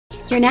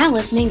You're now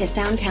listening to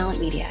Sound Talent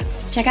Media.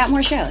 Check out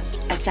more shows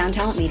at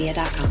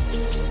soundtalentmedia.com.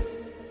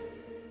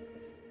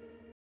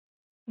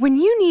 When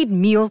you need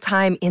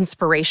mealtime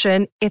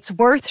inspiration, it's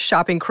worth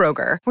shopping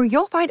Kroger, where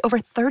you'll find over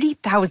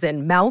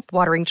 30,000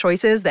 mouth-watering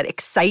choices that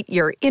excite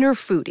your inner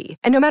foodie.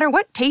 And no matter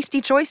what tasty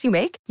choice you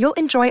make, you'll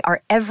enjoy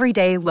our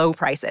everyday low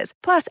prices,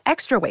 plus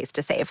extra ways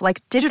to save,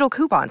 like digital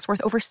coupons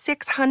worth over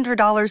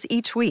 $600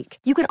 each week.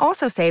 You can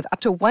also save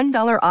up to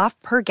 $1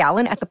 off per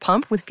gallon at the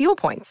pump with fuel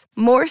points.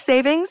 More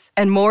savings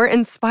and more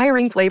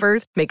inspiring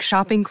flavors make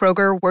shopping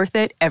Kroger worth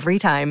it every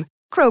time.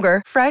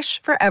 Kroger,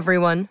 fresh for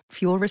everyone.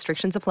 Fuel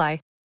restrictions apply.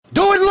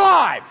 Do it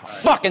live!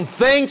 Fucking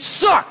thing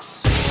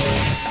sucks!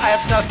 I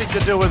have nothing to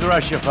do with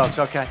Russia, folks,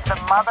 okay? The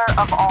mother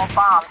of all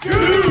bombs. You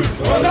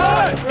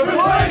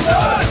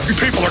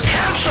people are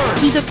cancer!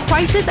 He's a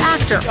crisis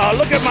actor.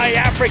 Look at my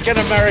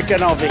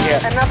African-American over here.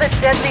 Another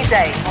deadly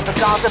day on the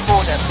Gaza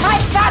border. I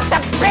thought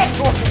the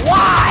bitch was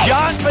wide!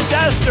 John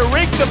Podesta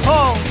rigged the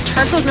poll.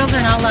 Charcoal grills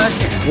are not allowed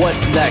here.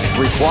 What's next?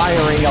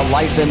 Requiring a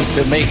license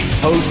to make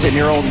toast in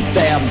your own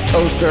damn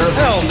toaster?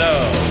 Hell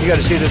no! You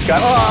gotta see this guy.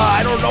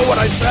 I don't know what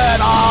I said.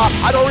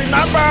 I don't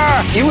remember!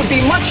 You would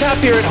be much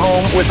happier at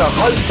home with a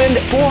husband.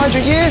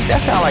 400 years? That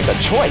sounds like a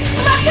choice.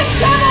 Let the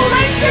devil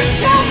rape your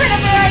children,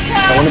 America!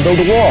 I want to build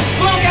a wall.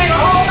 We'll get a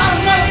whole lot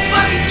of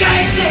motherfucking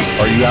gangsters!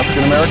 Are you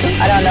African American?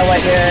 I don't know what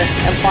you're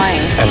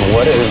implying. And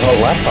what is a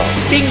leper?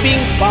 Bing,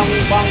 bing, bong,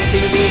 bong,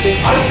 bing, bing, bing.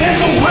 I'll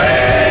take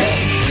away!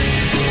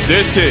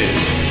 This is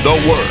The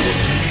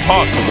Worst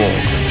Possible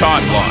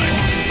Timeline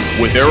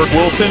with Eric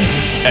Wilson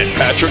and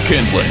Patrick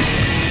Kindley.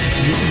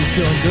 You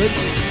feeling good?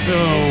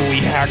 No, we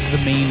hacked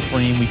the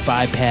mainframe. We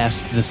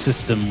bypassed the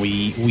system.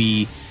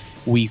 We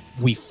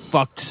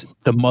fucked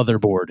the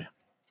motherboard.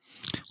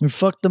 We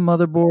fucked the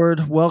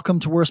motherboard. Welcome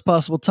to Worst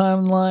Possible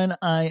Timeline.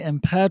 I am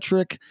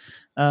Patrick.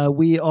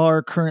 We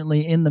are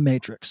currently in the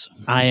Matrix.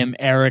 I am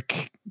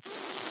Eric.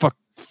 Fuck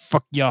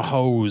your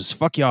hoes.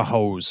 Fuck your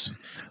hoes.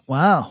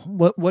 Wow.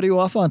 What are you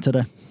off on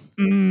today?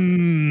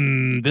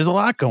 There's a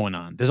lot going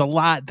on. There's a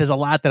lot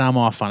that I'm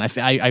off on.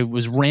 I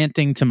was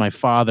ranting to my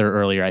father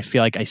earlier. I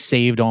feel like I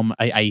saved all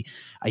I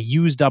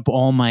used up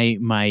all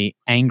my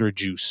anger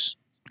juice.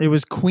 It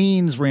was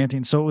Queens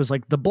ranting, so it was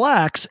like the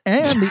blacks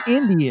and the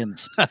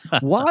Indians.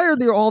 Why are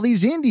there all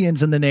these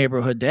Indians in the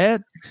neighborhood,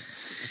 Dad?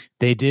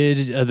 They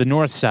did the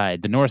north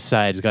side. The north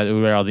side has got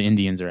where all the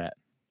Indians are at.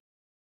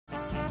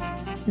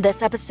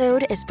 This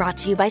episode is brought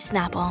to you by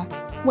Snapple.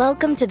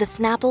 Welcome to the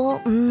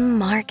Snapple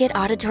Market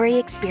Auditory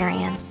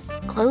Experience.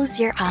 Close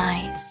your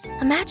eyes.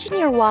 Imagine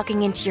you're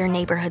walking into your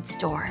neighborhood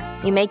store.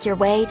 You make your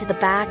way to the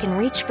back and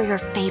reach for your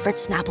favorite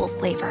Snapple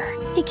flavor.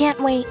 You can't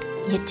wait.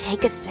 You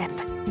take a sip.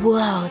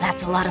 Whoa,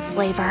 that's a lot of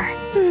flavor.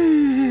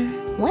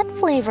 What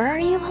flavor are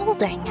you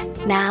holding?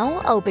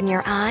 Now open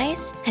your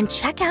eyes and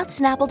check out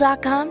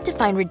Snapple.com to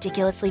find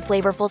ridiculously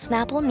flavorful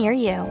Snapple near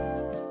you.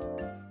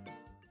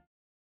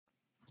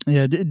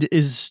 Yeah,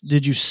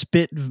 did you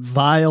spit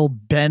bile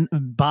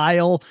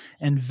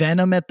and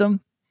venom at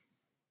them?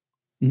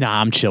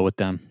 Nah, I'm chill with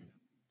them.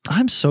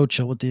 I'm so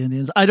chill with the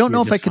Indians. I don't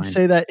know if I could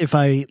say that if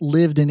I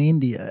lived in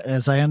India.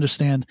 As I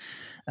understand,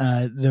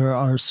 there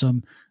are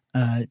some...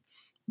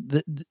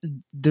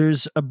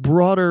 there's a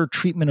broader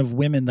treatment of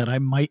women that I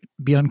might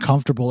be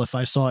uncomfortable if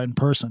I saw in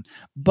person.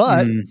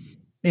 But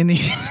in the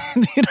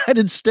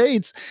United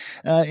States,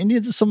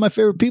 Indians are some of my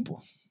favorite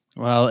people.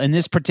 Well, in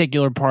this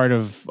particular part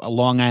of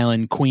Long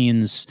Island,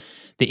 Queens,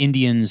 the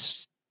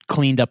Indians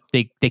cleaned up.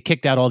 They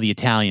kicked out all the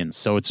Italians,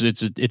 so it's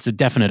a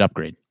definite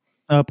upgrade.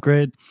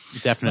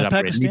 Definite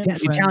upgrade. The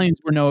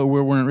Italians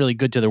weren't really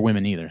good to their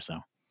women either. So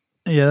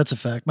yeah, that's a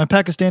fact. My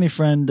Pakistani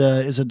friend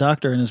is a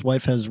doctor, and his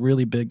wife has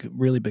really big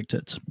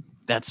tits.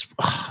 That's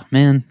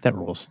man, that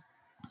rules.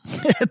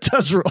 It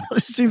does roll.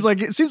 It seems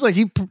like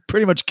he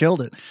pretty much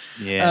killed it.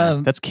 Yeah,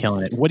 that's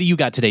killing it. What do you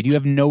got today? Do you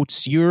have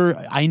notes?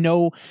 I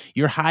know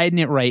you're hiding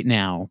it right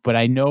now, but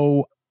I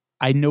know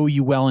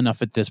you well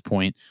enough at this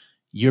point.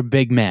 You're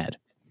big mad.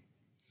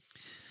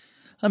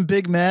 I'm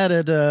big mad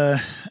at the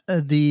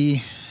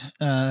WHO/Big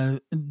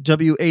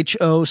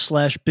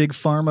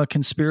Pharma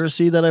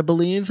conspiracy that I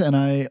believe,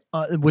 and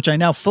which I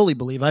now fully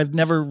believe. I've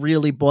never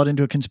really bought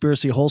into a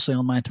conspiracy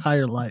wholesale in my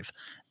entire life,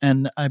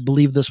 and I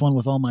believe this one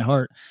with all my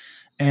heart.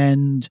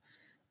 And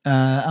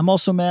I'm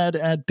also mad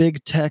at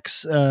big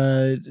tech's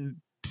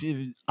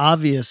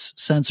obvious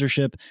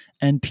censorship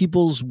and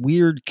people's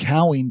weird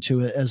cowing to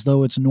it as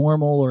though it's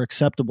normal or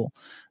acceptable.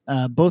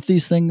 Both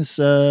these things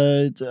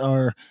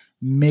are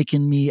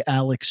making me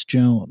Alex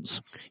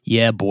Jones.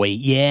 Yeah, boy.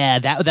 Yeah,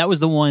 that was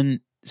the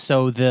one.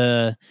 So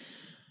the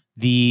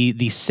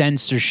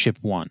censorship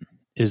one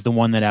is the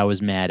one that I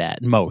was mad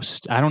at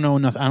most. I don't know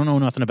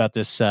nothing about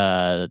this.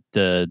 The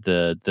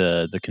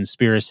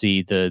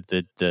conspiracy. The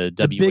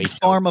WHO. Big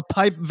pharma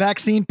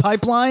vaccine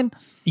pipeline.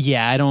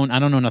 Yeah, I don't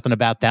know nothing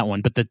about that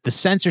one, but the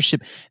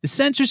censorship,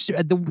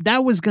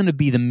 that was going to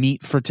be the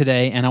meat for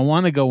today, and I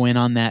want to go in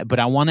on that, but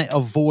I want to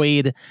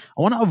avoid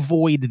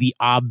the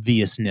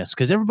obviousness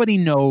because everybody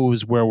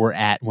knows where we're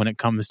at when it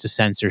comes to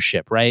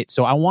censorship, right?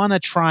 So I want to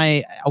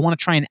try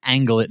and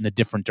angle it in a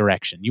different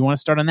direction. You want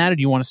to start on that, or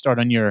do you want to start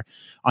on your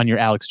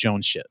Alex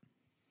Jones shit?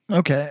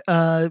 Okay,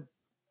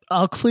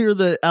 I'll clear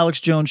the Alex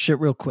Jones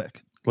shit real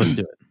quick. Let's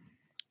do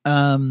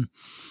it.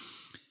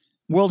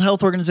 World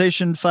Health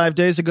Organization 5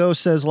 days ago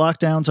says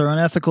lockdowns are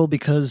unethical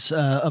because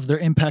of their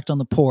impact on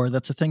the poor.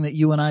 That's a thing that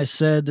you and I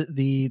said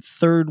the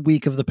third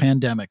week of the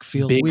pandemic.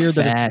 Feels big weird.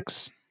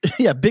 Facts.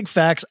 Yeah, big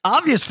facts.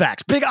 Obvious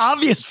facts. Big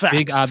obvious facts.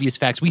 Big obvious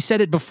facts. We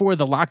said it before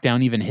the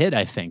lockdown even hit,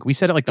 I think. We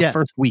said it like the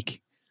first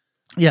week.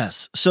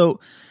 Yes. So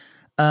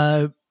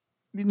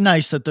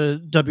nice that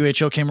the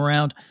WHO came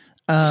around.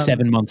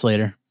 7 months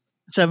later.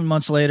 7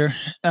 months later.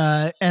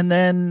 And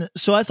then,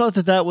 so I thought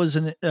that was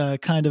an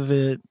kind of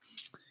a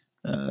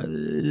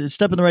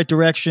step in the right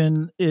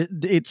direction.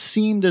 It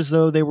seemed as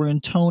though they were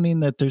intoning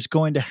that there's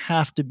going to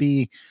have to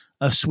be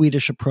a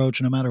Swedish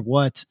approach no matter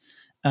what.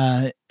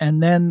 And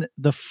then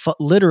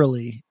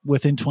literally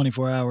within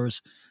 24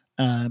 hours,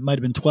 might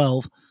have been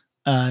 12,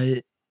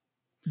 the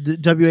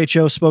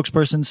WHO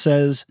spokesperson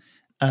says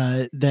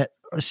that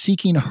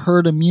seeking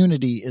herd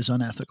immunity is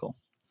unethical.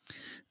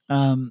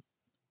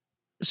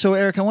 So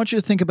Eric, I want you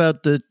to think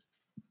about the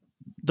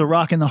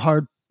rock in the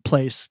hard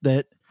place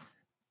that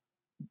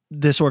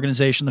this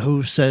organization, the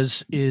WHO,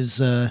 says is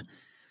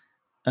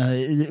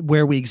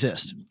where we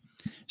exist.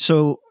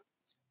 So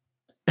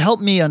help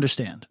me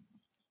understand.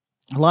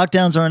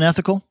 Lockdowns are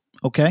unethical.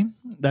 Okay.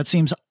 That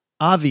seems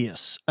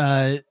obvious.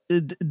 I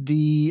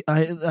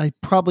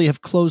probably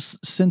have closed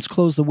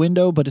the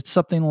window, but it's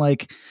something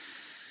like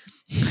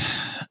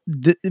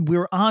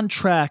we're on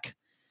track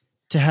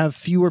to have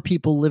fewer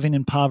people living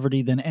in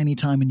poverty than any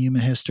time in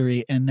human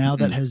history. And now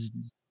that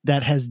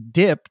has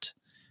dipped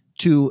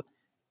to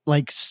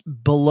like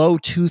below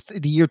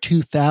the year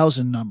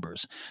 2000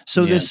 numbers.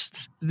 So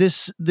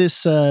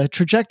this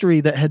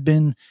trajectory that had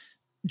been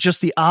just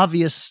the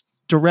obvious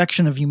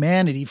direction of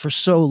humanity for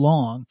so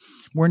long,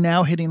 we're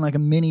now hitting like a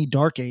mini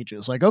dark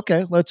ages. Like,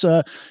 okay, let's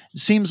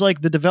seems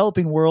like the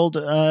developing world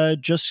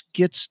just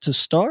gets to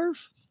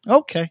starve.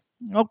 Okay.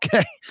 You know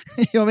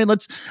what I mean?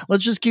 Let's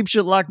just keep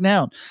shit locked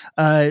down.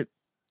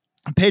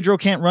 Pedro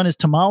can't run his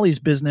tamales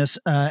business,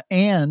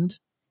 and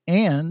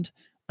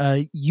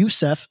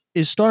Youssef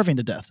is starving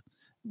to death.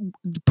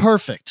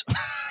 Perfect.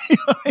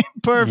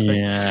 Perfect.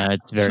 Yeah,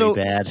 it's very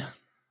bad.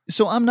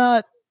 So I'm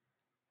not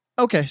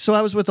okay. So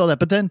I was with all that,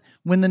 but then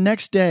when the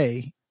next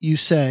day you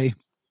say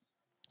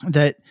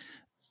that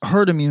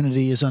herd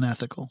immunity is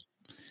unethical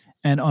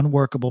and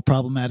unworkable,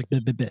 problematic,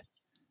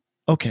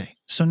 okay.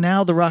 So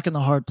now the rock in the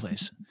hard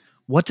place.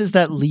 What does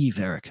that leave,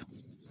 Eric?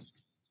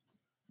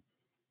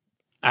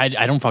 I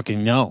don't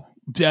fucking know.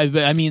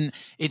 I mean,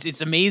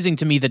 it's amazing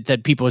to me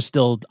that people are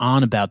still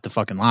on about the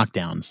fucking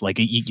lockdowns. Like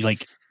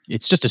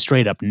it's just a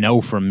straight up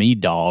no from me,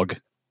 dog.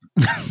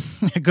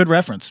 Good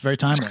reference, very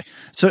timely.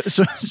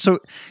 So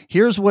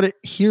here's what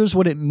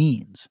it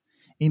means.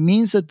 It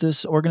means that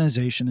this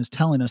organization is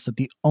telling us that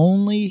the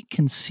only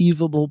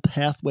conceivable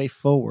pathway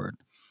forward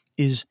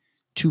is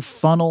to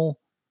funnel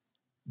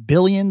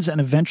billions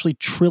and eventually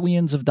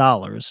trillions of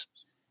dollars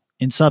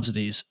in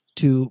subsidies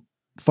to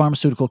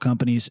pharmaceutical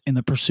companies in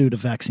the pursuit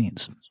of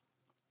vaccines.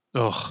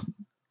 Ugh.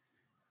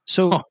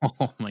 So,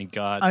 oh my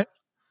God.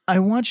 I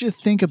want you to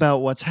think about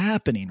what's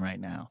happening right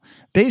now.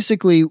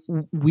 Basically,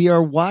 we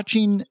are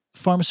watching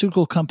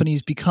pharmaceutical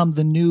companies become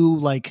the new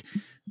like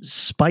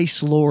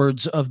spice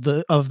lords of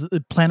the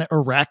planet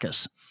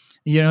Arrakis.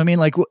 You know what I mean?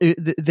 Like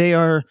they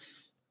are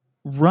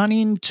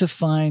running to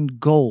find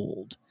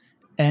gold,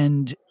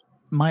 and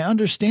my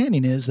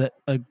understanding is that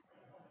a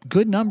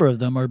good number of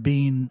them are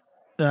being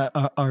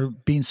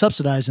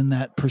subsidized in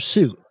that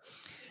pursuit.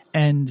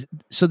 And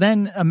so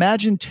then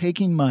imagine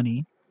taking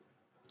money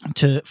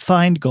to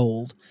find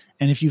gold.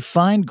 And if you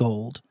find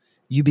gold,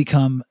 you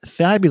become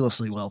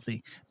fabulously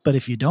wealthy. But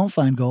if you don't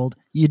find gold,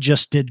 you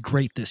just did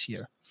great this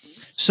year.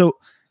 So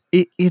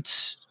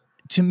it's,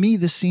 to me,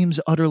 this seems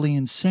utterly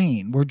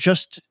insane. We're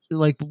just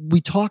like,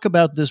 we talk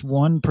about this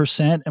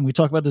 1% and we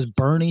talk about this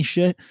Bernie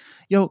shit.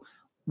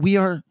 We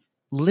are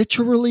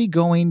literally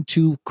going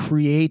to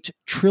create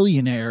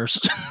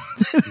trillionaires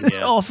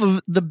off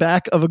of the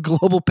back of a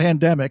global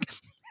pandemic.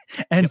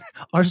 And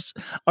that's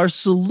our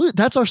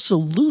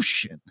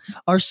solution.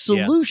 Our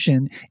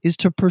solution is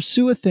to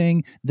pursue a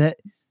thing that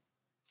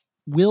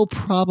will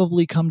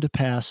probably come to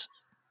pass,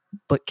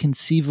 but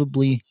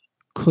conceivably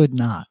could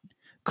not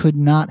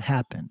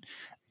happen.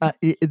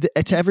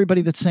 To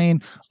everybody that's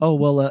saying, "Oh,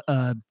 well,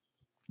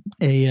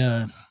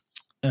 a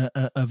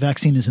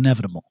vaccine is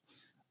inevitable."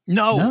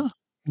 No,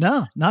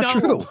 not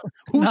true.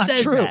 Who not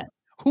said true. that?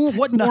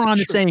 What moron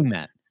is saying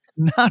that?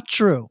 Not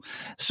true.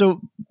 So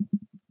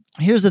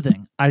here's the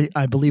thing.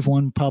 I believe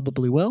one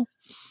probably will.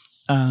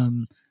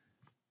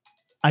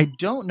 I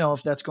don't know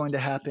if that's going to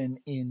happen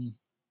in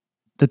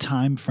the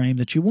time frame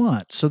that you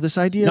want. So this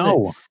idea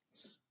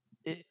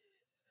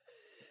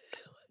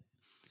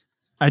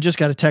I just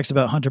got a text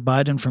about Hunter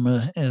Biden from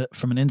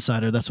an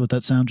insider. That's what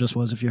that sound just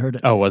was. If you heard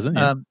it. Oh, was it?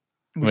 Yeah.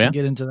 We can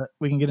get into that.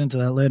 We can get into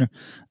that later.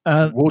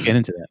 We'll get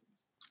into that.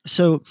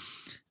 So,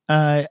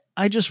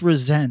 I just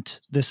resent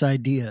this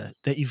idea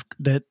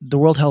that the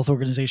World Health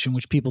Organization,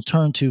 which people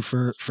turn to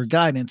for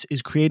guidance,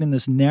 is creating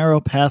this narrow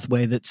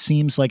pathway that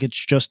seems like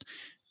it's just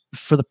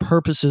for the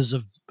purposes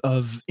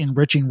of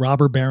enriching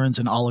robber barons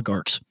and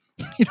oligarchs.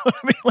 You know what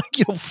I mean? Like,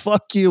 yo,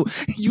 fuck you.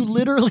 You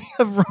literally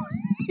have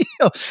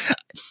run,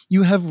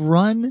 you have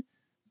run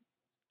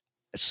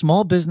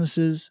small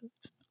businesses,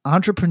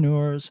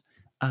 entrepreneurs,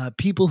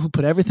 people who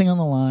put everything on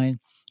the line.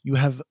 You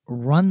have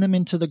run them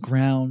into the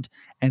ground,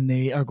 and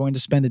they are going to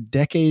spend a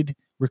decade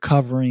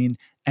recovering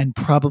and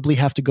probably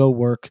have to go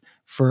work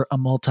for a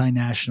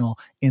multinational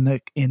in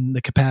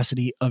the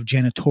capacity of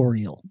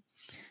janitorial.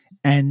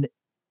 And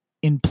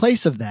in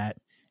place of that,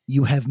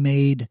 you have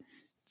made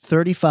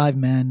 35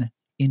 men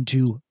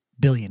into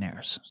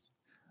billionaires.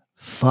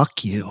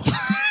 Fuck you.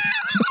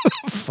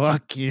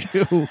 Fuck you.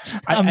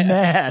 I'm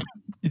mad.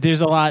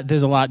 There's a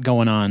lot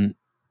going on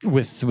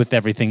with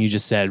everything you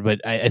just said, but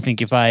I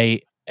think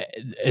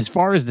as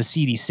far as the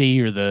CDC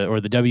or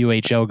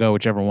the WHO go,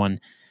 whichever one,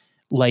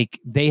 like,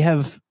 they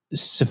have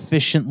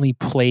sufficiently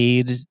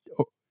played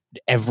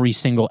every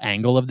single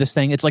angle of this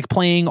thing. It's like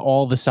playing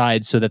all the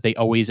sides so that they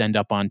always end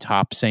up on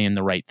top saying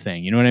the right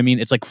thing. You know what I mean?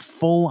 It's like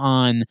full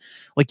on,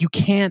 like, you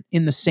can't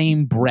in the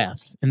same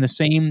breath, in the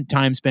same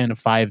time span of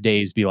 5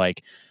 days, be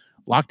like,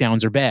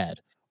 lockdowns are bad.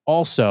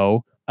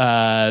 Also,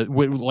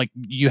 like,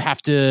 you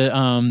have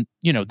to,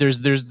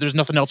 there's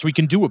nothing else we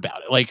can do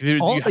about it. Like, you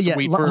have to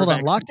wait for hold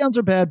on. Lockdowns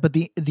are bad, but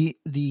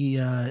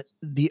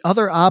the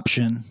other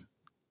option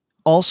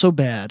also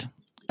bad.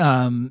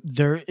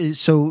 There is,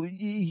 so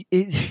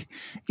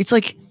it's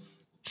like,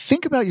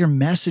 think about your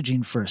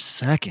messaging for a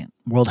second,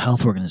 World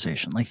Health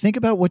Organization. Like, think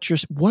about what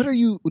are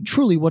you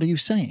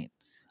saying?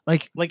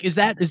 Like, is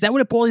that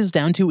what it boils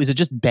down to? Is it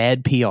just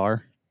bad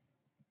PR?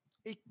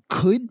 It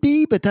could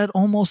be, but that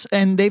almost,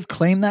 and they've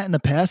claimed that in the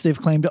past. They've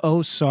claimed,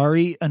 oh,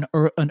 sorry, an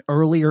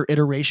earlier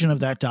iteration of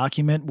that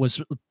document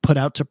was put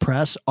out to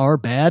press. Our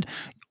bad.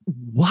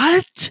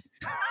 What?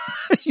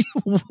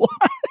 What?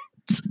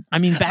 I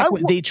mean, back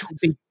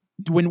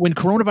when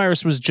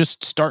coronavirus was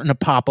just starting to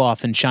pop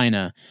off in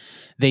China,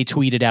 they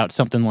tweeted out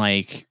something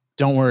like,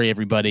 "Don't worry,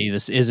 everybody,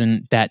 this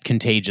isn't that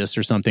contagious,"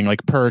 or something,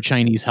 like, per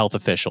Chinese health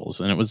officials.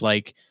 And it was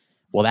like,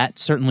 well, that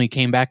certainly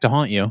came back to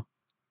haunt you.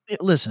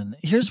 Listen,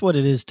 here's what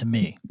it is to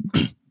me: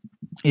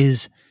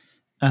 is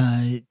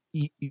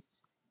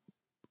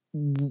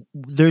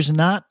there's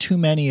not too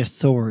many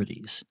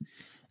authorities,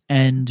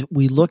 and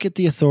we look at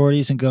the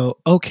authorities and go,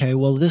 okay,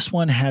 well, this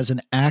one has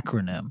an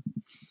acronym.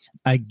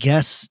 I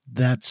guess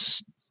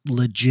that's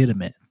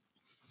legitimate.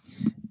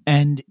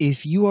 And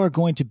if you are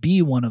going to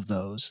be one of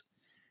those,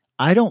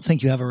 I don't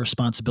think you have a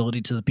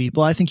responsibility to the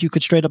people. I think you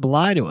could straight up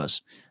lie to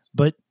us,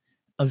 but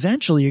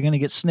eventually you're going to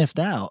get sniffed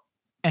out.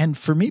 And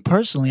for me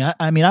personally,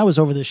 I mean, I was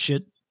over this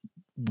shit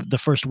the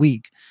first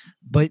week,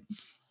 but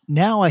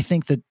now I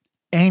think that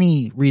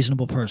any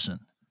reasonable person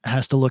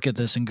has to look at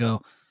this and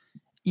go,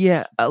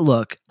 yeah,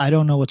 look, I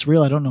don't know what's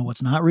real. I don't know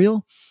what's not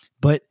real,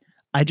 but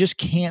I just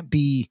can't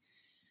be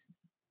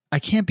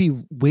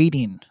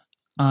waiting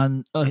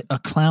on a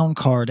clown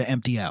car to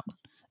empty out.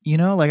 You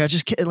know, like, I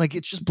just can't, like,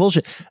 it's just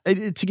bullshit.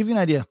 To give you an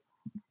idea,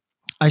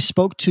 I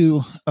spoke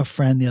to a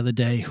friend the other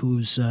day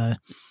whose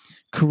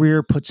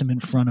career puts him in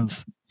front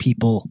of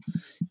people.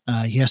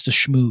 He has to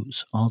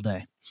schmooze all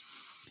day.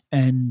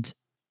 And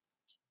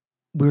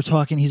we were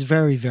talking, he's a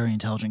very, very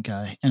intelligent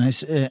guy. And I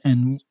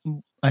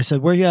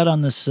said, where are you at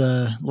on this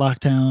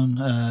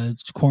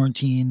lockdown,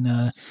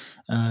 quarantine,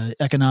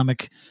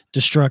 economic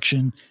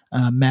destruction,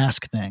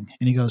 mask thing?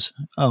 And he goes,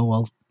 oh,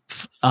 well,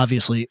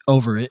 obviously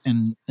over it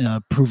and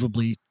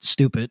provably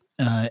stupid.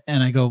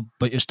 And I go,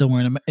 but you're still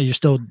you're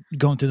still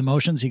going through the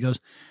motions? He goes,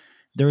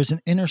 there is an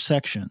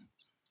intersection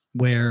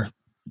where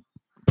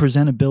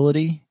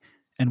presentability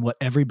and what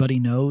everybody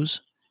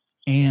knows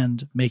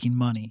and making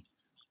money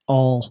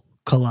all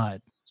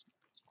collide.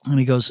 And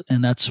he goes,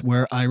 and that's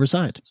where I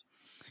reside.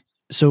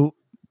 So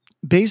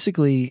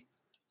basically,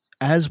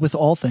 as with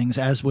all things,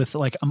 as with,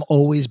 like, I'm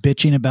always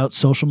bitching about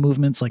social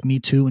movements like Me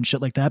Too and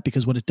shit like that,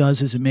 because what it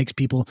does is it makes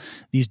people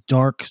these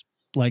dark,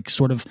 like,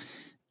 sort of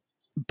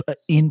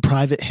in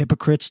private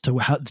hypocrites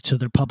to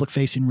their public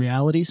facing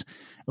realities.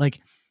 Like,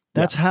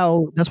 that's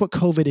what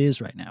COVID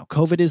is right now.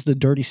 COVID is the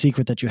dirty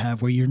secret that you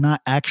have where you're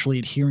not actually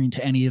adhering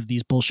to any of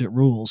these bullshit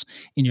rules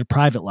in your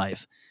private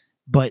life,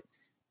 but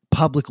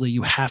publicly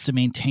you have to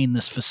maintain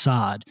this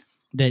facade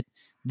that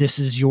this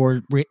is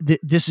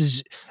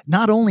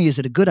not only is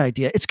it a good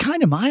idea, it's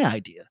kind of my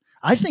idea.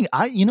 I think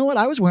you know what?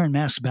 I was wearing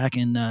masks back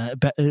in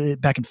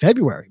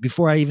February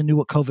before I even knew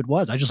what COVID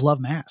was. I just love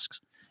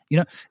masks. You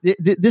know,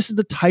 this is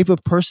the type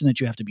of person that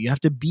you have to be. You have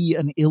to be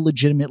an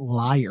illegitimate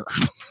liar.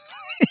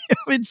 I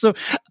mean, so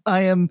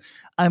I'm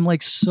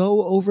like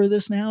so over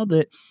this now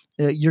that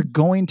you're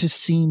going to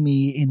see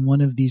me in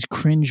one of these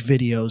cringe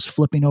videos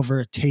flipping over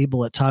a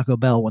table at Taco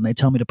Bell when they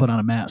tell me to put on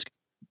a mask.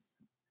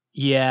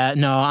 Yeah,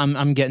 no,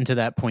 I'm getting to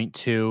that point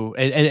too,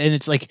 and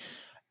it's like,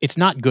 it's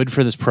not good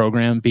for this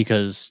program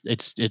because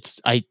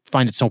it's I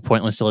find it so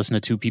pointless to listen to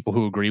two people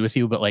who agree with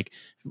you, but like,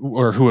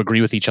 or who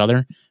agree with each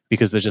other,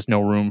 because there's just no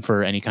room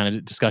for any kind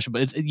of discussion.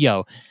 But it's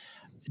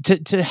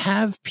to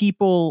have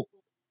people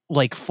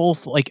like full,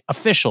 like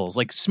officials,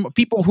 like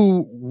people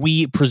who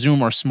we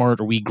presume are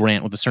smart or we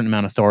grant with a certain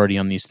amount of authority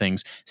on these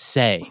things,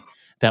 say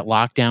that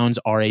lockdowns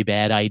are a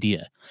bad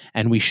idea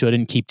and we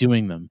shouldn't keep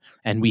doing them.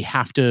 And we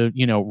have to,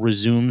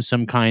 resume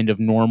some kind of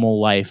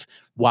normal life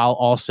while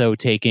also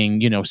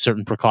taking,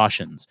 certain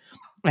precautions.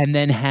 And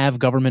then have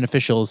government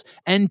officials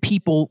and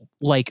people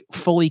like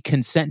fully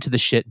consent to the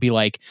shit, be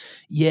like,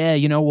 yeah,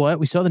 you know what?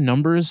 We saw the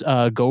numbers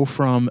go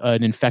from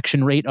an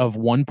infection rate of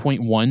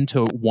 1.1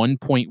 to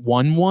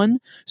 1.11.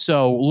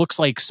 So looks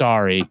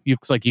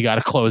like you got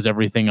to close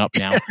everything up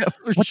now.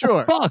 For what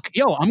sure. The fuck?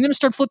 Yo, I'm going to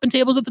start flipping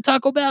tables at the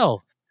Taco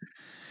Bell.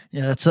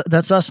 Yeah,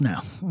 that's us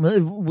now.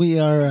 We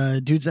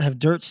are dudes that have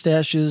dirt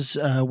stashes,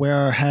 wear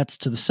our hats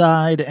to the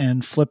side,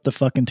 and flip the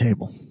fucking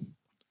table.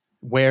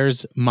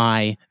 Where's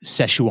my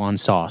Szechuan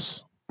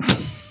sauce?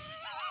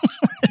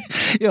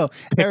 Yo,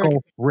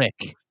 Pickle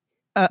Rick.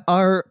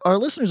 Our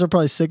listeners are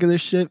probably sick of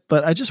this shit,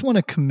 but I just want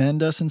to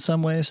commend us in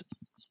some ways.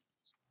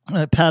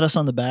 Pat us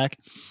on the back.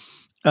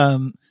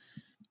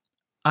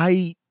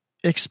 I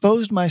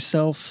exposed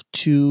myself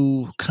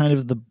to kind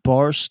of the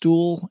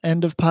Barstool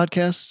end of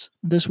podcasts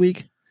this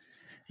week.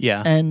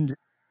 Yeah. And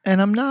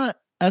I'm not,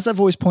 as I've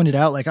always pointed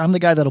out, like I'm the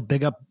guy that'll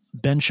big up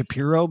Ben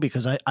Shapiro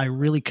because I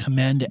really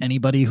commend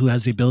anybody who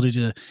has the ability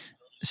to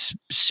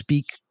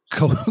speak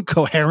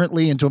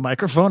coherently into a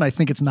microphone. I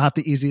think it's not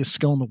the easiest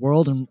skill in the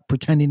world, and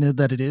pretending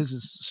that it is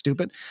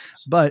stupid.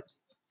 But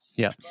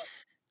yeah,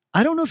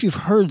 I don't know if you've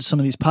heard some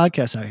of these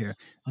podcasts out here.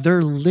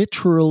 They're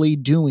literally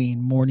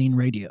doing morning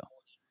radio.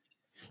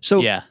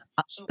 So yeah.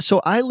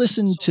 So I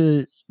listen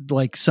to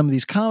like some of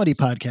these comedy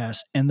podcasts,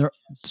 and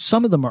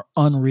some of them are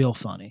unreal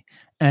funny.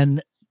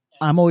 And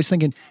I'm always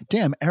thinking,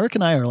 damn, Eric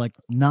and I are like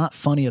not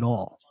funny at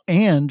all.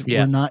 And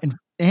we're not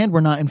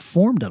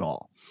informed at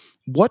all.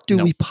 What do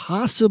we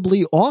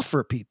possibly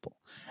offer people?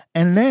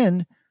 And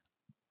then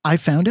I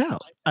found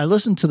out. I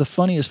listened to the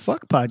Funny as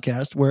Fuck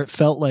podcast where it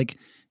felt like,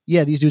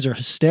 yeah, these dudes are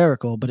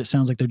hysterical, but it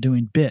sounds like they're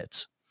doing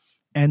bits.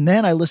 And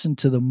then I listened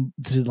to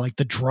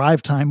the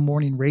drive time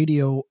morning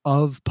radio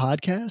of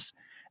podcasts.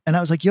 And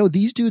I was like, yo,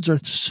 these dudes are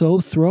so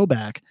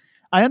throwback.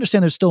 I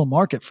understand there's still a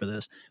market for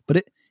this,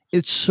 but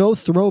it's so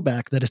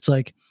throwback that it's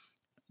like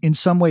in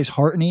some ways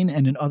heartening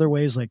and in other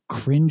ways like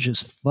cringe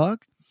as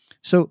fuck.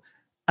 So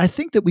I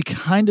think that we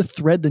kind of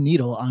thread the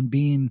needle on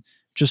being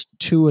just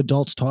two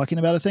adults talking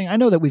about a thing. I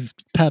know that we've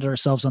patted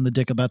ourselves on the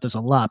dick about this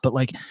a lot, but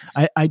like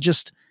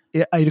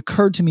it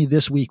occurred to me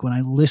this week when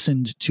I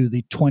listened to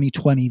the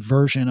 2020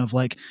 version of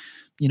like,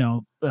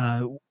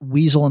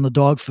 Weasel and the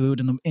dog food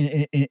in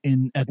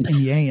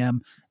the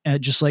AM,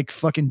 just like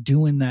fucking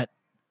doing that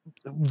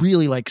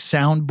really like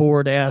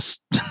soundboard ass,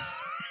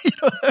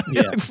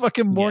 like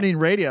fucking morning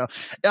radio.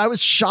 I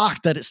was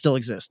shocked that it still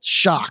exists.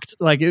 Shocked.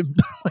 I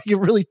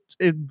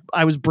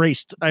was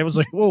braced. I was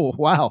like, whoa,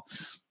 wow.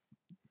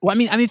 Well, I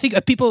mean, think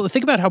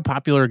about how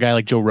popular a guy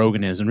like Joe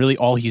Rogan is, and really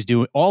all he's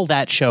doing, all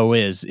that show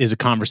is a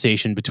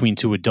conversation between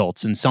two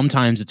adults. And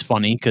sometimes it's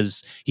funny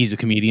because he's a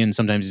comedian.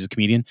 Sometimes he's a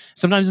comedian.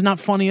 Sometimes it's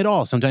not funny at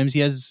all. Sometimes he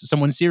has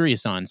someone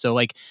serious on. So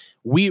like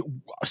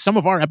some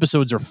of our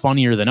episodes are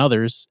funnier than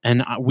others,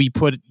 and we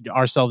put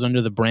ourselves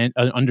under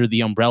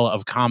the umbrella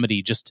of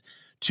comedy just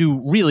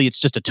to really, it's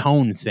just a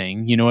tone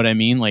thing. You know what I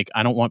mean? Like,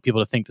 I don't want people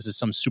to think this is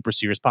some super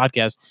serious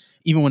podcast,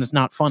 even when it's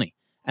not funny.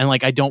 And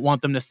like, I don't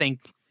want them to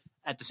think.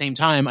 At the same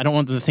time, I don't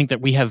want them to think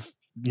that we have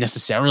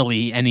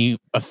necessarily any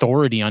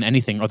authority on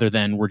anything other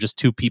than we're just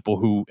two people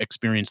who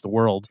experience the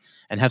world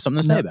and have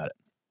something to say about it.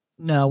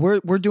 No,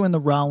 we're doing the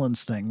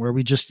Rollins thing where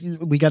we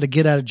got to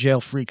get out of jail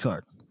free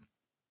card.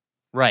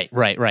 Right.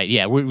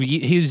 Yeah,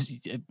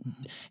 he's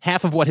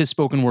half of what his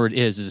spoken word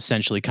is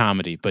essentially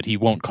comedy, but he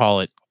won't call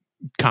it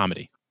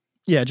comedy.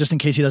 Yeah, just in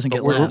case he doesn't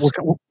get laughs.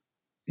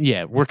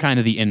 We're kind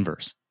of the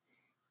inverse.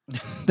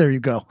 There you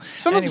go.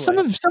 Some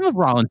of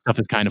Rollins stuff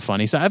is kind of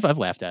funny, so I've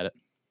laughed at it.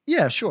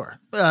 Yeah, sure.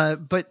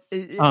 But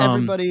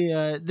everybody,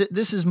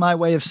 this is my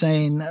way of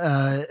saying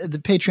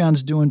the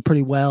Patreon's doing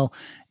pretty well,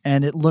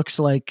 and it looks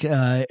like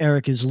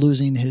Eric is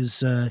losing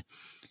his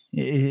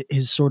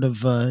sort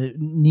of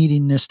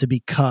neediness to be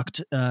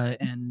cucked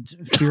and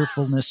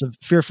fearfulness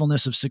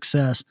of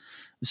success.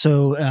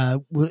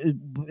 So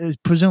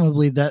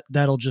presumably that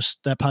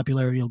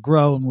popularity will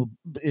grow,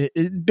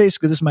 and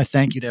basically this is my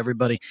thank you to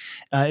everybody.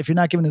 If you're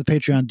not giving to the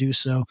Patreon, do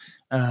so.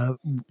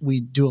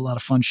 We do a lot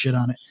of fun shit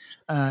on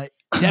it.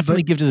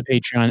 Definitely give to the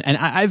Patreon. And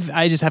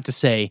I just have to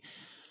say,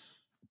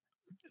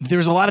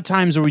 there's a lot of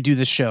times where we do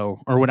this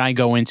show or when I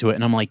go into it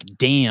and I'm like,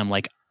 damn,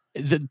 like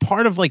the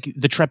part of like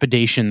the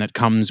trepidation that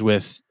comes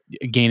with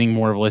gaining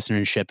more of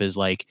listenership is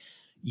like,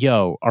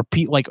 yo,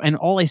 and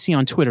all I see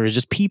on Twitter is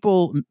just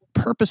people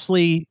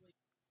purposely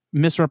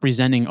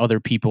misrepresenting other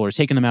people or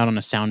taking them out on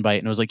a soundbite.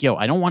 And I was like, yo,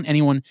 I don't want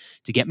anyone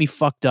to get me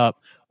fucked up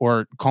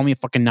or call me a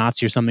fucking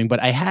Nazi or something.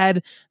 But I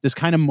had this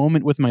kind of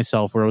moment with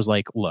myself where I was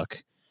like,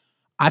 look,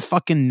 I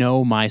fucking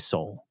know my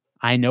soul.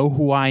 I know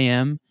who I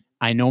am.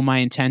 I know my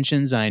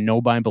intentions, and I know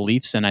my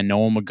beliefs, and I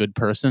know I'm a good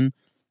person.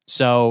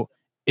 So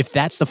if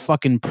that's the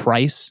fucking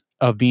price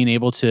of being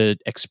able to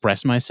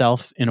express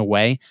myself in a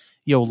way,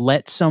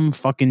 let some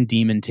fucking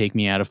demon take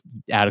me out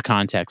of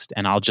context,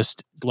 and I'll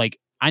just like,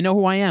 I know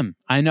who I am.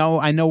 I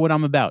know what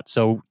I'm about.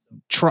 So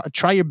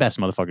try your best,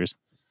 motherfuckers.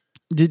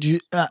 Did you?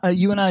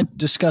 You and I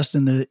discussed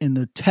in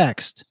the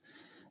text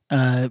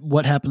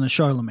what happened to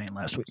Charlemagne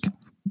last week.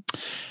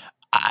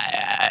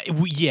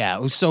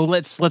 Yeah. So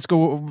let's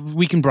go.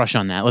 We can brush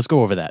on that. Let's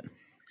go over that.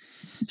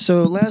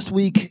 So last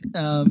week,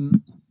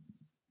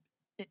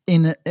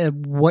 in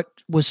what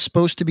was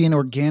supposed to be an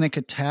organic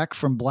attack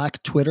from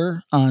Black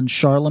Twitter on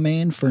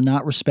Charlemagne for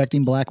not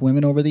respecting Black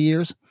women over the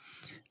years,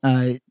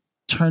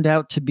 turned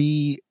out to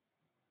be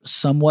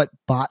somewhat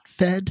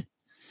bot-fed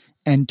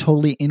and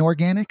totally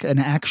inorganic, an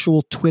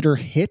actual Twitter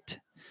hit,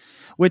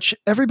 which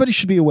everybody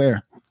should be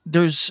aware.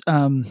 There's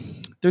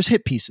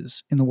hit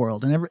pieces in the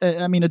world,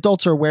 and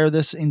adults are aware of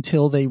this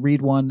until they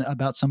read one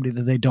about somebody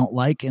that they don't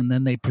like, and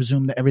then they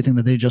presume that everything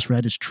that they just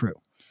read is true.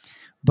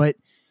 But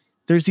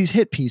there's these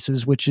hit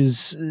pieces, which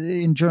is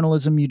in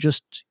journalism, you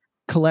just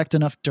collect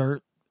enough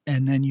dirt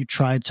and then you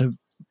try to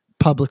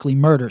publicly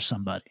murder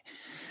somebody.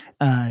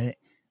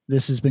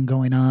 This has been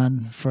going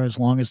on for as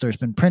long as there's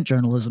been print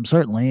journalism,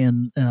 certainly,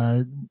 and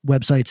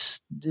websites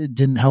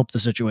didn't help the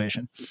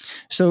situation.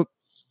 So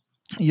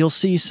you'll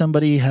see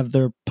somebody have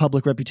their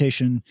public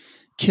reputation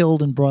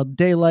killed in broad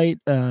daylight,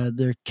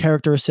 their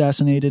character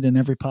assassinated in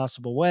every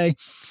possible way.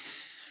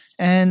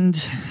 And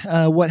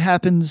what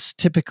happens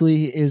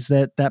typically is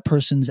that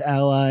person's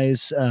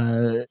allies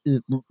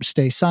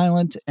stay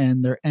silent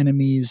and their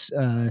enemies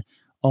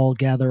all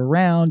gather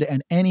around,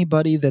 and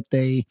anybody that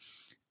they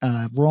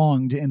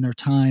wronged in their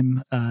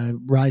time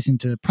rising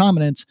to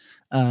prominence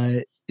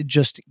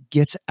just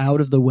gets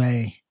out of the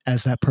way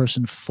as that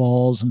person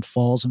falls and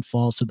falls and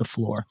falls to the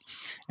floor.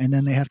 And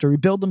then they have to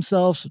rebuild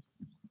themselves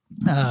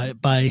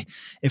by,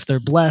 if they're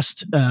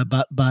blessed,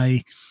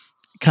 by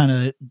kind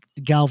of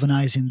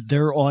galvanizing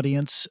their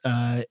audience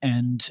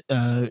and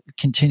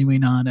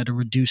continuing on at a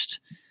reduced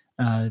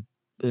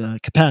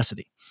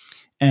capacity.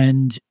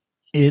 And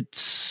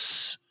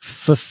it's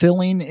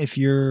fulfilling if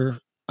you're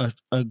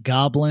a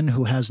goblin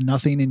who has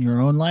nothing in your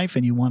own life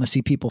and you want to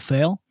see people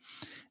fail.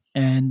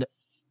 And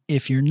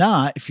if you're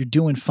not, if you're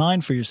doing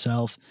fine for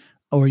yourself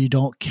or you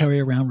don't carry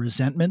around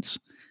resentments,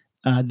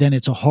 then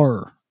it's a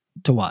horror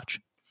to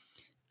watch.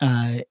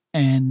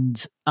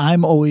 And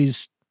I'm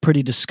always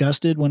pretty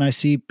disgusted when I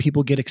see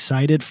people get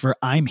excited for,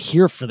 I'm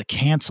here for the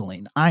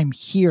canceling. I'm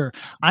here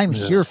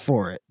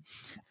for it.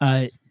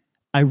 I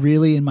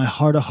really, in my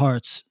heart of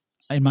hearts,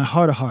 I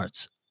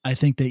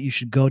think that you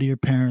should go to your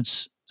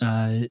parents'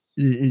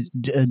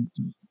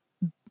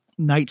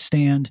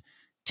 nightstand,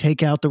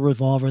 take out the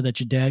revolver that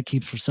your dad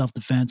keeps for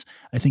self-defense.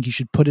 I think you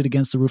should put it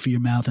against the roof of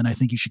your mouth, and I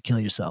think you should kill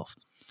yourself.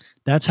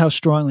 That's how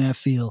strongly I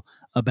feel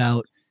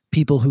about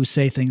people who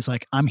say things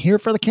like, I'm here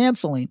for the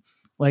canceling.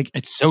 Like,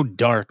 it's so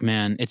dark,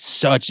 man. It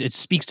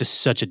speaks to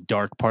such a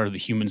dark part of the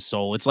human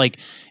soul. It's like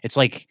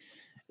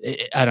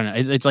I don't know.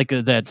 It's like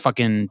that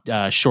fucking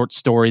short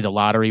story, The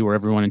Lottery, where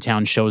everyone in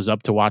town shows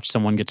up to watch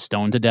someone get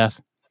stoned to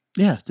death.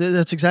 Yeah,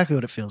 that's exactly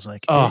what it feels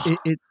like.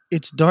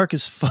 It's dark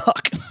as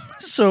fuck.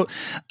 So,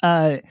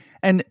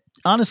 and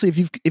honestly,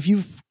 if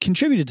you've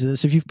contributed to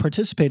this, if you've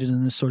participated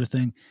in this sort of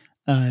thing,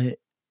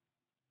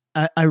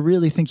 I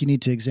really think you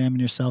need to examine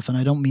yourself. And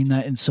I don't mean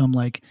that in some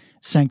like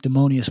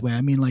sanctimonious way.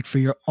 I mean like for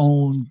your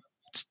own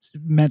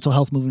mental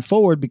health moving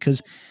forward,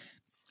 because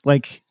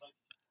like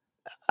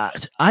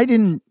I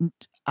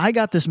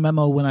got this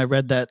memo when I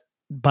read that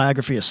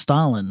biography of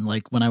Stalin,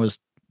 like when I was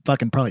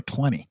fucking probably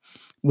 20,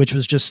 which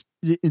was just,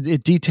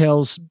 it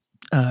details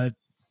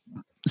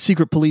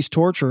secret police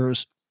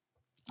torturers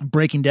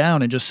breaking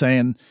down and just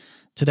saying,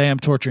 today I'm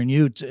torturing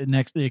you,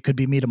 next it could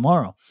be me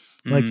tomorrow.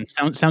 Like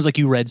sounds like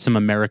you read some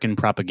American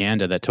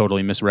propaganda that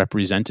totally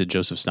misrepresented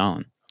Joseph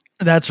Stalin.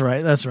 That's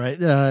right.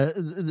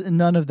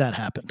 None of that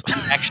happened.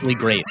 Actually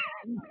great.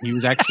 He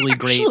was actually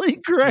great. Actually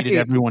great. Treated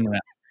everyone well.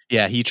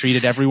 Yeah, he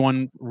treated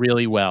everyone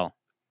really well.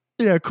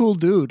 Yeah, cool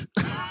dude.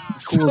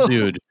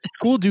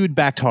 Cool dude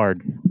backed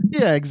hard.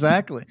 Yeah,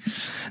 exactly.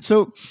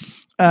 So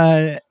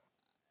I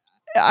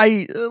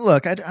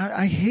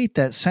hate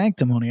that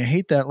sanctimony. I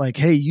hate that, like,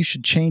 hey, you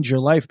should change your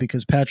life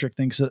because Patrick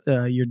thinks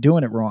you're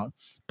doing it wrong.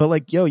 But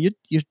like, yo,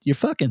 you're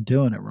fucking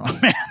doing it wrong,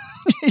 man.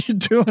 You're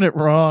doing it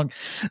wrong.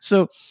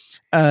 So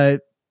at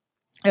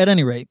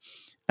any rate,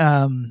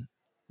 the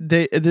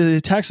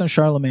attacks on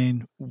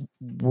Charlemagne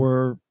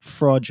were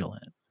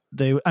fraudulent.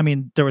 There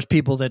was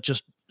people that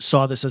just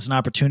saw this as an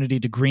opportunity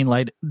to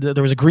greenlight.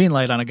 There was a green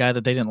light on a guy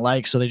that they didn't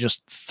like, so they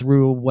just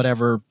threw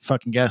whatever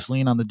fucking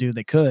gasoline on the dude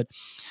they could.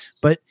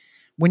 But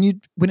when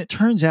it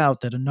turns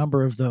out that a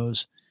number of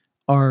those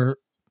are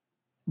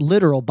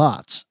literal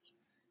bots,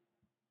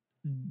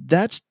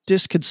 that's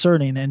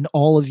disconcerting, and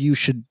all of you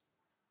should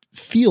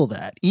feel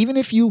that. Even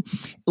if you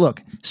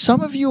look,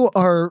 some of you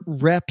are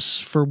reps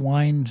for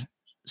wine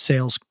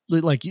sales,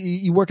 like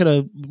you work at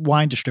a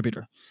wine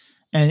distributor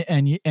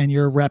and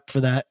you're a rep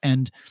for that,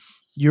 and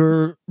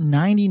you're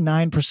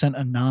 99%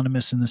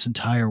 anonymous in this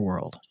entire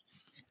world.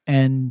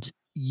 And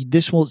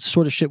this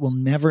sort of shit will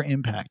never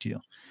impact you.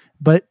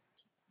 But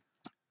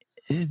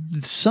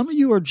some of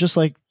you are just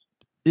like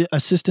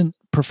assistant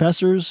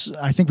professors.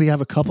 I think we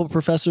have a couple of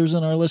professors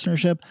in our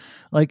listenership.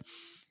 Like,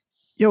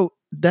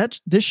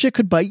 this shit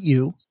could bite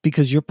you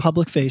because you're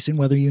public facing,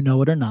 whether you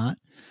know it or not.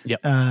 Yep.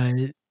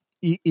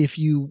 If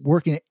you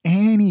work in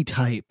any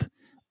type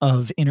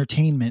of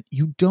entertainment,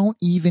 you don't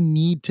even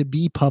need to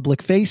be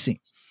public facing.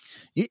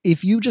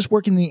 If you just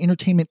work in the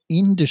entertainment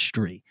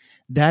industry,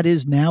 that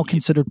is now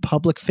considered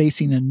public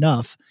facing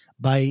enough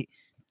by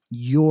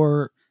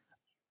your,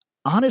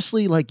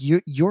 honestly, like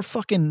your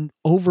fucking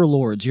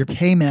overlords, your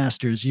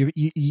paymasters, you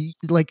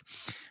like,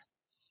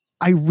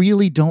 I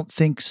really don't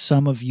think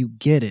some of you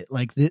get it.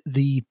 Like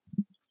the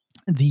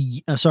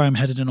sorry, I'm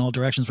headed in all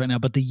directions right now,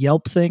 but the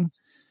Yelp thing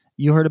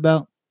you heard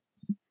about?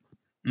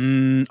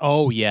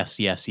 Oh, yes.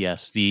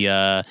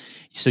 The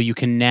so you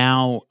can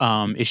now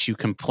issue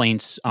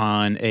complaints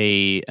on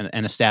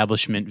an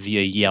establishment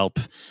via Yelp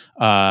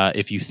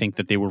if you think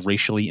that they were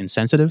racially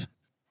insensitive.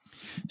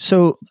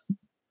 So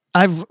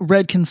I've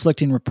read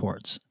conflicting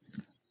reports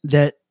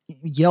that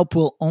Yelp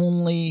will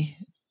only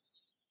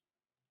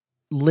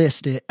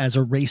list it as a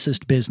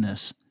racist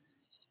business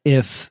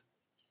if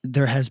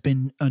there has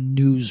been a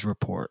news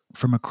report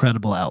from a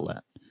credible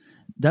outlet.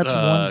 That's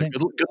one thing.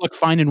 Good luck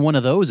finding one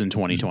of those in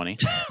 2020.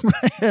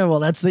 Right. Well,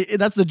 that's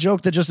the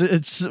joke that just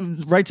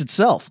writes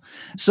itself.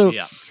 So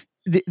yeah.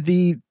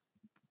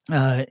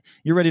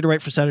 You're ready to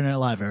write for Saturday Night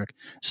Live, Eric.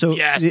 So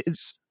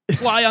yes,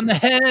 fly on the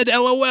head.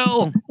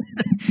 LOL.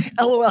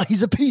 LOL.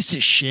 He's a piece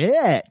of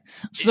shit.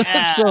 So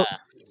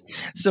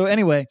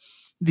anyway,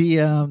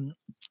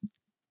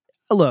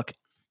 look,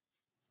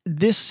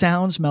 this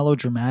sounds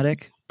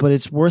melodramatic, but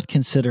it's worth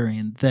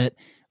considering that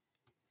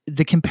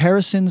the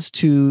comparisons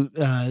to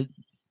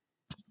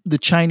the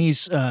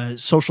Chinese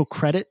social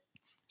credit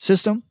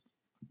system,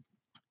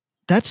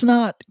 that's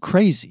not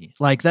crazy.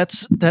 Like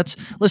that's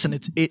listen,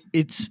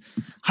 it's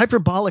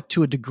hyperbolic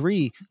to a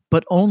degree,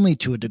 but only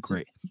to a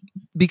degree,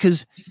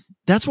 because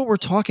that's what we're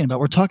talking about.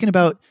 We're talking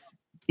about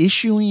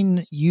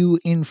issuing you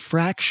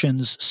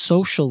infractions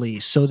socially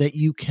so that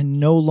you can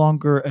no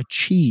longer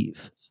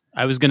achieve.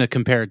 I was going to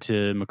compare it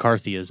to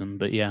McCarthyism,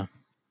 but yeah.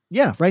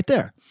 Yeah, right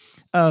there.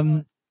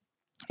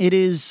 It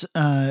is.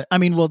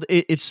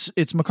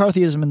 It's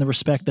McCarthyism in the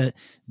respect that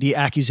the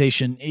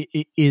accusation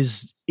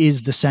is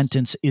the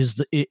sentence, is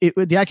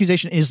the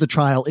accusation is the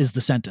trial, is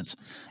the sentence.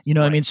 You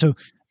know what I mean? So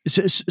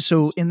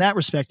in that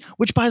respect,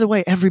 which, by the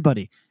way,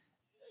 everybody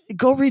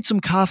go read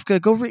some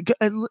Kafka.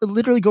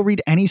 Literally go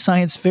read any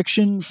science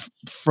fiction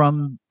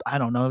from, I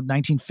don't know,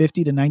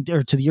 1950 to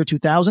the year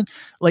 2000.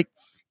 Like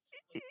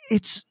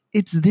it's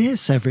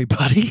this,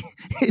 everybody.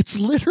 It's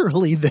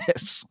literally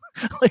this.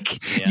 Like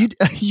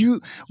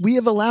we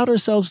have allowed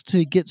ourselves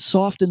to get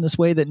soft in this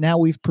way that now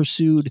we've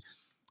pursued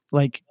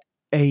like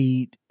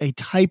a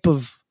type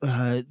of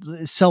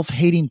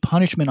self-hating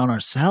punishment on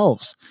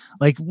ourselves.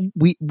 Like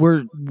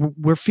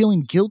we're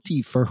feeling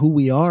guilty for who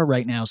we are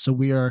right now. So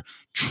we are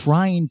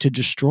trying to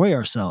destroy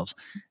ourselves.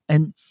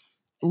 And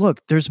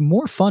look, there's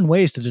more fun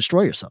ways to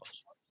destroy yourself.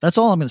 That's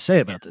all I'm going to say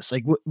about this.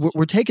 Like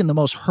we're taking the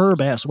most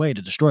herb-ass way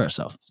to destroy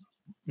ourselves.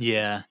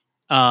 Yeah.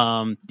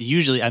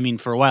 Usually, I mean,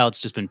 for a while,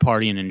 it's just been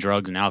partying and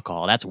drugs and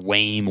alcohol. That's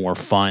way more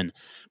fun.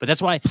 But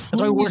that's why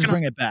we're working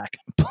bring it back.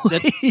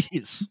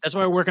 Please. That's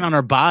why we're working on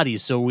our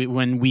bodies. So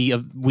when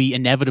we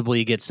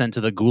inevitably get sent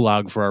to the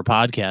gulag for our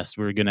podcast,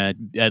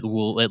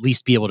 we'll at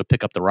least be able to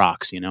pick up the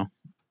rocks, you know?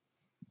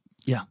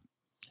 Yeah,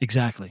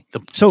 exactly.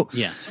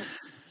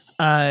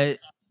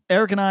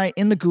 Eric and I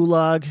in the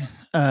gulag,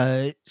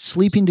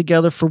 sleeping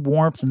together for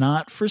warmth,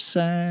 not for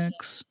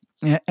sex.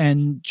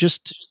 And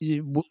just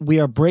we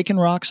are breaking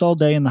rocks all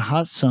day in the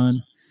hot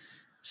sun,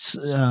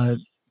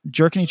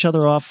 jerking each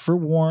other off for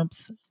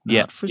warmth,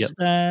 not for sex.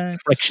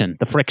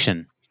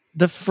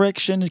 The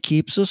friction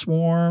keeps us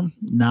warm,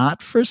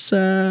 not for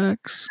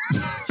sex.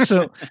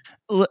 So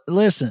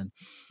listen,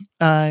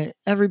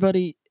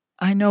 everybody,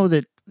 I know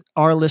that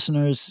our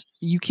listeners,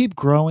 you keep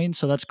growing,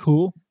 so that's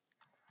cool.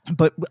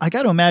 But I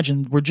got to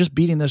imagine we're just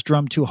beating this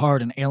drum too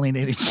hard and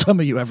alienating some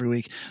of you every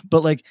week.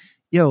 But like,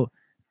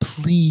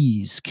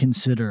 please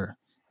consider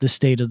the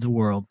state of the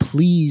world.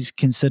 Please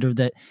consider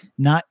that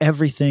not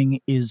everything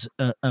is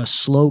a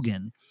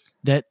slogan,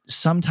 that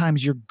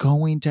sometimes you're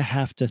going to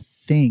have to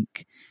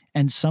think,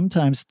 and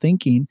sometimes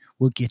thinking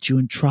will get you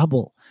in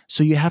trouble.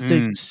 So you have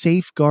to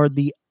safeguard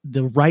the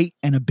right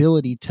and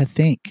ability to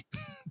think.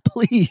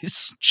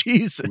 Please,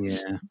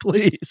 Jesus,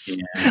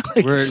 please. Yeah.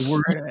 Like,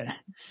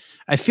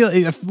 I feel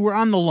if we're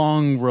on the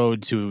long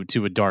road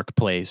to a dark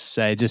place.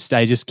 I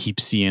just keep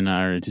seeing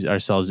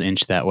ourselves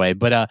inch that way.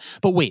 But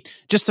wait,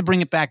 just to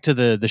bring it back to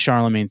the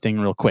Charlemagne thing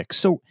real quick.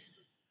 So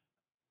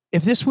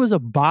if this was a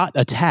bot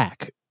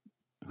attack,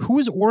 who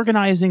is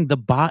organizing the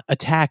bot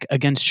attack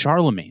against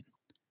Charlemagne?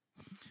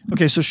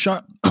 Okay,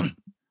 so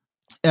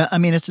I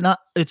mean,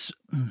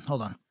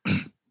 hold on.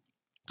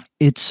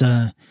 It's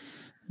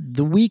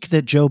the week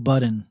that Joe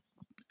Budden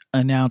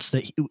announced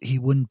that he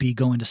wouldn't be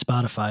going to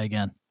Spotify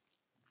again.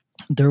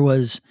 There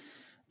was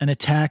an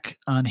attack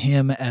on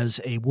him as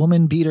a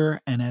woman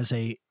beater and as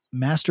a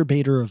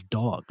masturbator of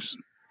dogs.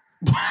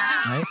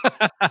 Right?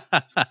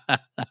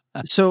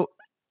 So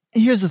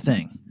here's the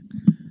thing.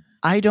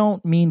 I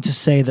don't mean to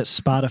say that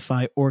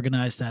Spotify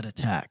organized that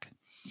attack.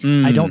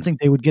 I don't think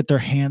they would get their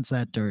hands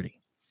that dirty.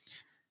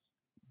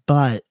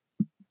 But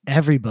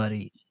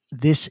everybody,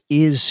 this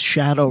is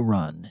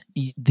Shadowrun.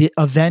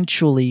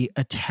 Eventually,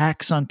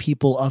 attacks on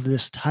people of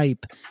this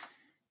type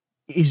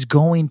is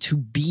going to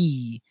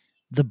be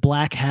the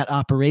black hat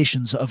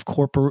operations of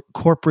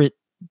corporate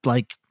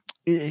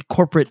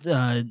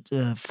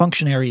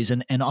functionaries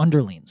and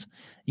underlings.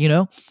 You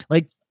know,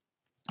 like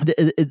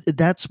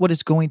that's what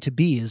it's going to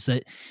be, is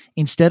that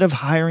instead of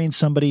hiring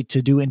somebody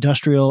to do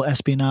industrial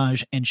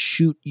espionage and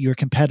shoot your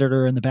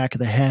competitor in the back of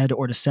the head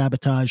or to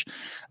sabotage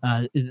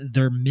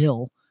their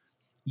mill,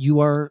 you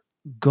are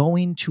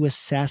going to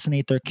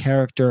assassinate their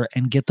character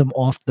and get them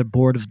off the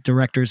board of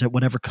directors at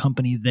whatever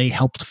company they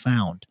helped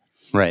found.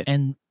 Right.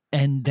 And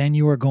then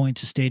you are going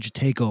to stage a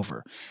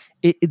takeover.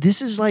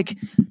 This is like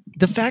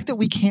the fact that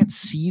we can't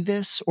see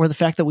this, or the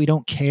fact that we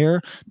don't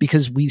care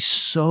because we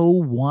so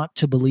want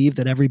to believe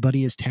that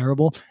everybody is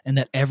terrible and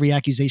that every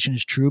accusation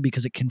is true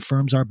because it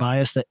confirms our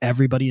bias that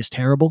everybody is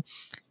terrible,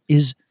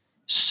 is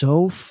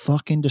so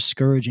fucking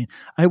discouraging.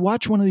 I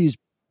watch one of these,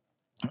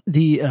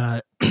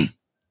 there's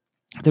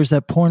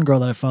that porn girl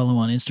that I follow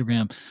on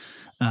Instagram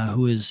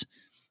who is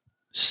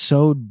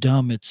so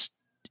dumb. It's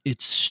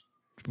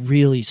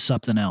really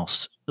something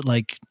else.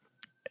 Like,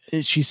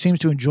 she seems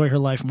to enjoy her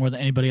life more than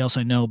anybody else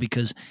I know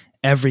because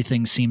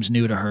everything seems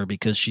new to her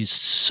because she's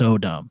so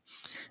dumb.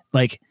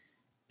 Like,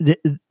 I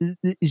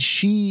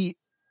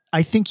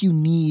think you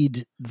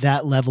need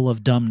that level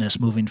of dumbness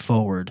moving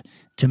forward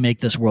to make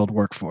this world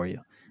work for you.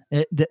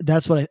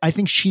 That's what I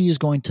think. She is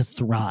going to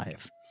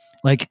thrive.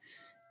 Like,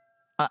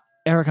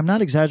 Eric, I'm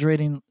not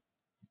exaggerating.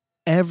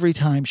 Every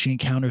time she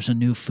encounters a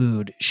new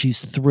food, she's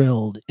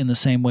thrilled in the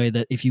same way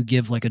that if you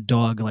give like a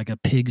dog like a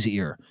pig's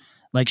ear,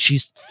 like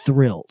she's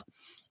thrilled.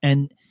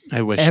 And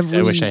I wish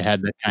I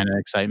had that kind of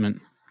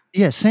excitement.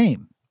 Yeah,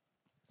 same.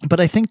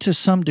 But I think to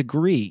some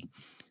degree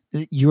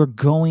you're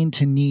going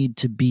to need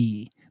to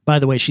be. By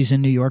the way, she's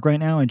in New York right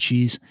now and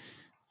she's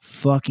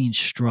fucking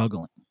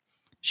struggling.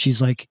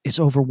 She's like, it's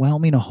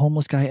overwhelming. A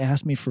homeless guy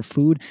asked me for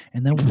food,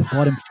 and then when I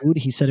bought him food,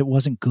 he said it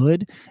wasn't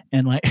good.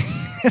 And like,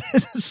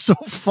 it's so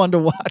fun to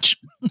watch.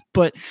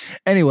 But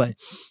anyway,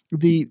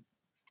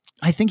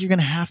 I think you're going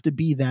to have to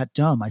be that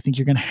dumb. I think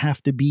you're going to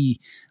have to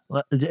be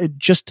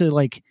just to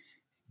like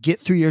get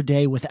through your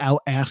day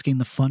without asking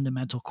the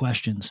fundamental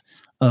questions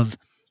of,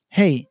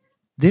 hey,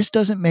 this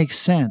doesn't make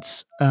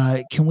sense.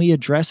 Can we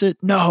address it?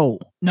 No,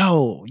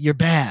 you're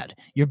bad.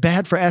 You're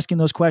bad for asking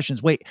those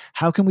questions. Wait,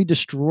 how can we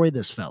destroy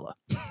this fella?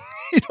 You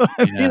know what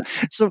I mean?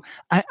 So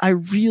I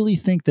really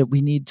think that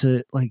we need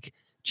to, like,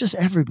 just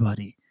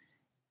everybody.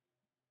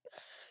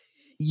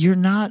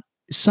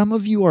 Some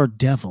of you are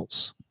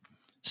devils.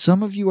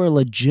 Some of you are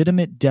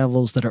legitimate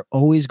devils that are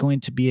always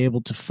going to be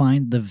able to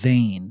find the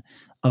vein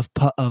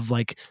of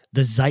like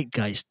the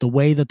zeitgeist, the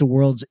way that the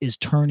world is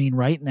turning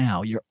right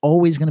now. You're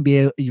always going to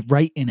be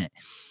right in it.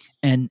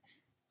 And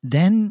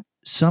then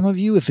some of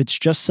you, if it's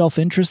just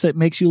self-interest that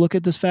makes you look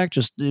at this fact,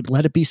 just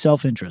let it be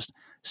self-interest.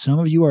 Some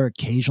of you are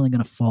occasionally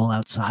going to fall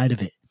outside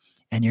of it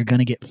and you're going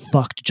to get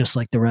fucked just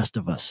like the rest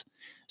of us.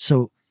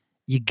 So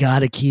you got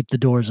to keep the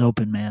doors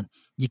open, man.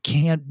 You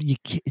can't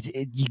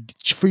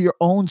for your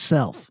own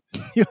self. You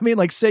know what I mean?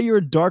 Like, say you're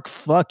a dark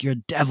fuck, you're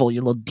a devil,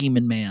 you're a little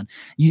demon man.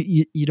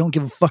 You don't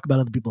give a fuck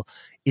about other people.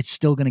 It's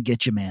still going to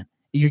get you, man.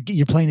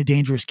 You're playing a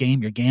dangerous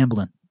game. You're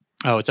gambling.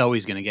 Oh, it's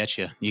always going to get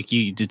you.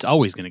 It's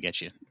always going to get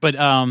you. But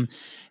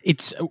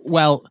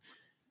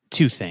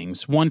two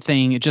things. One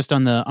thing, just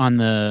on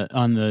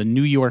the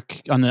New York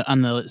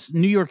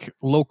New York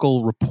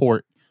local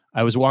report.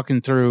 I was walking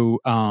through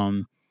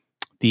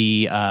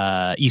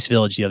the East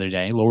Village the other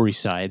day, Lower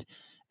East Side.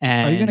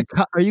 And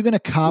are you gonna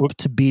cop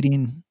to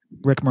beating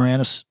Rick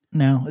Moranis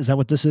now? Is that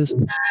what this is?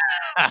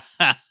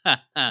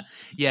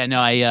 Yeah,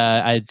 no,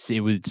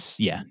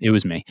 it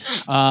was me.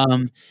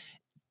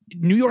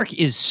 New York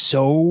is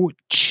so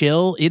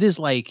chill. It is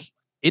like,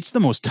 it's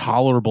the most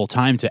tolerable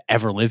time to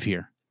ever live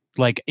here.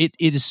 Like it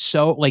is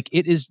so like,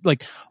 it is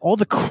like all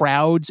the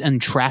crowds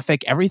and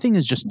traffic, everything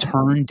is just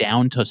turned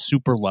down to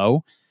super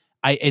low.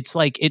 It's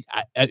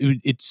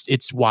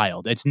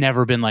wild. It's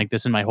never been like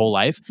this in my whole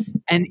life.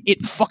 And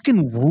it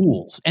fucking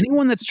rules.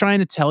 Anyone that's trying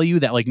to tell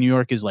you that like New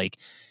York is like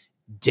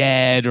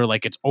dead or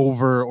like it's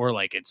over or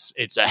like it's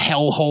a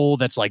hellhole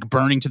that's like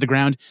burning to the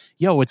ground,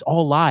 it's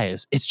all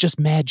lies. It's just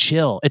mad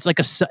chill. It's like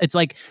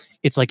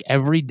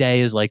every day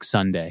is like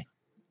Sunday.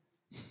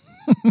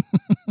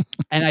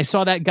 And I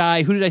saw that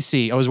guy. Who did I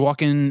see? I was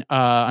walking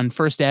on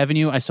First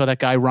Avenue. I saw that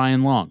guy,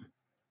 Ryan Long.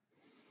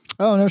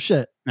 Oh, no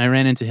shit. I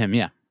ran into him.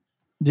 Yeah.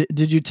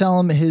 Did you tell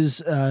him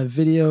his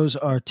videos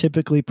are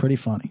typically pretty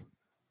funny?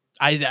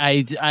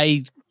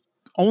 I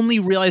only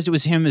realized it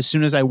was him as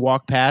soon as I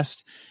walked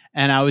past,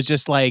 and I was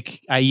just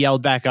like, I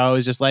yelled back. I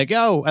was just like,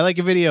 "Oh, I like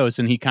your videos,"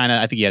 and he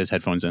I think he had his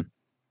headphones in.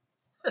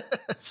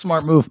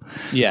 Smart move.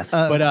 Yeah.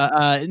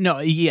 No.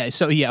 Yeah.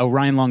 So yeah,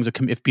 Ryan Long's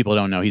if people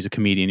don't know, he's a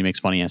comedian. He makes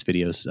funny ass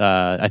videos.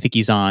 I think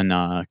he's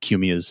on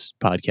Cumia's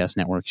podcast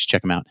network. You should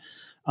check him out.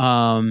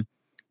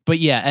 But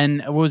yeah.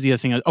 And what was the other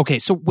thing? Okay.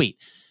 So wait,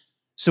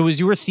 so is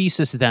your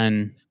thesis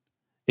then,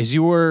 is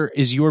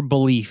your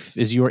belief,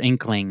 is your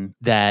inkling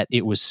that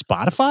it was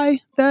Spotify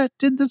that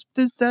did this,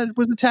 that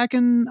was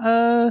attacking,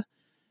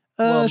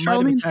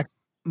 Charlamagne?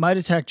 Might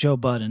attack Joe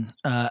Budden.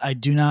 I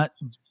do not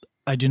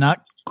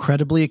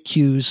credibly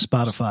accuse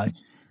Spotify.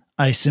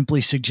 I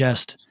simply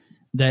suggest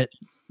that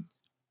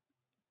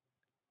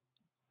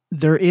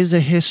there is a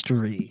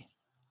history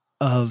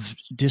of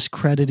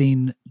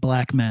discrediting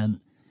black men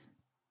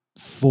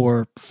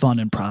for fun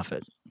and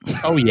profit.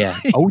 Oh yeah.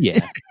 Oh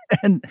yeah.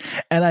 and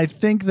I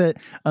think that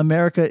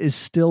America is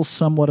still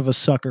somewhat of a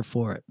sucker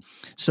for it.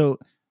 So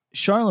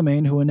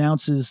Charlamagne, who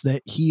announces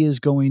that he is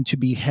going to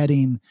be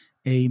heading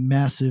a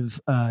massive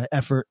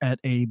effort at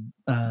a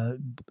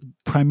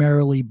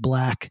primarily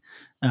black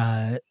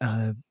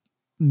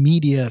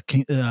media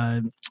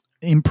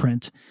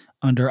imprint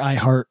under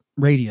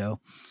iHeartRadio.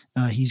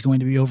 He's going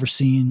to be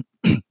overseeing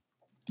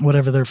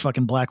whatever their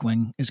fucking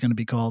Blackwing is going to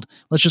be called.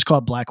 Let's just call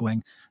it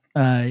Blackwing.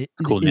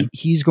 Cool name.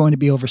 He's going to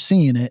be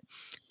overseeing it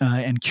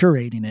and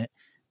curating it.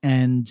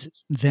 And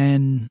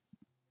then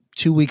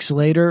 2 weeks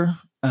later,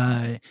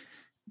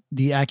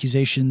 the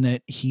accusation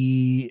that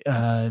he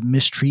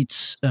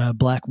mistreats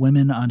black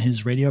women on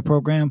his radio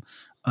program.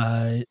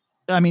 I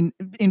mean,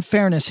 in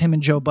fairness, him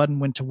and Joe Budden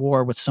went to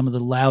war with some of the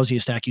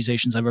lousiest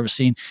accusations I've ever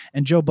seen.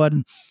 And Joe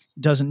Budden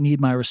doesn't need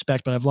my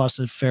respect, but I've lost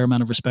a fair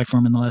amount of respect for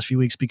him in the last few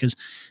weeks because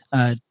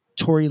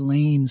Tory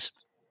Lanez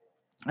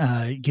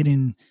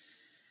getting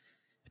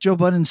Joe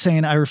Budden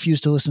saying, I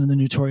refuse to listen to the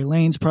new Tory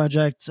Lanez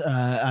project.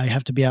 I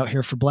have to be out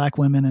here for black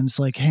women. And it's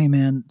like, hey,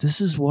 man,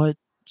 this is what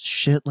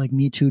shit like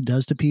Me Too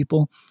does to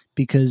people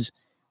because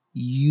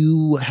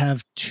you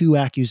have 2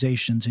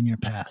 accusations in your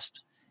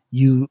past.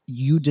 You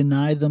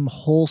deny them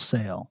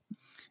wholesale.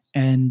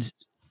 And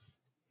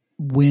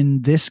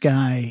when this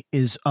guy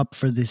is up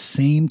for the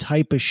same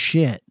type of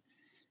shit,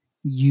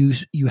 you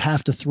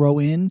have to throw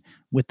in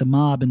with the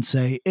mob and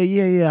say, hey,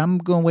 yeah, I'm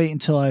going to wait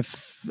until I'm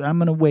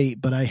going to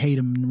wait, but I hate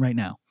him right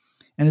now.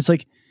 And it's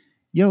like,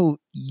 yo,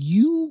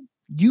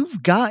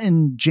 you've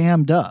gotten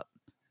jammed up.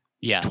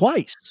 Yeah.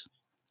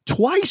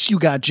 Twice you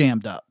got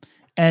jammed up.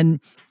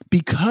 And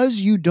because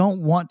you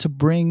don't want to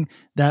bring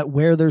that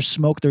where there's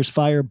smoke, there's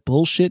fire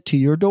bullshit to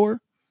your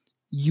door,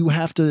 you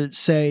have to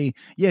say,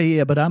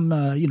 yeah, but I'm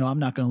not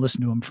going to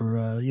listen to him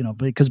for,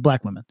 because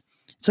black women.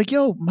 It's like,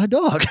 yo, my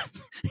dog,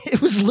 it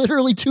was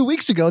literally 2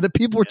 weeks ago that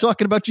people were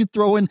talking about you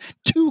throwing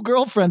 2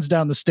 girlfriends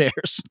down the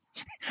stairs.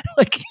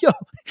 Like, yo,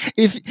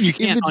 if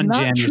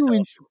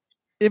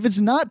it's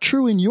not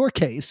true in your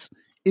case,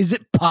 is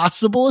it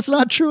possible it's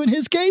not true in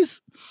his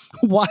case?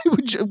 Why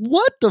would you?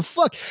 What the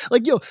fuck?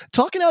 Like, yo,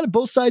 talking out of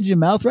both sides of your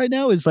mouth right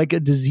now is like a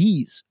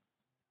disease.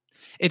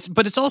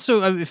 But it's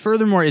also,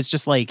 furthermore, it's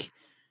just like,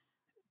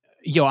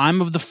 yo, I'm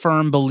of the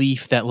firm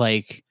belief that,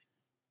 like,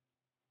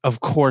 of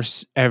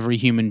course, every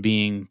human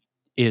being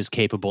is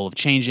capable of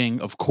changing.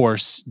 Of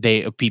course,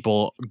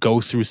 people go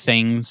through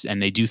things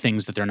and they do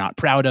things that they're not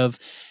proud of.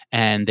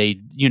 And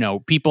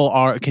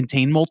people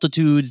contain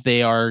multitudes.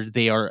 They are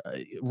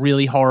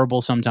really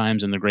horrible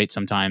sometimes, and they're great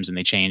sometimes, and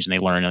they change and they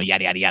learn, and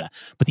yada, yada, yada.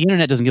 But the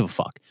internet doesn't give a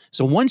fuck.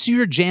 So once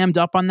you're jammed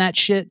up on that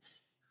shit,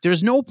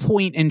 there's no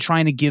point in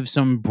trying to give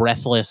some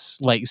breathless,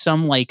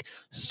 throatless,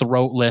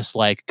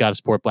 gotta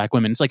support black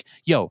women. It's like,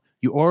 yo,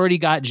 you already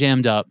got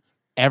jammed up.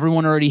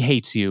 Everyone already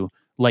hates you.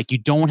 Like, you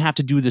don't have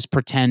to do this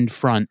pretend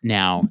front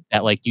now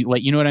that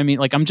you know what I mean?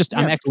 Like, I'm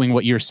echoing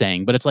what you're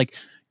saying, but it's like,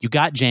 you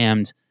got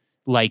jammed.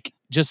 Like,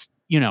 just,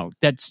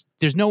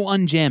 there's no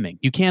unjamming.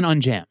 You can't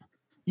unjam.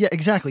 Yeah,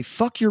 exactly.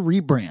 Fuck your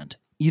rebrand.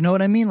 You know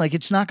what I mean? Like,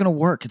 it's not going to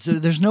work.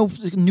 There's no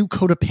new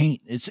coat of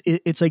paint.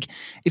 It's like,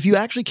 if you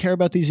actually care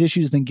about these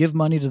issues, then give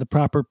money to the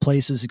proper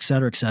places, et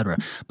cetera, et cetera.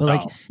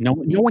 But no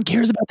one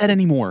cares about that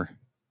anymore.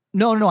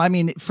 No. I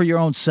mean, for your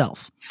own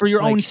self. For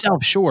your own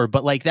self, sure.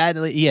 But like that,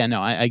 yeah,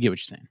 no, I get what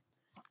you're saying.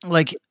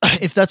 Like,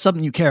 if that's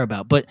something you care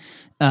about, but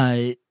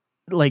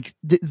like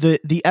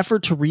the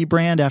effort to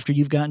rebrand after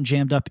you've gotten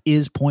jammed up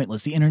is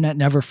pointless. The internet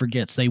never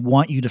forgets. They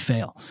want you to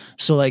fail.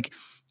 So like,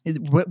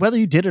 whether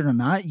you did it or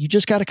not, you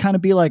just got to kind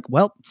of be like,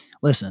 well,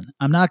 listen,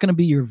 I'm not going to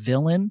be your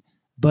villain,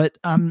 but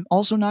I'm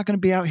also not going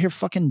to be out here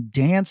fucking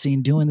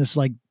dancing, doing this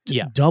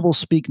double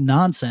speak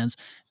nonsense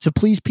to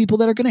please people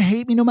that are going to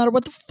hate me no matter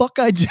what the fuck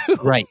I do.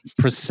 Right.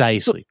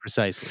 Precisely.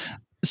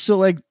 So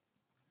like,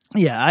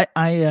 yeah,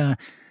 I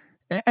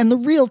and the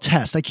real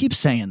test, I keep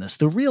saying this,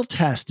 the real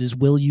test is,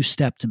 will you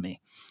step to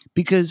me?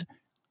 Because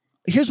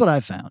here's what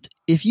I've found.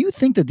 If you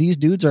think that these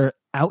dudes are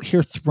out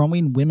here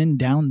throwing women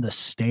down the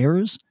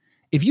stairs,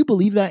 if you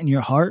believe that in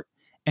your heart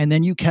and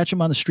then you catch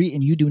him on the street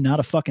and you do not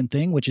a fucking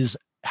thing, which is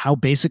how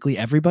basically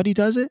everybody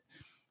does it.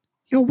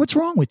 What's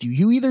wrong with you?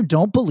 You either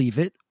don't believe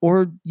it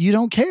or you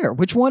don't care.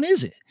 Which one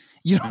is it?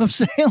 You know what I'm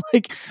saying?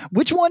 Like,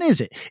 which one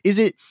is it? Is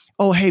it,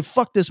 oh, hey,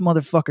 fuck this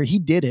motherfucker, he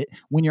did it,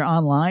 when you're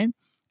online,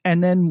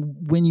 and then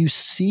when you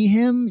see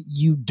him,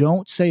 you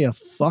don't say a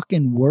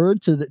fucking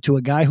word to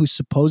a guy who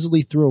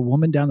supposedly threw a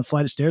woman down the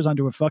flight of stairs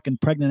onto her fucking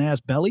pregnant ass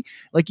belly?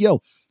 Like,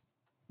 yo,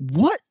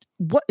 what?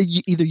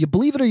 Either you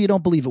believe it or you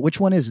don't believe it. Which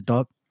one is it,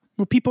 dog?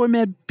 Well, people are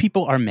mad.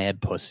 People are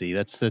mad pussy.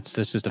 That's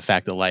just a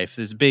fact of life.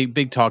 There's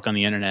big talk on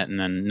the internet and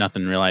then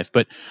nothing in real life.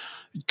 But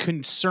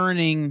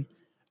concerning,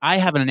 I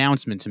have an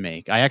announcement to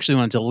make. I actually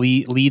wanted to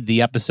lead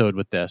the episode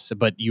with this,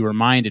 but you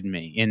reminded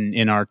me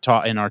in our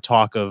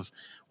talk of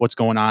what's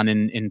going on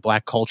in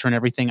Black culture and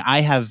everything.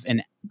 I have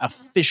an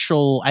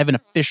official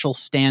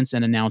stance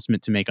and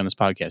announcement to make on this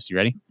podcast. You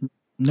ready?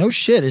 No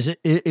shit.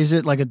 Is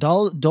it like a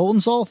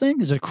Dolezal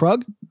thing? Is it a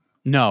Krug?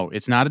 No,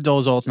 it's not a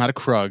Dolezal. It's not a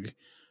Krug.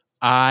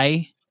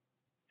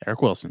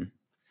 Eric Wilson.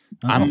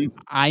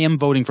 I am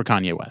voting for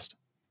Kanye West.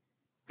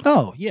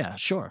 Oh, yeah,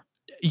 sure.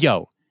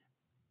 Yo,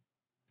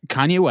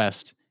 Kanye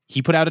West,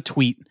 he put out a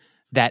tweet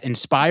that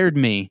inspired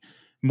me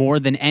more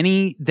than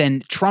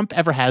Trump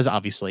ever has,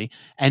 obviously,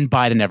 and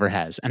Biden ever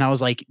has. And I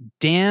was like,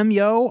 damn,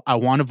 yo, I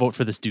want to vote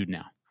for this dude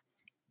now.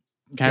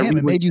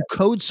 It made you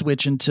code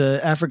switch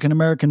into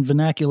African-American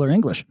vernacular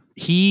English.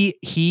 He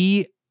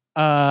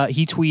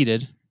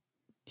tweeted.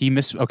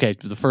 Okay,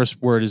 the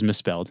first word is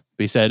misspelled.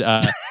 But he said,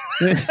 well,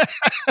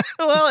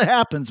 it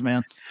happens,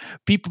 man.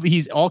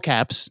 He's all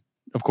caps,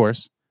 of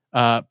course.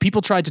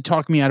 People tried to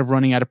talk me out of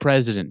running out of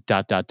president, ...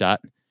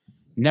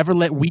 Never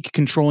let weak,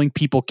 controlling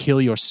people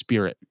kill your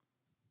spirit.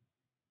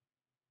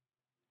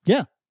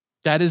 Yeah.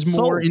 That is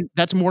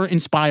that's more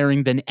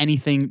inspiring than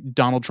anything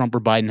Donald Trump or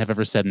Biden have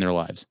ever said in their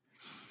lives.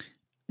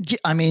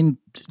 I mean,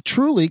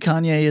 truly,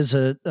 Kanye is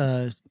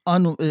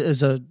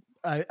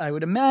I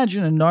would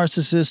imagine a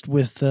narcissist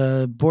with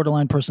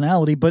borderline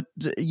personality, but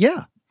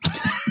yeah.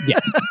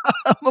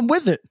 I'm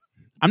with it.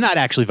 I'm not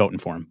actually voting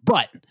for him,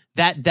 but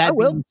that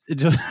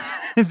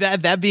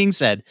being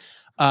said,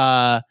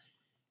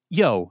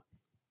 yo,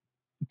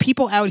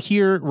 people out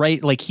here,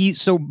 right? Like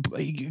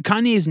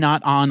Kanye is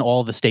not on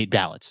all the state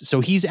ballots. So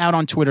he's out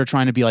on Twitter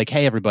trying to be like,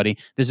 hey, everybody,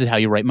 this is how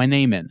you write my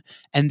name in.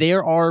 And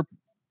there are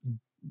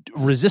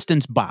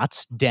resistance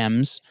bots,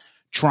 Dems,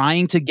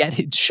 trying to get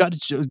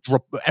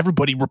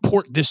everybody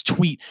report this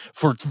tweet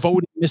for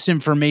voting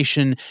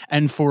misinformation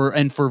and for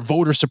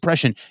voter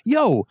suppression.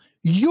 Yo,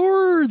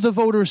 you're the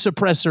voter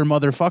suppressor,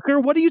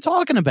 motherfucker. What are you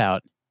talking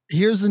about?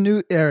 Here's the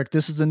new Eric.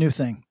 This is the new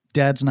thing.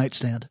 Dad's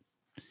nightstand.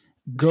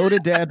 Go to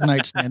Dad's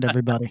nightstand,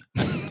 everybody.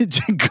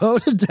 Go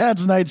to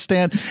Dad's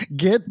nightstand.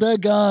 Get the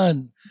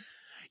gun.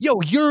 Yo,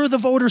 you're the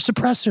voter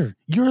suppressor.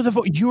 You're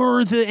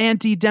the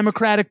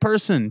anti-democratic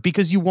person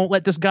because you won't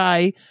let this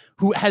guy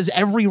who has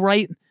every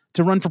right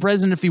to run for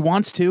president if he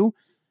wants to.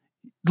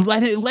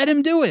 Let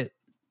him do it.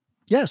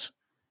 Yes.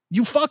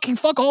 You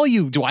fuck all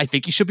you. Do I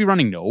think he should be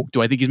running? No.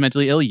 Do I think he's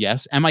mentally ill?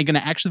 Yes. Am I going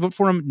to actually vote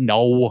for him?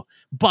 No.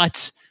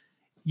 But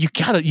you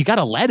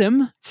gotta let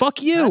him.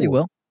 Fuck you. Yeah, he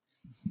will.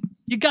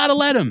 You gotta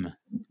let him.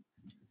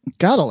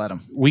 Gotta let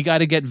him. We got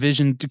to get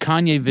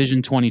Kanye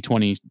Vision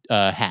 2020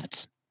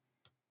 hats.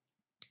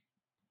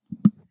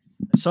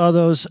 I saw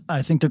those.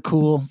 I think they're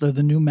cool. They're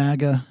the new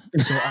MAGA.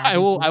 So I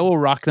will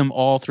rock them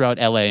all throughout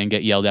LA and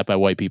get yelled at by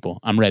white people.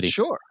 I'm ready.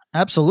 Sure.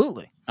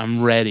 Absolutely.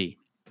 I'm ready.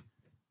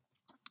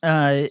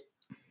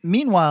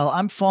 Meanwhile,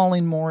 I'm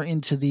falling more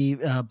into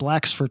the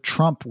Blacks for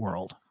Trump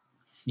world.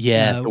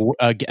 Yeah, we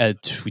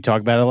talk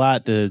about it a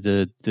lot.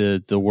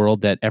 The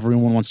world that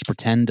everyone wants to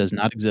pretend does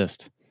not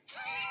exist.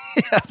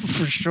 Yeah,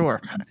 for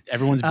sure.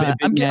 Everyone's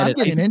I'm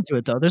getting into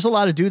it though. There's a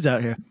lot of dudes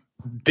out here.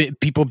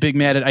 People big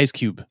mad at Ice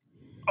Cube.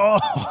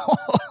 Oh,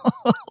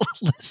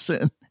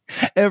 listen,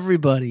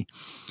 everybody.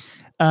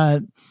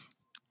 All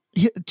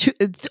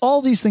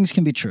these things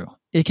can be true.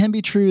 It can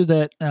be true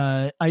that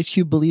Ice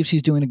Cube believes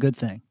he's doing a good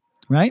thing,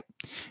 right?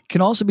 It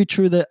can also be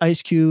true that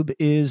Ice Cube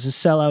is a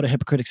sellout, a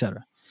hypocrite,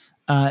 etc.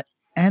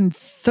 And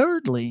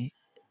thirdly,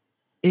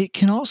 it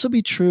can also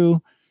be true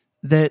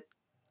that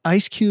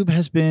Ice Cube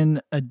has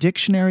been a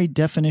dictionary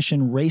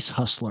definition race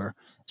hustler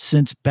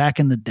since back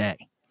in the day.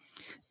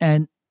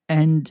 And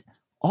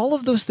all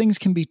of those things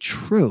can be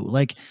true.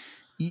 Like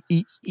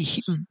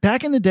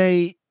back in the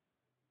day,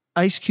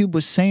 Ice Cube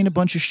was saying a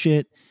bunch of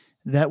shit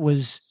that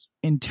was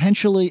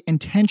intentionally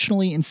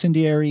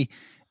incendiary,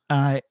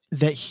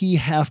 that he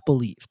half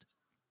believed.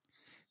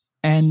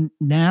 And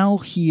now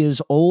he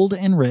is old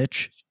and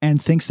rich and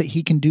thinks that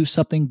he can do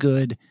something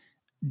good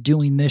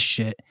doing this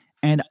shit.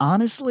 And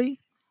honestly,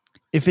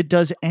 if it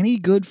does any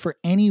good for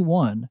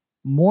anyone,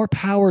 more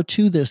power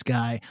to this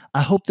guy.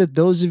 I hope that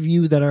those of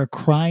you that are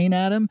crying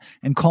at him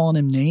and calling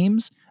him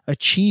names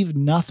achieve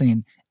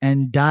nothing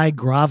and die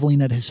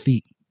groveling at his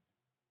feet.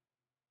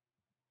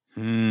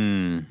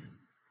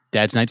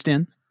 Dad's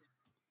nightstand?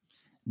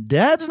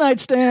 Dad's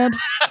nightstand.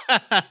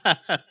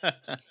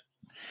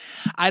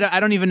 I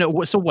don't even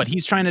know. So what?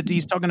 He's talking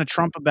to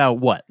Trump about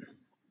what?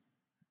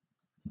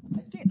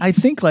 I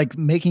think like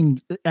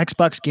making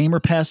Xbox Gamer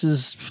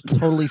Passes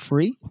totally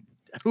free.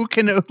 Who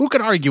can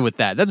argue with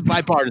that? That's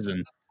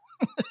bipartisan.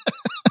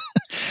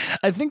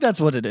 I think that's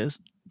what it is.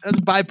 That's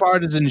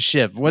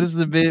bipartisanship.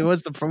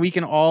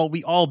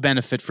 We all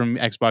benefit from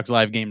Xbox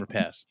Live Gamer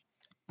Pass.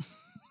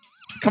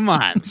 Come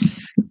on.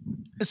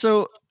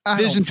 So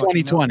Vision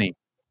 2020.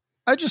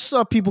 I just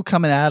saw people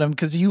coming at him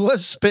because he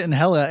was spitting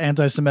hella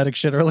anti-Semitic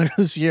shit earlier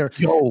this year.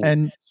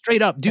 And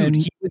straight up, dude,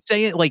 he would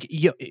say it like,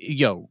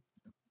 yo,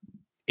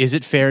 is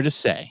it fair to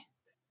say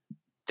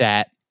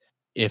that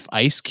if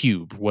Ice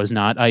Cube was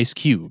not Ice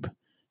Cube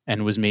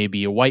and was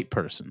maybe a white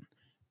person,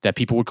 that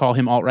people would call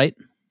him alt-right?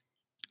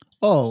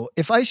 Oh,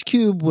 if Ice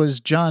Cube was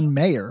John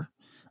Mayer,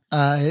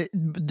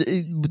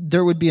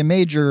 there would be a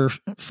major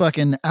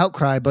fucking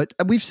outcry, but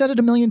we've said it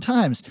a million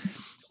times.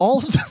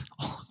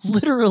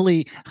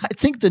 Literally, I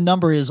think the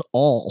number is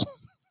all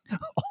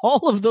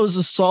of those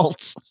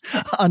assaults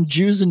on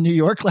Jews in New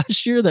York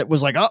last year that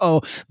was like,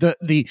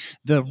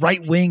 the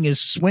right wing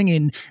is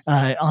swinging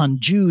on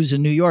Jews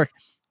in New York.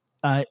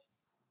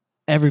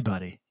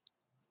 Everybody,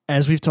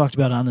 as we've talked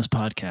about on this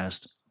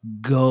podcast,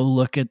 go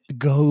look at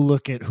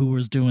who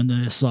was doing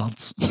the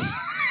assaults.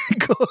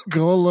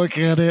 Go look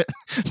at it.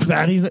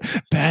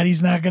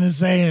 Patty's not going to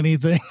say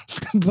anything,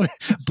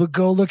 but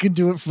go look and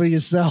do it for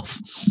yourself.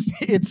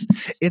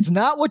 It's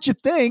not what you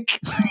think.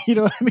 You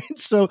know what I mean?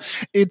 So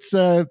it's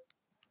go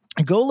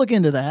look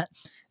into that.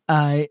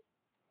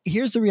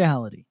 Here's the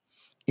reality: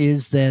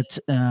 is that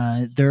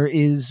there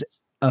is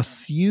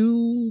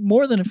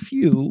more than a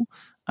few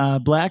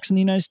blacks in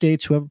the United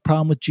States who have a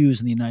problem with Jews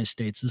in the United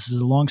States. This is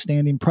a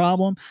long-standing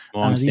problem.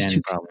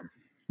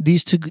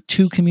 These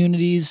two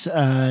communities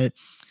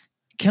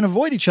can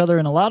avoid each other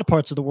in a lot of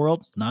parts of the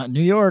world, not in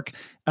New York.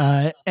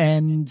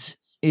 And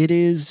it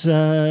is,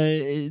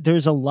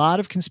 there's a lot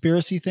of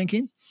conspiracy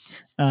thinking.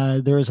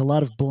 There is a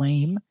lot of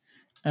blame.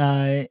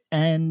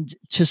 And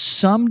to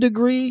some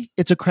degree,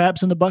 it's a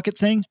crabs in the bucket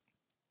thing,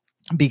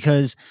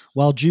 because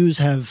while Jews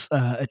have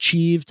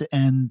achieved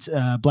and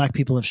black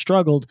people have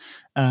struggled,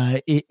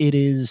 it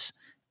is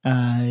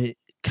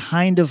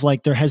kind of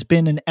like there has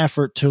been an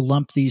effort to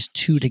lump these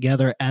two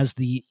together as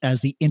the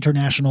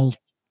international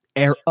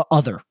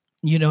other.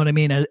 You know what I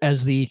mean?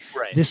 As the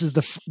right. This is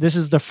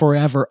the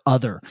forever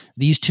other.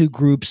 These two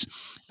groups,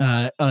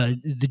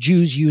 the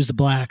Jews use the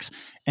blacks,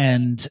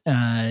 and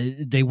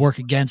they work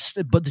against,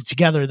 but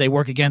together they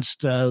work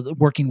against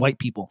working white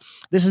people.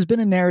 This has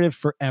been a narrative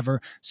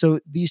forever.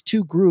 So these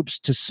two groups,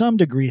 to some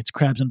degree, it's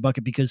crabs in a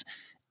bucket because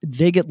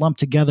they get lumped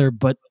together,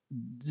 but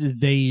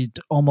they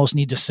almost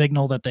need to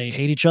signal that they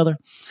hate each other,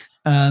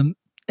 and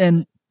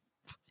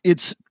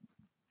it's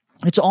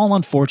all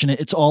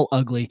unfortunate. It's all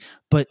ugly,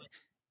 but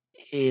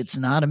it's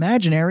not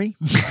imaginary.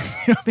 You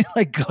know what I mean?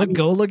 Like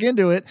go look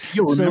into it.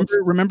 Yo,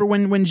 remember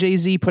when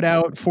Jay-Z put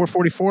out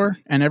 444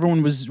 and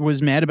everyone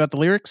was mad about the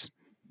lyrics?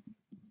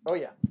 Oh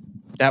yeah.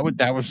 That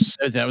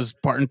was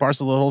part and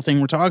parcel of the whole thing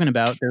we're talking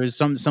about. There was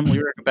some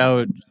lyric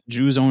about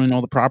Jews owning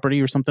all the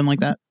property or something like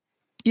that.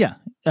 Yeah.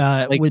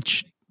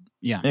 Which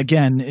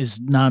again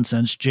is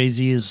nonsense.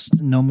 Jay-Z is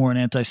no more an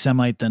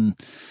anti-Semite than,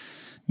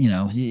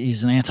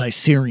 he's an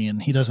anti-Syrian.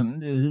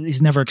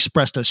 He's never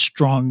expressed a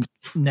strong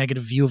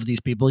negative view of these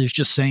people. He was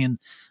just saying,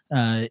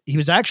 he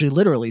was actually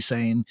literally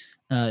saying,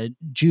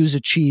 Jews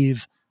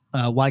achieve,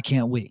 why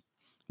can't we?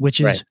 Which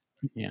is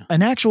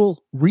an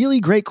actual really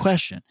great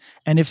question.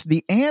 And if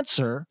the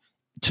answer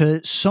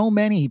to so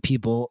many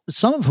people,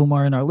 some of whom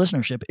are in our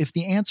listenership, if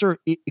the answer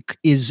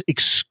is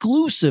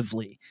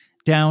exclusively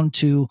down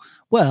to,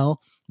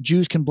 well,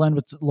 Jews can blend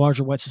with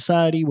larger white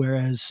society,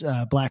 whereas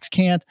blacks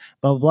can't,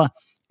 blah, blah, blah.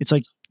 It's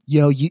like,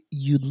 yo,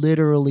 you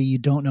literally, you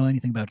don't know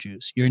anything about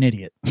Jews. You're an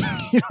idiot. You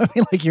know what I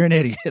mean? Like, you're an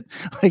idiot.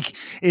 Like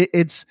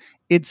it's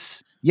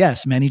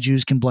yes, many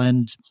Jews can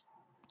blend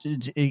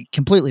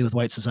completely with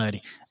white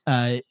society.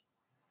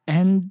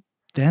 And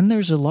then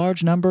there's a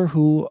large number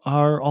who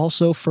are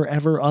also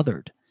forever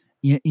othered.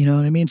 You know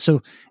what I mean?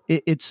 So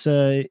it's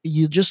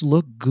you just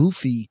look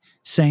goofy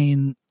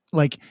saying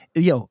like,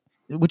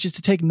 which is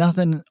to take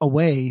nothing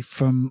away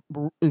from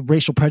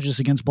racial prejudice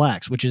against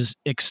blacks, which is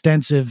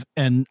extensive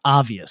and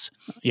obvious.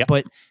 Yeah.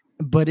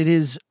 But it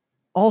is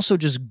also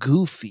just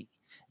goofy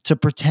to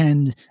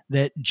pretend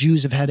that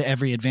Jews have had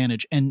every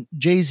advantage. And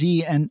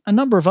Jay-Z and a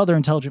number of other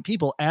intelligent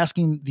people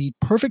asking the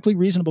perfectly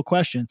reasonable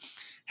question,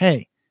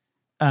 hey,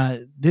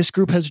 this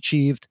group has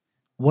achieved.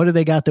 What do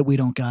they got that we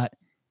don't got?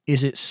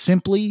 Is it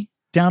simply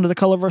down to the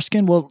color of our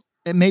skin? Well,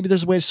 maybe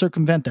there's a way to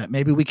circumvent that.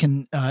 Maybe we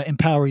can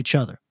empower each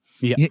other.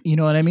 Yeah. You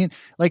know what I mean?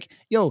 Like,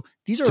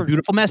 these are a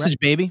beautiful message,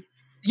 baby.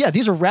 Yeah.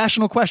 These are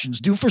rational questions.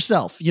 Do for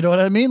self. You know what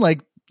I mean? Like,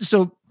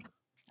 so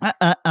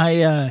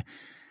I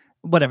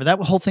whatever, that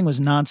whole thing was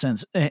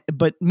nonsense.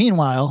 But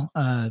meanwhile,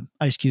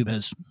 Ice Cube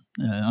has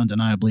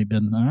undeniably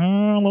been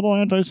a little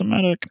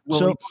anti-Semitic.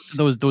 Well,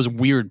 so those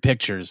weird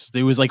pictures,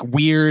 there was like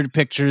weird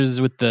pictures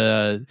with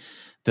the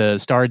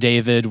Star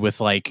David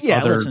with like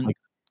other like,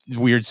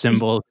 weird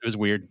symbols. It was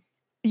weird.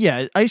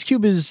 Yeah. Ice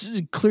Cube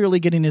is clearly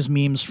getting his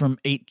memes from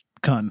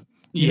 8kun.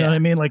 You know what I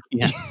mean? Like,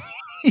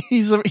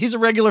 he's a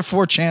regular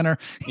 4chaner.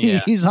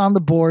 He's on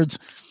the boards.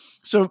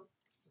 So,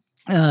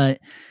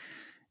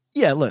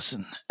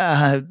 listen,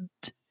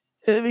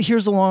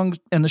 here's the long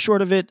and the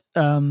short of it.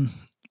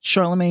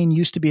 Charlemagne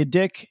used to be a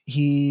dick.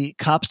 He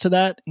cops to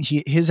that.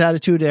 His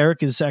attitude,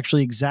 Eric, is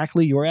actually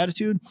exactly your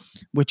attitude,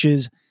 which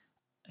is,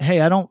 hey,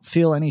 I don't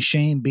feel any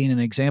shame being an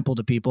example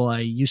to people.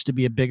 I used to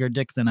be a bigger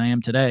dick than I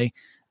am today.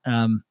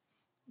 I'm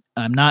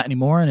not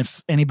anymore. And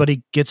if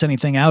anybody gets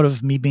anything out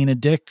of me being a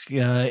dick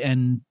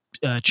and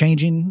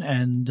changing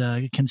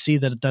and can see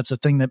that that's a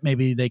thing that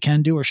maybe they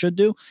can do or should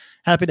do,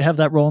 happy to have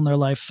that role in their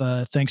life.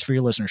 Thanks for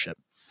your listenership.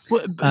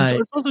 Well,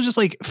 it's also just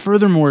like,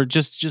 furthermore,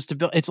 just to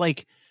build, it's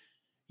like,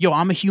 yo,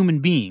 I'm a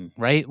human being,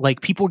 right? Like,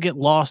 people get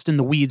lost in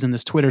the weeds in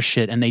this Twitter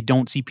shit and they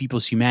don't see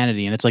people's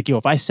humanity. And it's like, yo,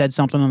 if I said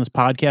something on this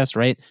podcast,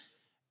 right,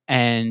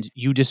 and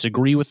you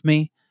disagree with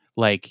me,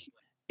 like,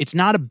 it's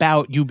not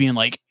about you being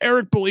like,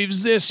 Eric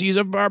believes this, he's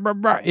a blah, blah,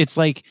 blah. It's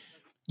like,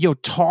 yo,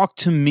 talk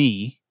to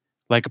me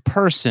like a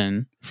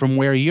person from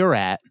where you're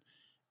at,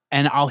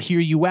 and I'll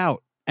hear you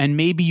out. And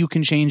maybe you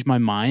can change my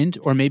mind,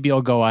 or maybe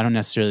I'll go, I don't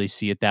necessarily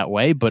see it that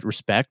way, but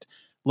respect.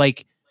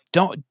 Like,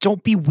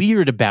 don't be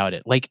weird about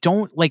it. Like,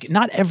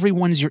 not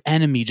everyone's your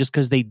enemy just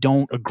because they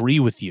don't agree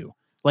with you.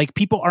 Like,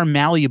 people are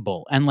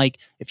malleable. And like,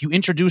 if you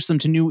introduce them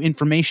to new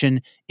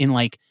information in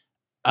like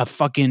a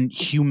fucking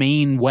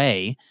humane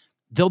way,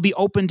 they'll be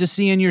open to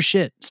seeing your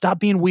shit. Stop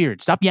being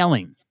weird. Stop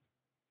yelling.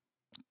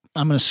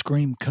 I'm going to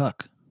scream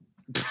cuck.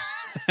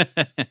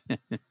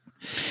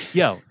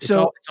 Yo, it's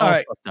all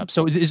right. Fucked up.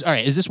 So all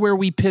right. Is this where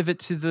we pivot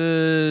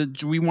to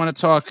do we want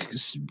to talk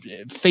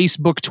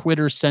Facebook,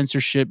 Twitter,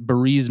 censorship,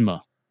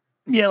 Burisma?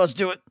 Yeah, let's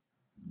do it.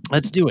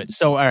 Let's do it.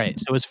 So, all right.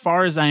 So as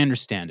far as I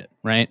understand it,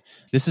 right,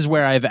 this is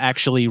where I've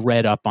actually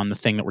read up on the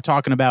thing that we're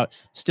talking about.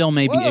 Still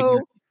maybe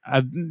ignorant.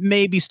 I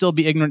maybe still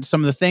be ignorant to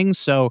some of the things.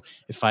 So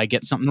if I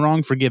get something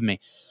wrong, forgive me.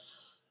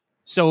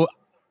 So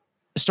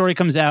a story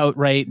comes out,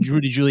 right?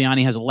 Rudy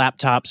Giuliani has a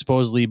laptop,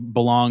 supposedly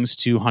belongs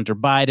to Hunter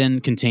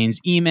Biden, contains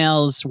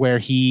emails where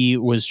he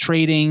was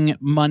trading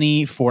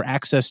money for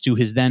access to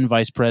his then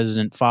vice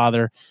president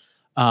father.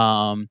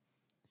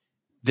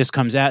 This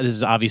comes out. This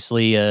is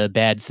obviously a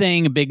bad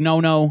thing, a big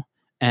no-no.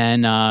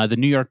 And the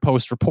New York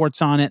Post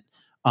reports on it.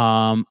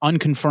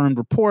 Unconfirmed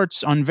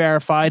reports,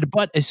 unverified,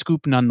 but a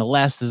scoop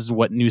nonetheless. This is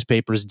what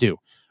newspapers do.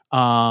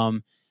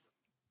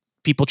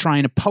 People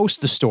trying to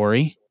post the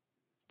story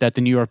that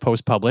the New York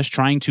Post published,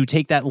 trying to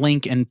take that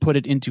link and put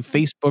it into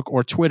Facebook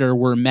or Twitter,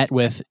 were met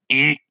with,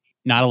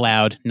 not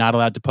allowed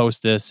to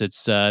post this.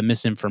 It's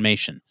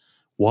misinformation.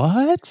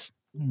 What?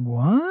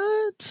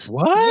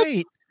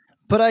 Wait.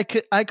 But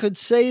I could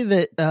say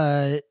that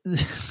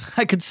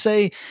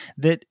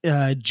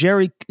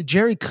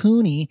Jerry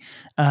Cooney,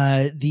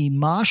 the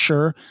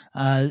mosher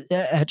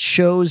at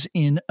shows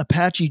in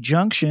Apache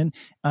Junction,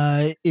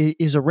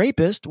 is a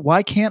rapist.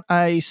 Why can't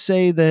I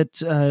say that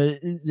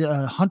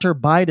Hunter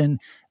Biden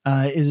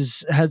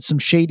had some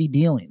shady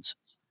dealings?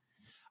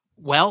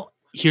 Well,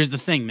 here's the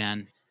thing,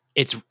 man.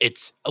 It's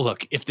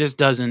look, if this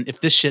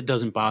shit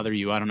doesn't bother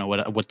you, I don't know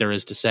what there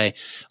is to say.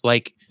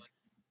 Like,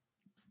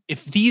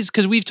 if these,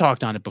 because we've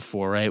talked on it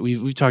before, right?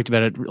 We've talked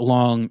about it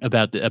long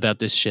about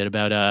this shit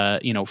about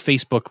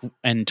Facebook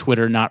and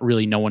Twitter not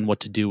really knowing what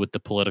to do with the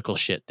political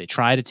shit. They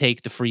try to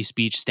take the free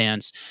speech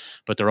stance,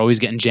 but they're always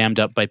getting jammed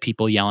up by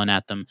people yelling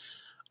at them.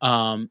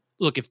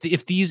 Look,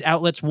 if these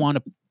outlets want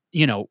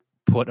to,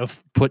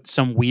 put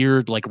some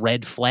weird like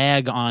red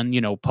flag on,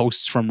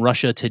 posts from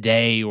Russia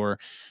Today or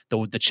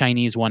the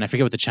Chinese one, I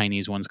forget what the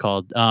Chinese one's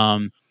called.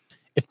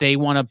 If they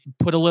want to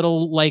put a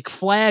little like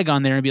flag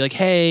on there and be like,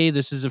 hey,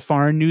 this is a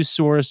foreign news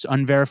source,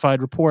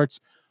 unverified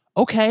reports.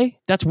 Okay,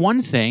 that's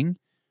one thing.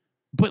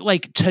 But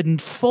like, to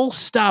full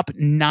stop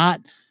not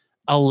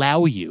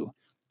allow you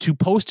to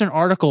post an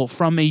article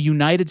from a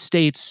United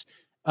States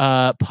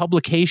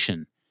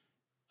publication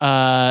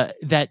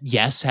that,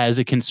 yes, has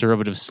a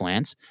conservative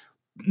slant.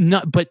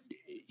 But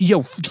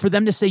for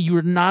them to say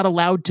you're not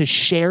allowed to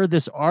share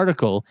this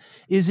article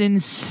is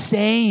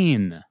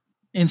insane.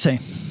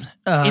 Insane.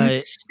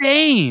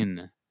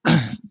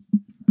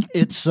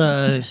 It's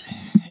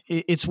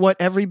what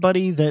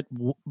everybody that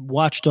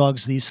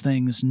watchdogs these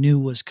things knew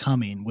was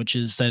coming, which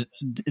is that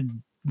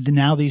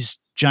now these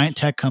giant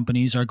tech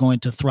companies are going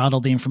to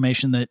throttle the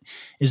information that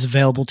is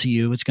available to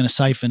you. It's going to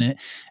siphon it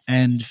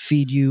and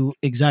feed you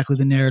exactly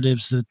the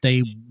narratives that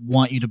they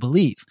want you to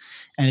believe.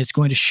 And it's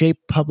going to shape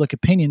public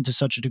opinion to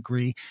such a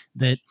degree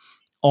that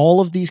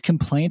all of these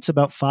complaints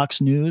about Fox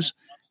News,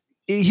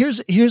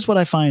 here's what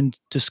I find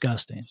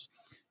disgusting.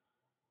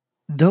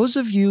 Those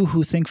of you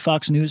who think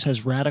Fox News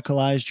has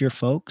radicalized your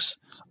folks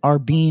are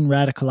being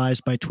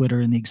radicalized by Twitter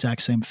in the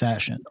exact same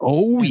fashion.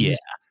 Oh, yeah.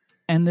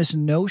 And this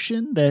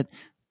notion that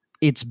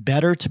it's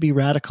better to be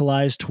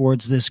radicalized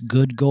towards this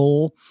good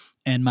goal,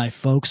 and my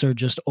folks are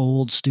just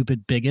old,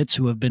 stupid bigots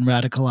who have been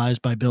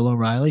radicalized by Bill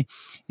O'Reilly.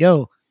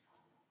 Let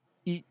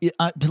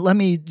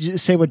me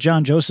just say what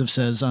John Joseph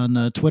says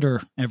on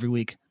Twitter every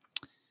week.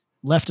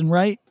 Left and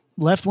right,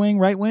 left wing,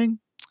 right wing.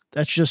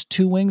 That's just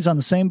two wings on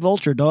the same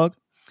vulture, dog.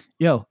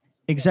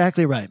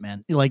 Exactly right,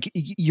 man. Like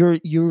you're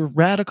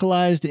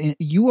radicalized.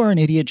 You are an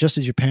idiot just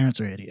as your parents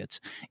are idiots.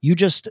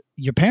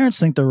 Your parents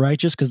think they're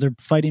righteous because they're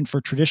fighting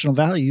for traditional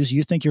values.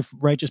 You think you're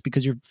righteous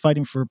because you're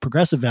fighting for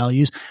progressive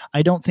values.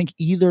 I don't think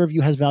either of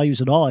you has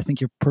values at all. I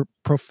think you're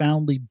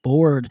profoundly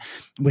bored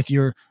with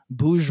your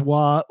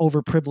bourgeois,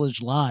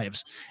 overprivileged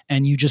lives,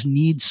 and you just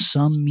need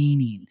some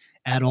meaning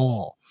at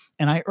all.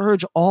 And I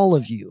urge all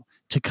of you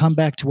to come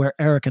back to where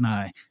Eric and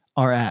I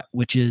are at,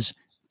 which is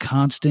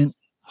constant,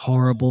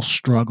 horrible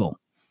struggle.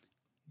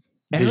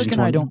 Eric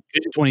and I don't.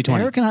 Vision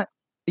 2020. Eric and I,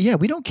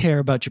 we don't care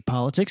about your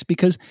politics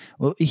because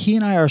he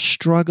and I are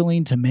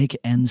struggling to make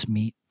ends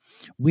meet.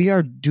 We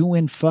are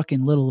doing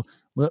fucking little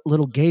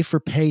gay for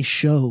pay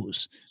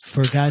shows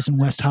for guys in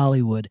West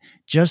Hollywood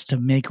just to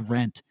make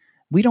rent.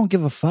 We don't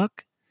give a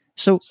fuck.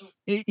 So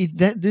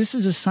this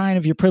is a sign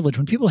of your privilege.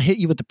 When people hit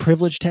you with the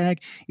privilege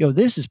tag,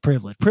 this is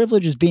privilege.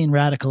 Privilege is being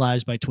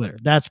radicalized by Twitter.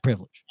 That's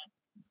privilege.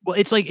 Well,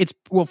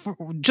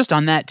 just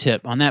on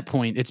that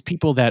point, it's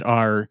people that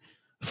are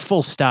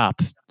full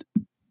stop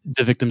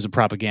the victims of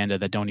propaganda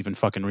that don't even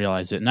fucking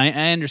realize it. And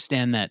I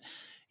understand that,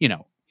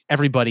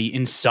 everybody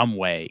in some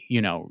way,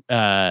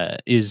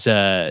 is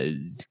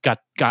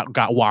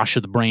got wash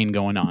of the brain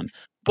going on.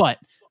 But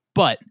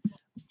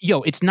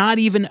it's not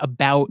even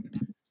about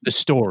the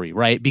story,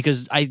 right?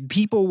 Because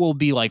people will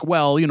be like,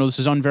 well, this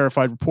is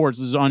unverified reports.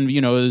 This is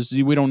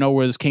we don't know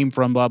where this came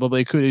from. Blah blah blah.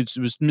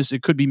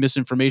 It could be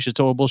misinformation.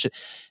 Total bullshit.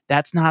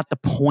 That's not the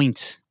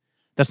point.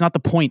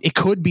 It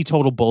could be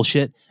total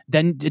bullshit.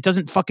 Then it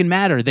doesn't fucking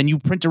matter. Then you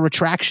print a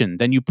retraction.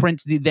 Then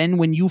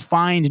when you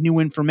find new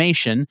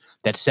information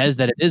that says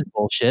that it is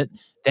bullshit,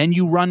 then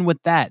you run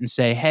with that and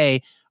say,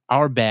 hey,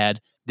 our bad.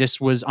 This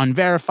was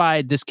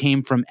unverified. This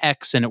came from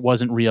X and it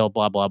wasn't real.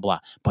 Blah blah blah.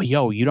 But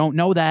you don't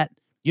know that.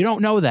 You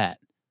don't know that.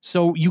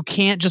 So you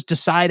can't just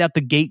decide out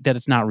the gate that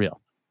it's not real.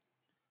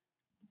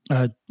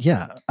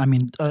 Yeah. I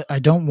mean, I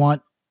don't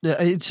want,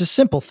 it's a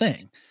simple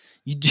thing.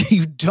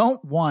 You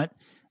don't want,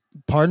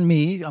 pardon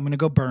me, I'm going to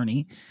go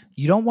Bernie.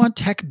 You don't want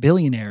tech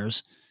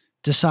billionaires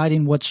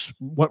deciding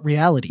what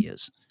reality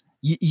is.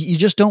 You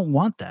just don't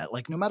want that.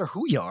 Like, no matter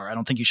who you are, I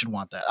don't think you should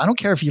want that. I don't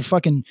care if you're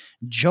fucking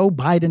Joe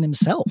Biden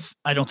himself.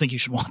 I don't think you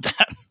should want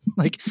that.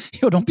 Like,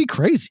 don't be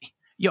crazy.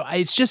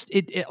 It's just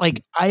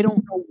like, I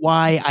don't know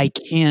why I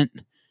can't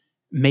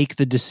make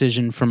the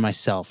decision for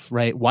myself,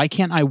 right? Why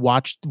can't I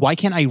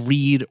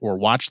read or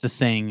watch the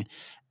thing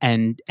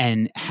and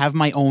have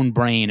my own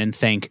brain and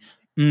think,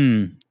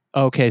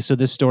 okay, so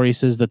this story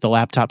says that the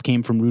laptop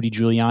came from Rudy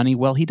Giuliani.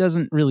 Well, he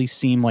doesn't really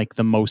seem like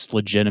the most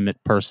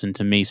legitimate person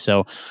to me,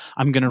 so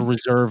I'm going to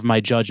reserve my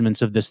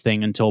judgments of this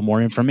thing until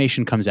more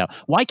information comes out.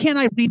 Why can't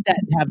I read that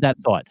and have that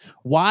thought?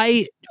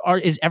 Why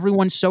is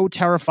everyone so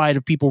terrified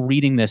of people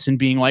reading this and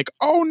being like,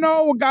 oh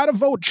no, gotta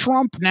vote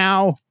Trump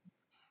now?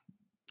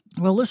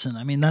 Well, listen,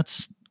 I mean, it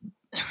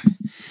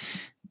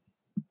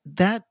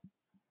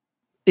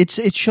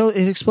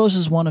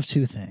exposes one of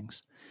two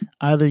things.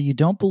 Either you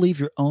don't believe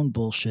your own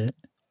bullshit,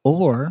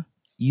 or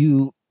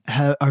you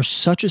are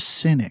such a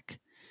cynic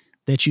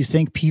that you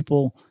think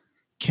people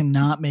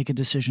cannot make a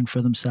decision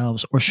for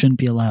themselves or shouldn't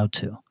be allowed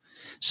to.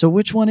 So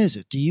which one is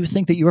it? Do you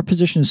think that your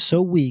position is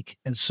so weak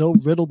and so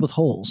riddled with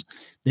holes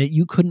that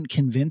you couldn't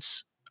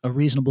convince a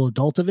reasonable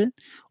adult of it?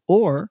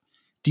 Or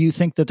do you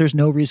think that there's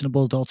no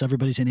reasonable adults,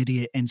 everybody's an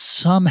idiot, and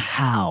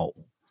somehow,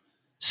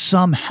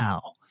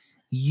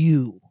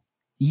 you,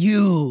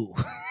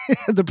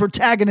 the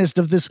protagonist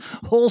of this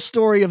whole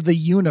story of the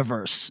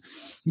universe,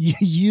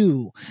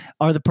 you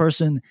are the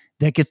person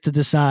that gets to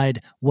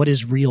decide what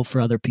is real for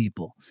other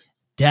people.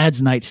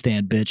 Dad's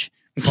nightstand, bitch.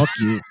 Fuck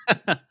you.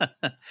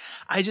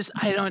 I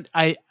don't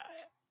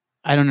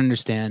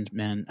understand,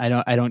 man.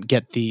 I don't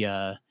get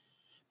the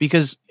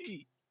because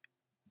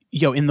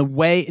in the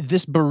way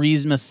this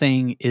Burisma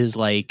thing is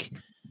like,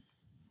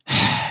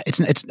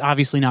 it's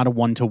obviously not a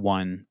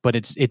 1-to-1, but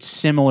it's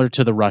similar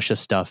to the Russia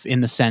stuff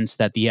in the sense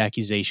that the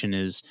accusation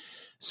is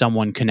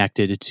someone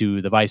connected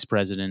to the vice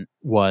president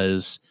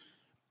was,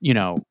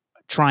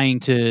 trying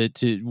to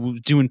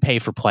do and pay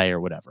for play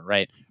or whatever,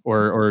 right?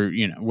 Or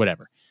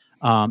whatever.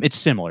 It's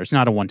similar. It's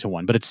not a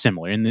 1-to-1, but it's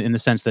similar in the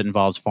sense that it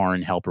involves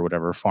foreign help or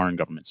whatever, foreign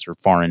governments or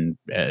foreign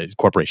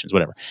corporations,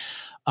 whatever.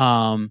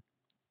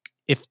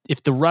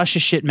 If the Russia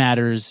shit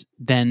matters,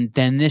 then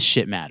this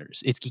shit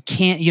matters. You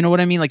can't, you know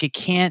what I mean? Like you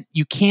can't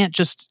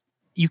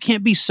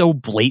be so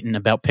blatant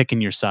about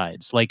picking your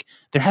sides. Like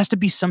there has to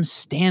be some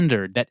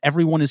standard that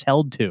everyone is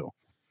held to.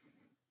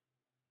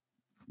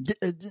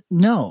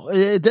 No,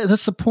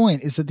 that's the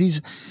point, is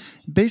that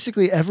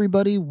basically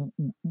everybody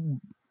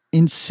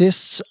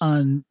insists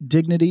on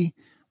dignity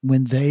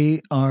when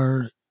they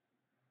are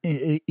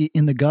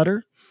in the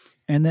gutter.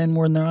 And then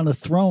when they're on the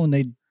throne,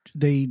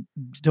 they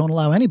don't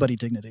allow anybody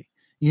dignity.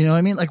 You know what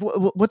I mean? Like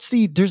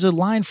there's a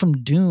line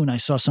from Dune I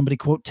saw somebody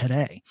quote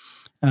today.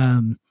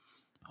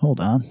 Hold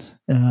on.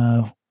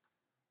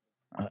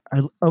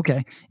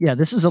 Okay. Yeah,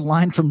 this is a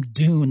line from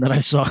Dune that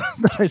I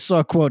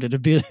saw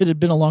quoted. It had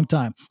been a long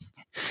time.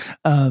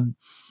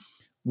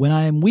 When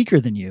I am weaker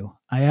than you,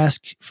 I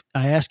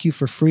ask you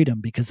for freedom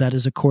because that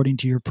is according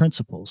to your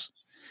principles.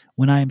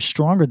 When I am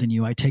stronger than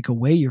you, I take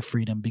away your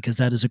freedom because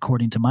that is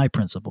according to my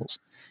principles.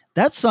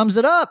 That sums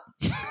it up.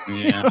 Yeah.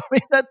 You know what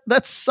I mean?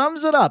 That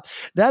sums it up.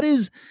 That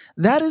is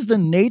the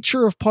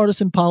nature of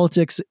partisan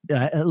politics,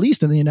 at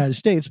least in the United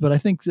States, but I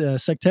think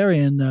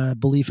sectarian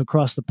belief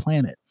across the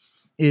planet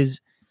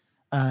is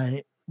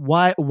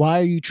why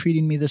are you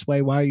treating me this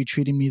way? Why are you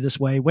treating me this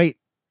way? Wait,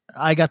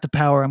 I got the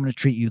power. I'm going to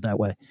treat you that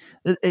way.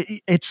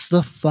 It's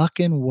the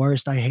fucking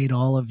worst. I hate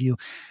all of you.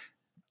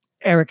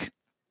 Eric,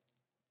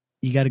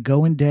 you got to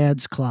go in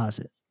Dad's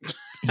closet.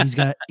 He's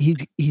got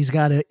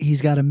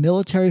a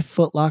military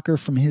footlocker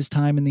from his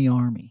time in the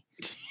Army.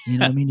 You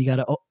know what I mean? You got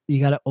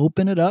to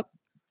open it up.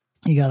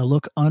 You got to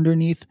look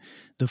underneath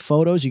the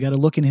photos. You got to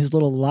look in his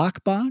little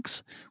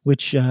lockbox,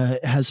 which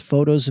has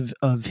photos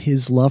of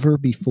his lover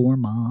before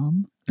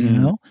mom. You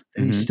know,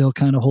 that he still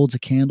kind of holds a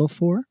candle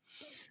for.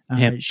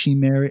 She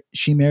married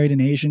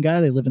an Asian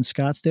guy. They live in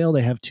Scottsdale.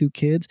 They have 2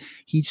 kids.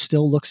 He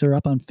still looks her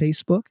up on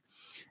Facebook.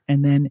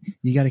 And then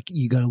you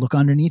gotta look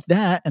underneath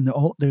that, and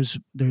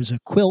there's a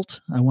quilt.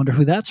 I wonder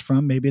who that's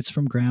from. Maybe it's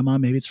from grandma.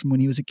 Maybe it's from when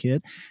he was a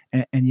kid.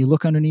 And you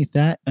look underneath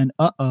that, and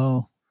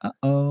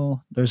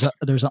there's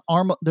an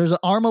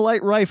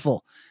Armalite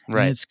rifle.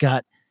 Right. And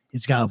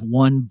it's got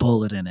 1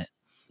 bullet in it,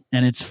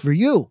 and it's for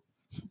you.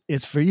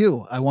 It's for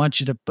you. I want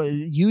you to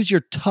use your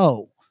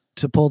toe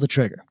to pull the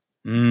trigger.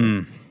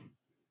 I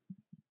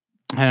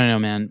don't know,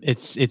 man.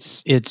 It's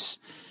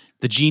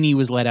the genie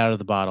was let out of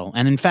the bottle.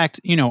 And in fact,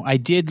 you know,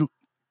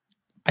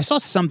 I saw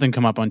something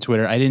come up on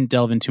Twitter. I didn't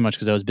delve in too much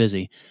because I was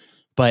busy,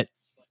 but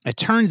it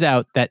turns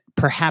out that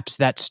perhaps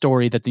that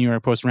story that the New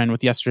York Post ran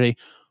with yesterday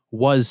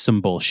was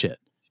some bullshit.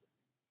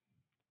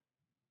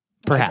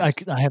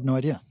 Perhaps. I have no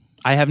idea.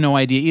 I have no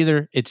idea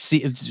either.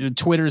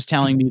 Twitter is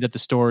telling me that the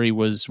story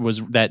was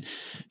that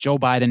Joe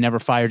Biden never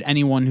fired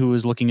anyone who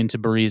was looking into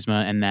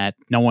Burisma, and that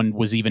no one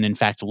was even in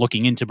fact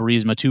looking into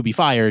Burisma to be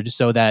fired.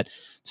 So that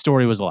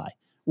story was a lie.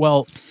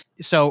 Well,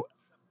 so,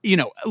 you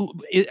know,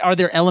 are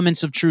there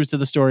elements of truth to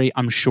the story?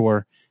 I'm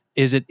sure.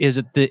 Is it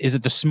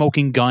the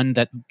smoking gun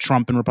that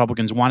Trump and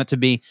Republicans want it to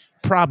be?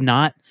 Prob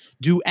not.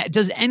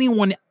 Does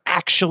anyone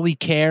actually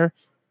care?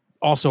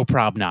 Also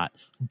prob not.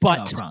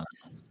 But no,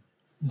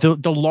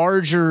 the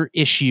larger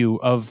issue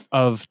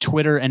of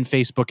Twitter and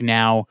Facebook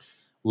now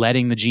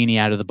letting the genie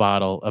out of the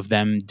bottle, of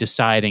them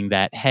deciding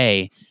that,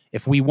 hey,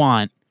 if we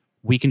want,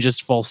 we can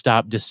just full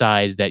stop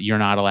decide that you're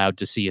not allowed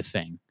to see a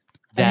thing.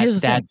 That's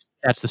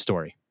the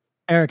story.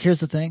 Eric, here's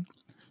the thing.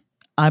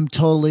 I'm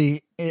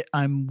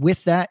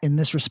with that in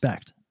this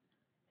respect.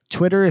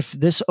 Twitter, if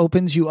this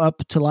opens you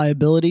up to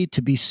liability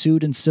to be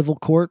sued in civil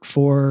court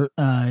for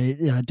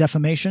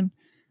defamation,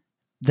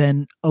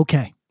 then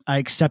okay, I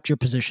accept your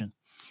position.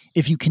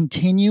 If you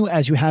continue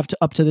as you have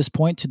up to this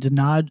point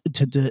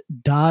to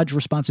dodge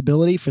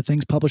responsibility for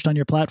things published on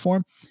your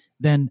platform,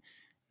 then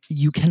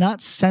you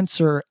cannot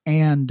censor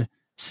and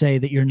say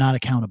that you're not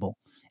accountable.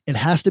 It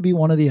has to be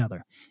one or the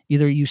other.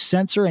 Either you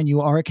censor and you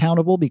are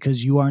accountable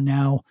because you are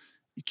now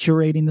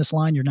curating this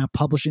line, you're now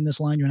publishing this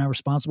line, you're now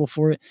responsible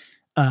for it,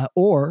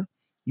 or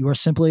you are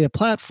simply a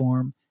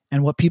platform,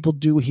 and what people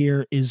do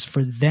here is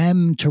for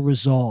them to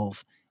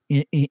resolve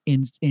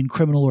in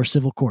criminal or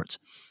civil courts.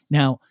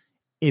 Now,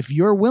 if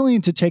you're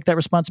willing to take that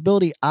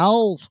responsibility,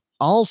 I'll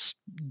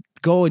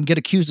go and get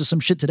accused of some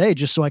shit today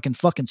just so I can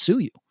fucking sue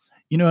you.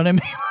 You know what I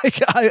mean? Like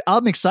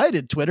I'm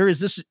excited. Twitter, is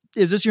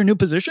this your new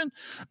position?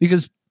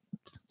 Because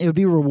it would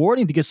be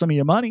rewarding to get some of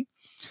your money.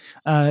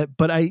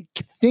 But I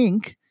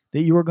think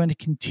that you are going to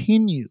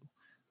continue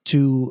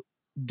to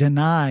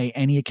deny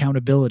any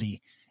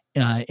accountability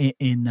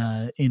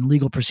in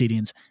legal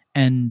proceedings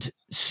and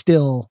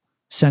still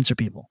censor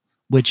people,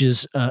 which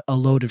is a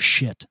load of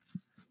shit.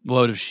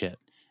 Load of shit.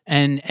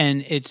 And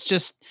it's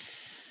just,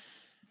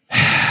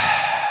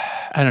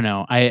 I don't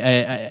know.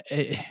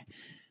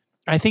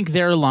 I think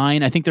their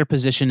line, I think their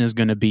position is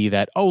going to be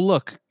that, oh,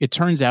 look, it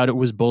turns out it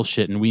was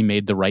bullshit and we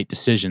made the right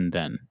decision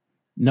then.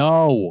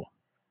 No.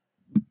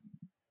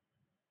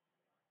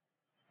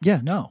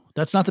 Yeah, no.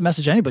 That's not the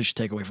message anybody should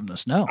take away from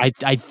this. No.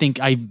 I think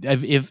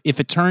if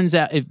it turns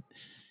out,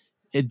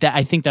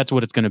 I think that's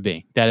what it's going to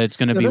be. That it's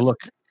going to be,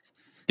 look,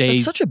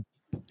 that's such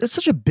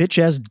a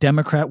bitch-ass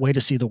Democrat way to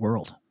see the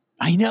world.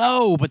 I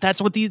know, but that's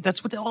what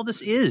all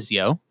this is,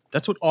 yo.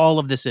 That's what all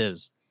of this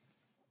is.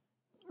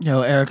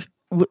 Yo, Eric,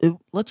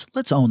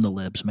 let's own the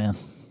libs, man.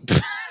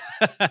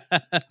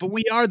 But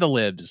we are the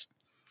libs.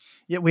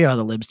 Yeah, we are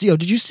the libs. Yo,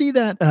 did you see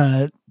that?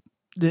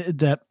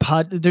 That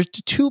pod? There's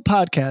 2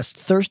 podcasts,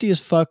 Thirsty as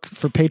Fuck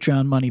for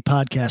Patreon money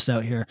podcast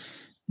out here,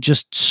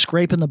 just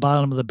scraping the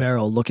bottom of the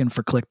barrel looking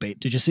for clickbait.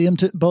 Did you see them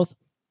both?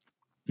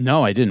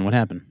 No, I didn't. What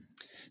happened?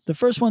 The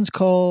first one's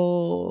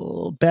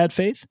called Bad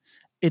Faith.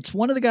 It's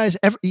one of the guys.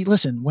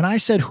 Listen, when I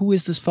said, who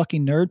is this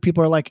fucking nerd?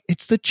 People are like,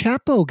 it's the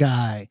Chapo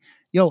guy.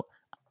 Yo,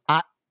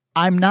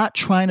 I'm not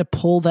trying to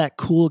pull that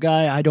cool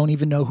guy, I don't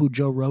even know who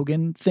Joe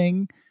Rogan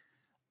thing.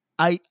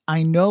 I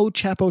know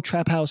Chapo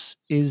Trap House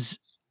is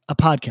a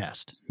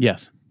podcast.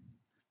 Yes.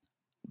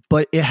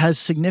 but it has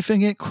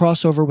significant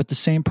crossover with the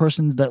same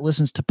person that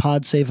listens to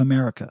Pod Save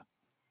America.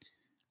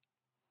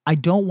 I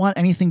don't want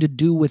anything to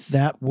do with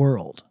that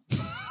world.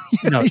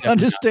 You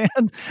understand?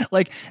 Not.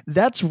 Like,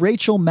 that's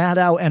Rachel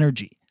Maddow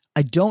energy.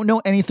 I don't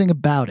know anything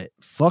about it.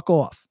 Fuck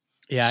off.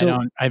 Yeah,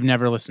 I've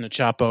never listened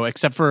to Chapo,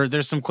 except for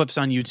there's some clips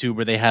on YouTube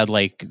where they had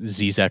like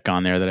Zizek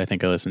on there that I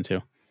think I listened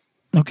to.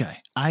 Okay.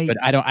 I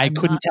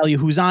couldn't tell you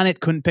who's on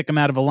it, couldn't pick them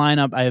out of a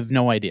lineup. I have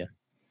no idea.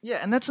 Yeah,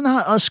 and that's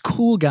not us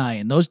cool guy.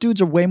 And those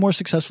dudes are way more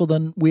successful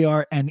than we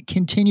are, and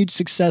continued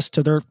success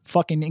to their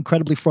fucking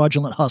incredibly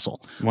fraudulent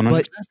hustle.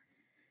 100%.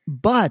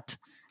 But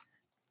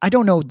I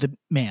don't know the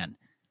man.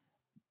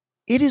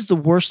 It is the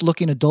worst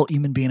looking adult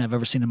human being I've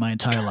ever seen in my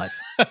entire life.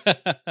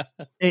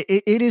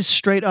 It is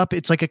straight up.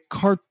 It's like a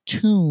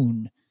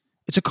cartoon.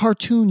 It's a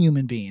cartoon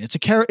human being.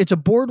 It's a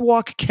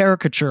boardwalk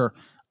caricature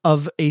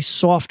of a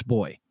soft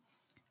boy.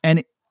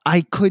 And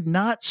I could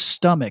not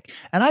stomach.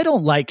 And I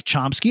don't like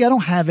Chomsky. I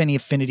don't have any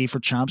affinity for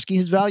Chomsky.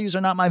 His values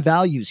are not my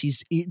values.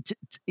 He's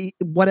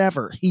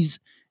whatever. He's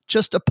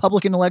just a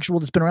public intellectual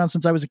that's been around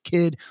since I was a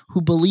kid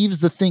who believes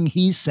the thing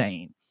he's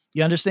saying.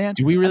 You understand?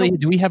 Do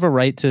we have a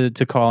right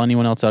to call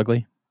anyone else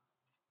ugly?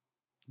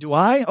 Do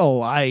I?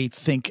 Oh, I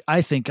think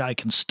I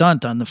can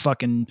stunt on the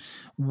fucking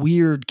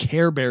weird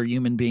Care Bear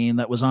human being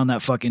that was on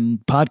that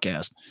fucking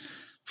podcast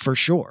for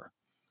sure.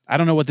 I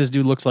don't know what this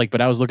dude looks like,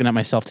 but I was looking at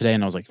myself today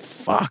and I was like,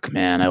 fuck,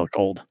 man, I look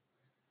old.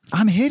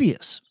 I'm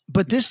hideous.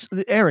 But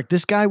Eric,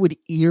 this guy would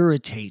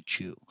irritate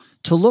you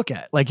to look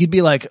at. Like, you'd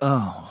be like,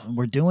 oh,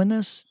 we're doing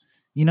this?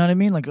 You know what I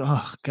mean? Like,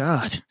 oh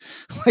God,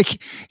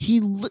 like he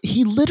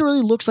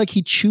literally looks like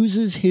he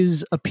chooses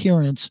his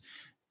appearance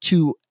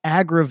to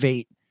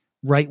aggravate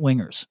right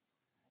wingers.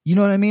 You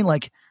know what I mean?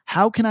 Like,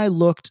 how can I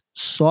look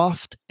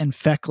soft and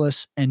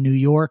feckless and New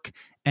York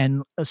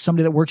and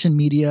somebody that works in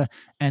media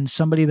and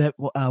somebody that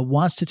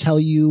wants to tell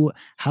you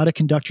how to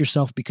conduct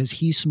yourself because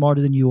he's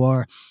smarter than you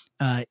are?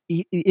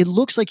 It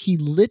looks like he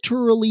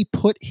literally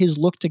put his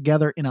look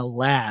together in a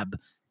lab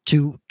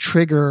to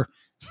trigger.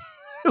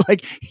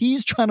 Like,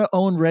 he's trying to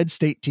own Red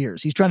State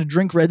Tears. He's trying to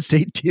drink Red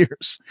State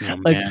Tears. Oh,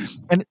 like,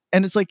 man.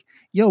 and it's like,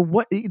 yo,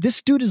 what?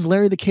 This dude is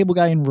Larry the Cable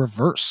Guy in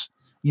reverse.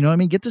 You know what I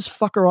mean? Get this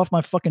fucker off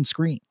my fucking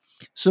screen.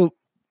 So,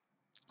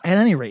 at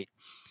any rate,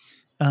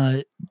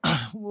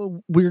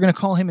 we're going to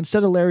call him,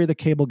 instead of Larry the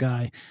Cable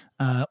Guy,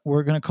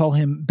 we're going to call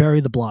him Barry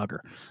the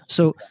Blogger.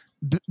 So,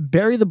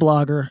 Barry the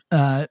Blogger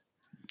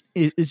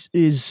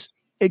is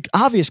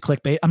obvious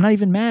clickbait. I'm not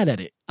even mad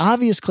at it.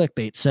 Obvious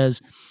clickbait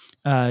says,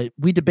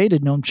 we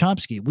debated Noam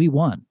Chomsky. We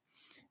won.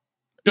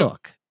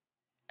 Look,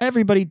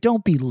 everybody,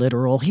 don't be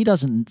literal. He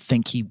doesn't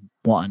think he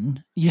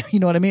won. You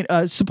know what I mean?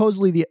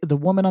 Supposedly, the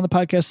woman on the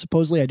podcast,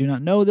 supposedly, I do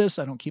not know this,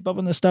 I don't keep up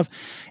on this stuff,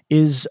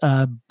 is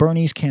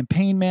Bernie's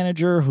campaign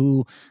manager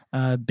who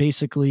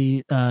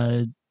basically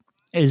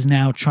is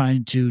now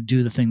trying to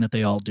do the thing that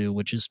they all do,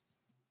 which is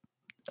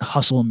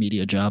hustle a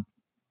media job.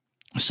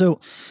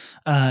 So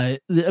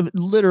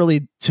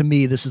literally, to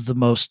me, this is the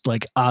most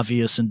like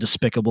obvious and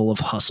despicable of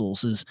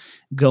hustles, is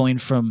going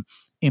from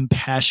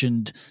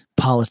impassioned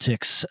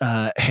politics,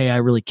 hey, I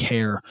really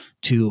care,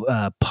 to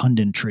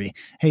punditry.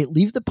 Hey,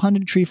 leave the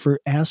punditry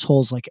for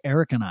assholes like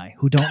Eric and I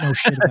who don't know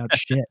shit about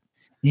shit,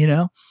 you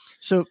know?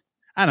 So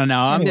I don't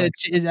know. Anyway.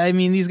 I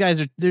mean, these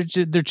guys they're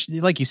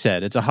like you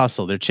said, it's a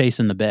hustle. They're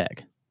chasing the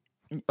bag.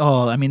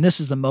 Oh, I mean, this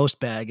is the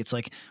most bag. It's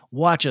like,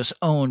 watch us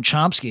own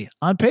Chomsky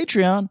on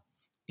Patreon.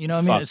 You know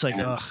what I mean? It's like,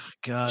 man. Oh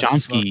God,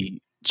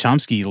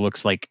 Chomsky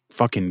looks like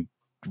fucking.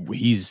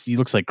 He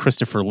looks like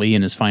Christopher Lee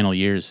in his final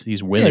years.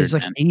 He's withered. Yeah, he's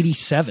like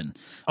 87.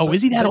 Oh,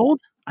 is he that old?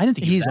 I didn't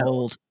think he's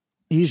old.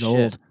 He's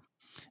old.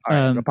 All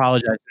right,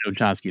 apologize to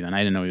Chomsky then.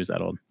 I didn't know he was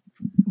that old.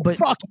 But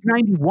fuck, he's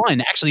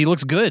 91. Actually, he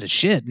looks good.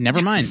 Shit,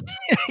 never mind.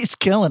 He's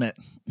killing it.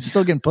 He's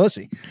still getting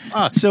pussy.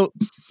 So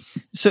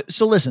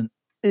listen.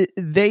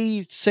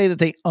 They say that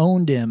they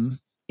owned him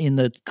in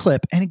the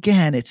clip, and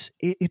again, it's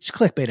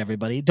clickbait.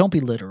 Everybody, don't be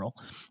literal,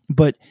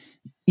 but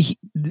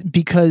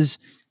because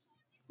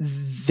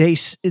they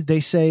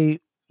say,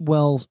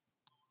 well,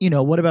 you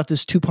know, what about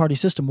this two-party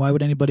system? Why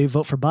would anybody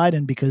vote for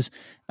Biden? Because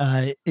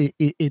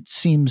it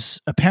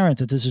seems apparent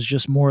that this is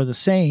just more of the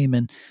same,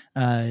 and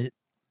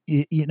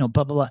you know,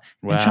 blah blah blah.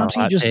 Wow, and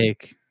Chomsky just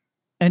take.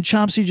 And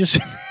Chomsky just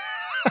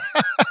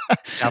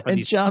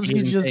and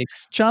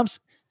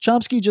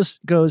Chomsky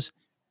just goes,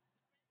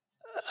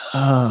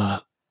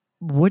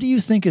 what do you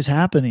think is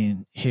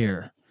happening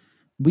here?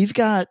 We've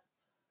got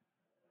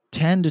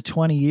 10 to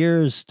 20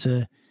 years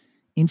to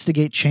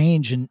instigate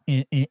change in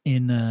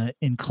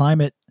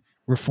climate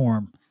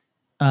reform.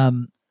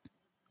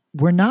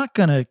 We're not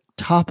going to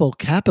topple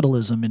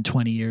capitalism in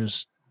 20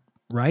 years,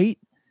 right?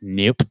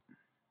 Nope.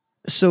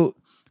 So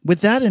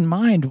with that in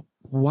mind,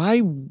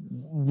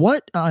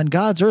 what on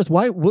God's earth,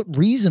 what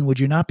reason would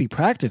you not be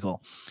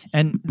practical?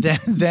 And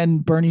then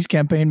Bernie's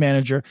campaign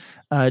manager,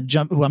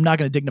 who I'm not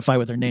going to dignify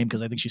with her name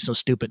because I think she's so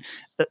stupid,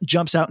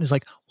 jumps out and is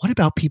like, what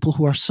about people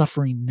who are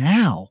suffering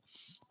now?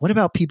 What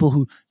about people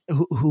who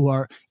who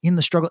are in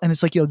the struggle. And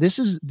it's like, this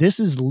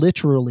is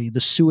literally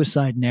the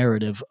suicide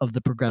narrative of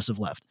the progressive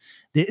left.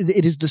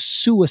 It is the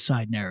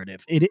suicide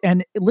narrative.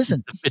 And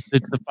listen,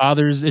 it's the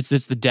father's, it's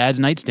the dad's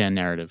nightstand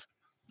narrative.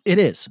 It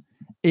is.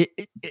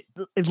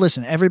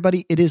 Listen,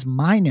 everybody, it is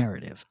my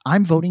narrative.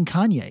 I'm voting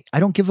Kanye. I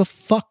don't give a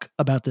fuck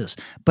about this,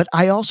 but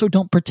I also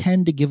don't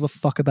pretend to give a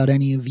fuck about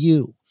any of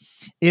you.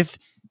 If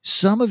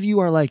some of you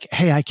are like,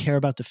 hey, I care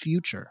about the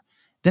future,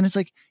 then it's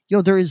like,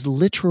 there is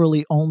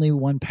literally only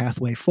one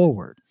pathway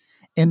forward.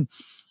 And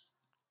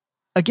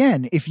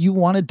again, if you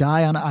want to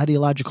die on an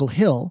ideological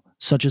hill,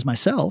 such as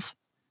myself,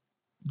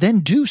 then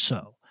do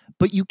so.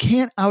 But you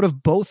can't out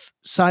of both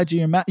sides of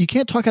your mouth. You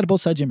can't talk out of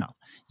both sides of your mouth.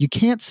 You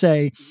can't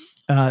say,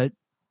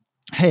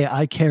 hey,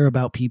 I care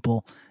about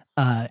people.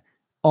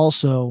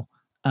 Also,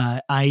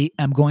 I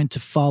am going to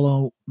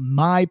follow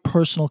my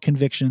personal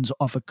convictions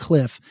off a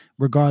cliff,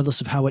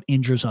 regardless of how it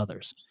injures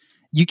others.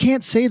 You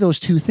can't say those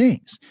two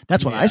things.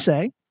 That's what I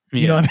say.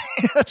 You know what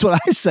I mean? That's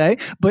what I say.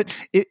 But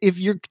if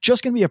you're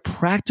just going to be a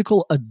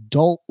practical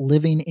adult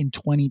living in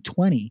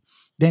 2020,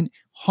 then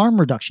harm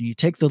reduction. You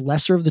take the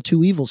lesser of the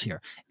two evils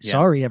here. Yeah.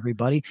 Sorry,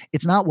 everybody.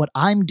 It's not what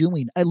I'm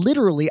doing.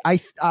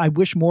 I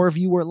wish more of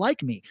you were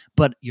like me,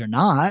 but you're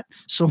not.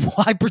 So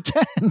why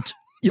pretend?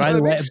 By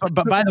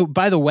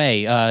the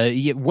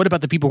way, what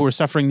about the people who are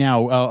suffering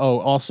now?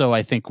 Also,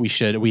 I think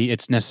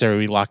it's necessary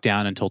we lock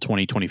down until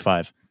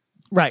 2025.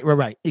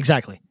 Right.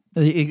 Exactly.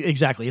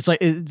 It's like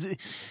it's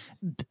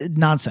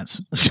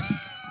nonsense.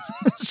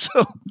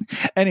 So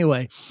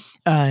anyway,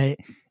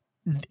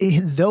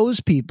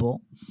 those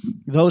people,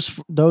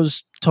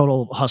 those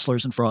total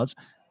hustlers and frauds,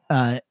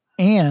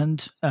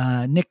 and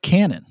Nick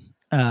Cannon,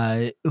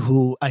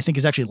 who I think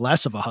is actually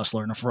less of a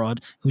hustler and a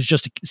fraud, who's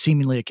just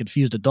seemingly a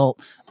confused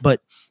adult,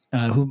 but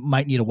who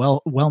might need a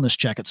wellness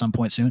check at some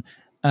point soon,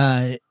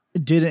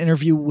 did an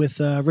interview with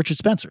Richard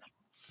Spencer.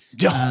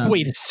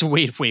 Wait.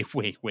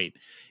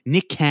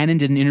 Nick Cannon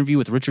did an interview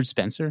with Richard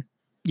Spencer?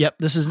 Yep,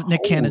 this is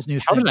Nick Cannon's new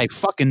thing. How did I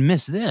fucking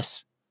miss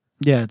this?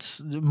 Yeah,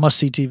 it's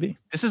must-see TV.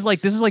 This is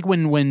like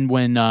when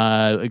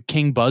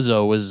King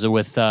Buzzo was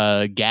with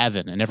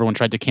Gavin and everyone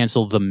tried to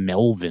cancel the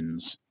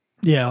Melvins.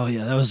 Yeah,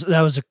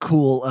 that was a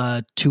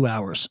cool 2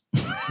 hours.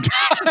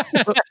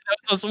 That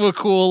was so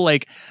cool.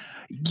 Like,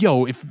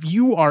 if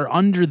you are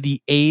under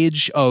the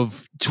age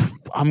of,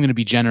 I'm going to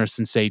be generous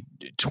and say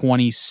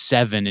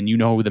 27, and you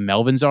know who the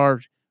Melvins are,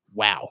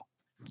 wow.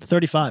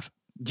 35.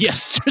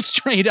 Yes,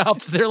 straight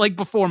up. They're like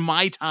before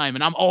my time,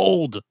 and I'm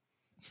old.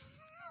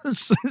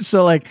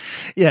 So like,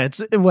 yeah,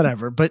 it's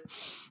whatever. But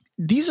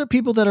these are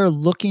people that are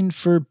looking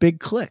for big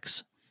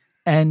clicks.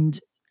 And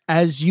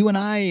as you and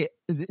I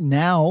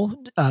now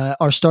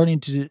are starting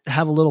to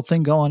have a little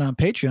thing going on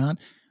Patreon,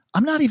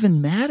 I'm not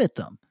even mad at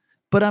them,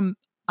 but I'm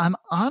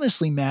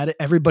honestly mad at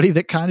everybody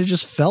that kind of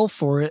just fell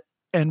for it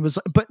and was,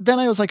 but then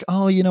I was like,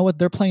 oh, you know what?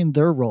 They're playing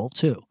their role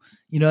too.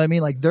 You know what I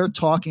mean? Like they're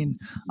talking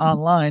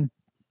online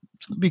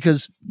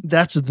because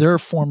that's their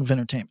form of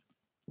entertainment,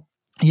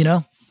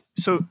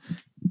 So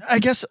I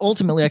guess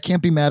ultimately I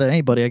can't be mad at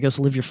anybody. I guess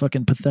live your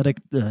fucking pathetic,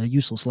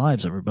 useless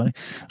lives, everybody.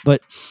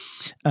 But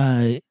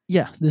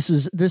yeah, this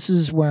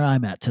is where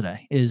I'm at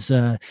today is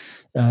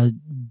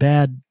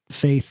Bad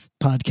Faith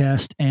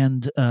podcast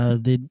and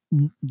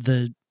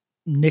the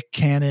Nick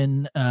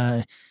Cannon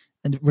and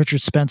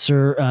Richard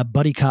Spencer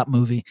buddy cop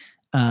movie.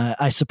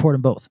 I support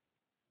them both.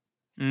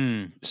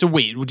 So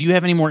wait, do you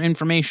have any more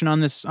information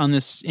on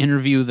this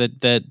interview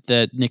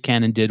that Nick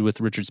Cannon did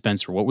with Richard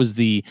Spencer? What was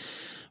the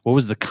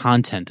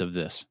content of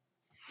this?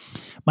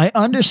 My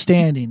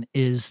understanding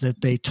is that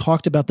they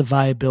talked about the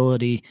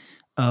viability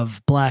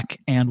of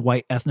black and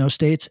white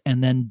ethno-states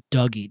and then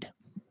Dougie'd.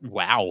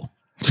 Wow.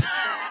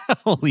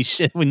 Holy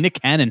shit. When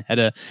Nick Cannon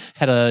had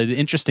an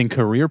interesting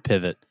career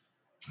pivot.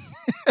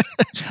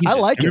 I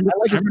like it. I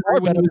like it more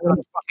better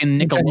than fucking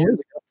Nickelodeon.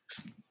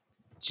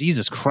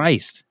 Jesus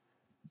Christ.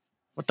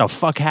 What the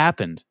fuck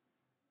happened?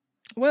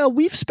 Well,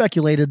 we've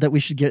speculated that we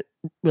should get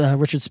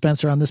Richard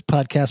Spencer on this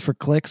podcast for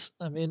clicks.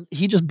 I mean,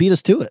 he just beat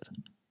us to it.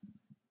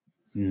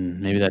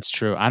 Maybe that's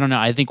true. I don't know.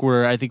 I think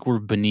we're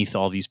beneath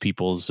all these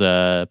people's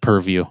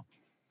purview.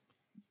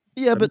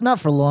 Yeah, but not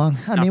for long.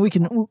 I mean,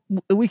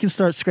 we can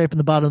start scraping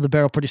the bottom of the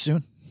barrel pretty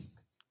soon.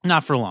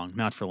 Not for long.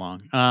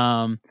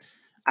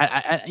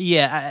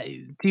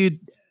 Dude,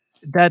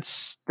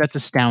 that's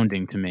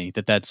astounding to me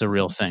that a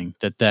real thing.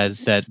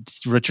 That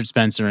Richard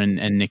Spencer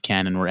and Nick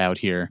Cannon were out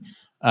here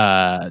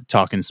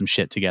talking some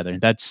shit together.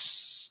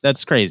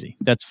 That's crazy.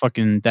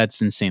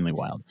 That's insanely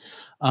wild.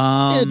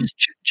 Yeah,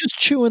 just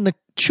chewing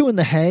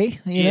the hay,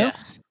 you know?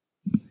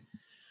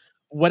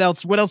 What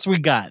else we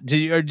got?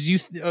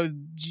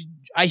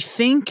 I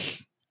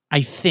think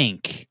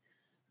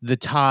the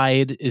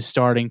tide is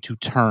starting to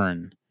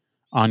turn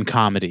on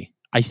comedy.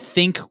 I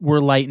think we're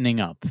lightening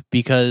up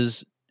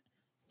because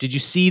did you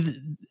see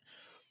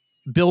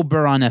Bill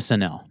Burr on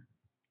SNL?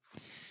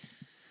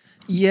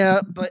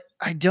 Yeah, but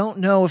I don't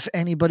know if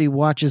anybody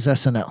watches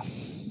SNL.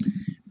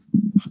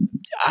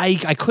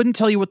 I couldn't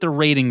tell you what the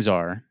ratings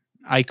are.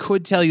 I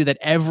could tell you that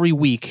every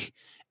week,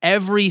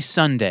 every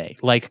Sunday,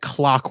 like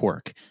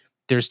clockwork,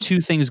 there's two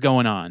things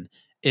going on.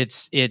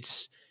 It's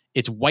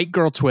white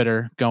girl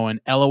Twitter going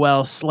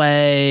LOL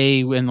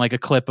slay and like a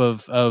clip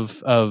of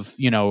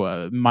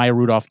Maya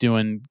Rudolph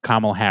doing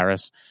Kamala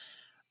Harris,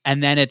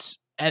 and then it's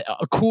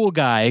a cool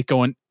guy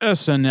going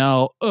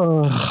SNL,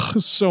 ugh,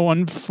 so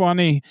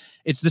unfunny.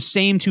 It's the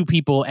same two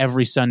people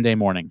every Sunday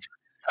morning.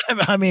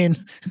 I mean,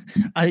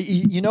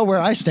 you know where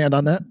I stand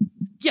on that.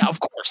 Yeah, of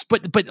course,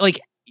 but like.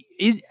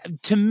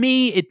 To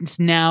me, it's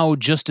now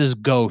just as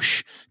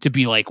gauche to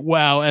be like,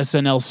 wow,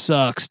 SNL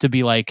sucks, to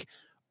be like,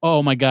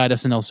 oh my God,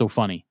 SNL's so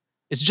funny.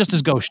 It's just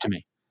as gauche to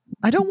me.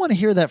 I don't want to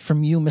hear that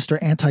from you, Mr.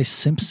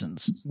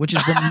 Anti-Simpsons, which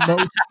is the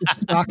most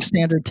stock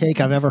standard take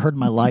I've ever heard in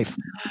my life.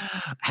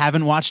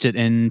 Haven't watched it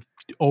in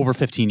over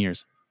 15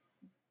 years.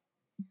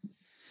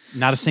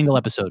 Not a single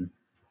episode.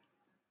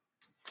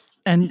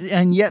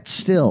 And yet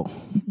still,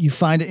 you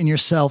find it in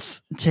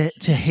yourself to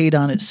hate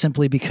on it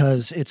simply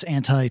because it's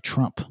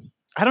anti-Trump.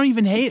 I don't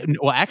even hate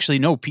it. Well, actually,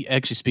 no.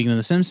 Actually, speaking of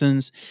The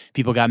Simpsons,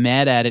 people got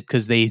mad at it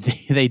because they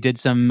did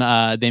some.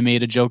 They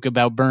made a joke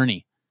about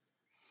Bernie.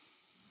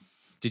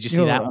 Did you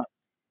see that one?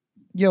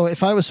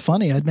 If I was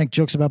funny, I'd make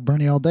jokes about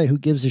Bernie all day. Who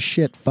gives a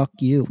shit? Fuck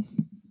you.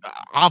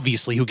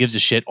 Obviously, who gives a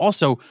shit?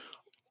 Also,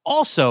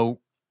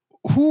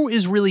 who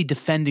is really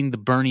defending the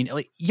Bernie?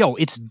 Like,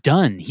 it's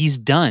done. He's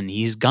done.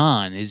 He's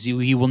gone.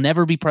 He will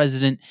never be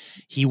president.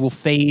 He will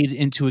fade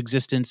into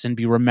existence and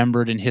be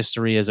remembered in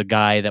history as a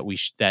guy that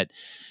that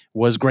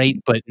was great,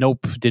 but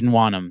nope, didn't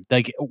want him.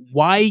 Like,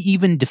 why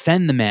even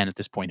defend the man at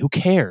this point? Who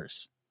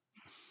cares?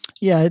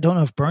 Yeah, I don't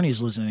know if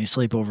Bernie's losing any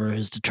sleep over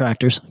his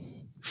detractors.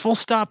 Full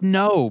stop.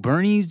 No,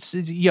 Bernie's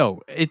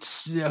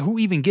it's who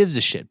even gives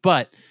a shit?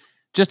 But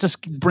just to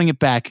bring it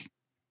back,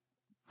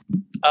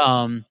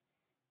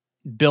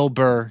 Bill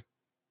Burr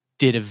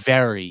did a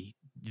very,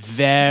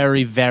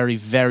 very, very,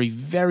 very,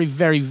 very,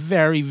 very,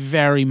 very,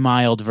 very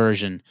mild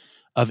version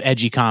of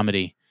edgy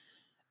comedy,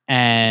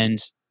 and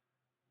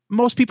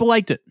most people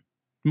liked it.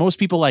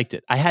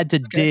 I had to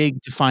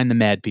dig to find the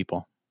mad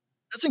people.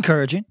 That's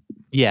encouraging.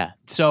 Yeah.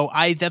 So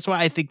that's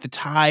why I think the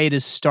tide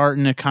is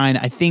starting to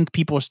I think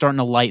people are starting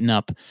to lighten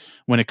up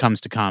when it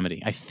comes to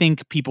comedy. I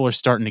think people are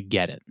starting to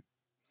get it.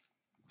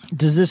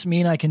 Does this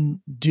mean I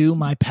can do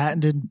my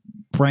patented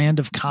brand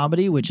of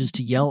comedy, which is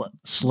to yell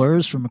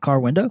slurs from a car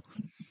window?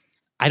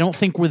 I don't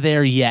think we're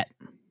there yet.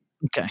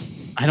 Okay.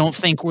 I don't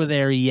think we're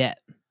there yet.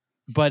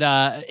 But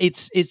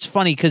it's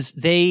funny because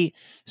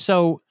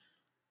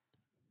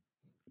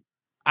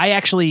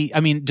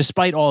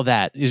despite all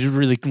that, it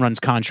really runs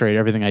contrary to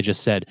everything I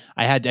just said.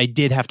 I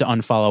did have to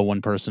unfollow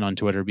one person on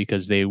Twitter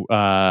because they,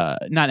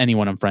 not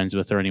anyone I'm friends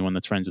with or anyone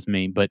that's friends with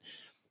me, but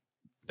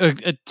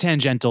a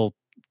tangential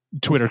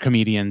Twitter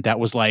comedian that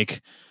was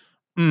like,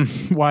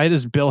 why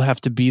does Bill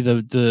have to be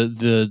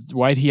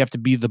why'd he have to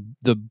be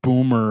the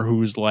boomer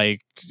who's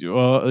like,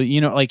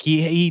 like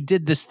he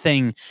did this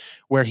thing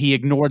where he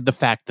ignored the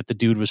fact that the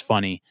dude was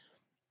funny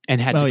and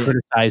had to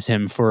criticize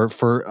him for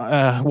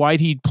why'd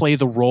he play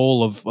the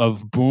role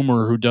of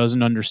boomer who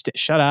doesn't understand.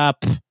 Shut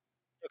up.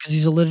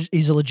 Because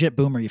he's a legit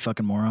boomer, you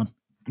fucking moron.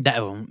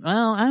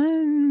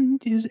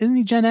 Isn't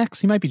he Gen X?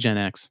 He might be Gen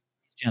X.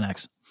 Gen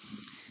X.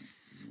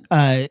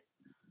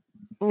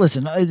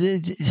 Listen,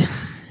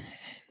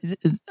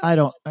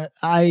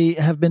 I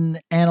have been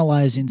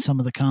analyzing some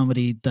of the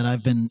comedy that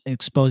I've been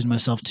exposing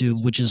myself to,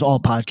 which is all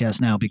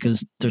podcasts now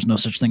because there's no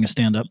such thing as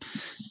stand-up.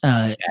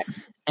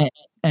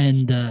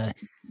 And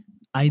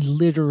I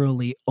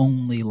literally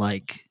only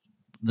like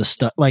the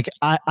stuff. Like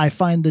I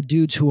find the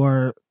dudes who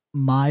are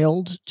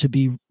mild to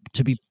be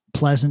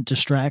pleasant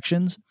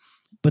distractions,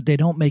 but they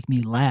don't make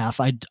me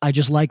laugh. I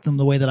just like them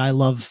the way that I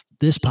love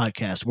this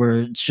podcast, where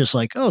it's just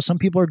like, oh, some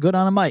people are good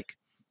on a mic,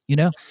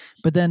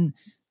 but then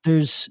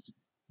there's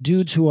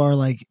dudes who are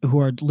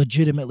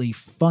legitimately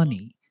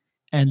funny,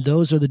 and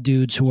those are the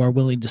dudes who are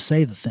willing to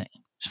say the thing.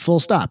 Full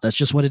stop. That's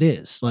just what it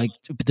is. Like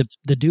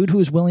the dude who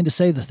is willing to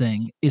say the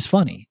thing is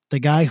funny. The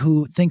guy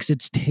who thinks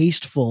it's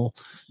tasteful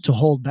to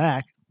hold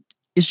back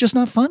is just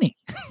not funny.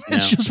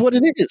 It's just what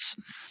it is.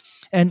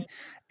 And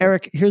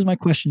Eric, here's my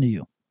question to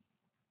you.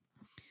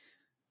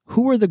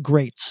 Who are the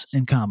greats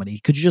in comedy?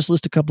 Could you just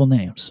list a couple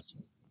names?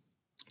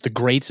 The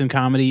greats in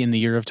comedy in the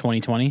year of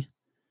 2020?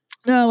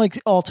 No,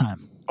 like all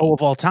time. Oh,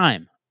 of all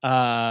time.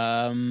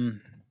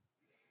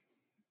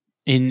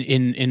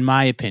 In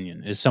my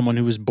opinion, as someone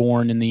who was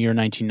born in the year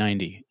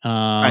 1990.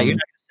 Right, you're not going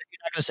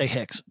to say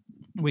Hicks.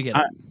 We get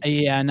it.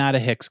 Yeah, not a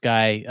Hicks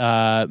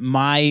guy.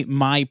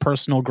 My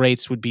personal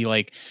greats would be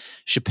like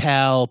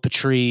Chappelle,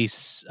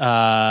 Patrice.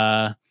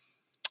 Not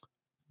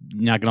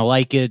going to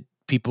like it.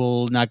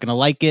 People not going to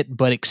like it,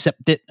 but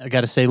accept it. I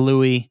got to say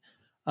Louis.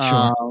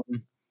 Sure.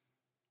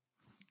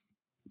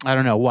 I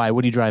don't know. Why?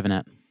 What are you driving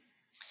at?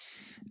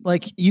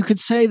 Like, you could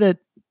say that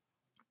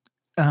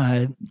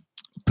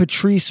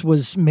Patrice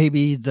was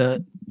maybe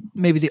the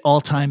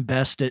all-time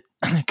best at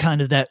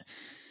kind of that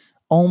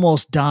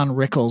almost Don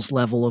Rickles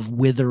level of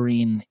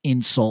withering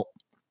insult,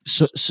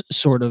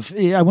 sort of.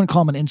 I wouldn't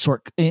call him an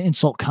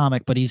insult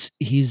comic, but he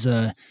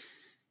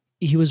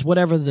was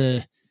whatever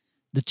the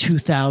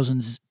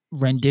 2000s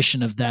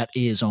rendition of that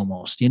is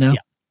almost, you know?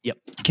 Yep.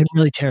 Can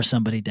really tear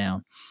somebody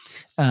down.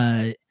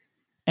 And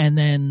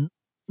then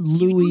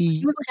Louis,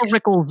 he was like a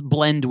Rickles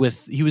blend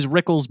with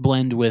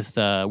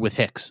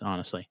Hicks,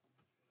 honestly.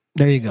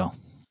 There you go.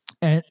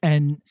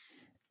 And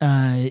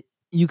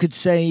you could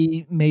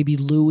say maybe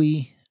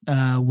Louis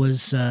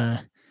was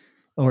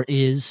or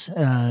is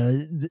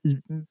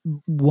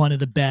one of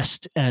the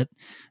best at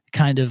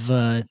kind of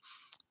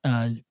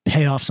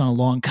payoffs on a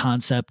long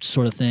concept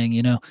sort of thing,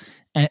 you know.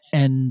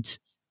 And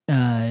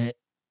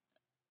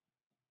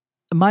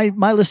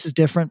my list is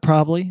different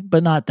probably,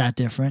 but not that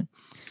different.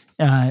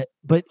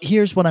 But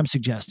here's what I'm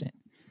suggesting.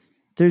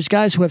 There's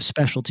guys who have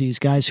specialties,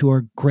 guys who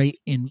are great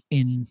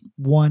in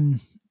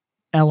one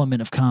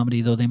element of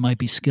comedy, though they might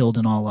be skilled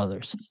in all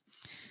others.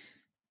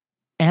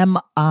 Am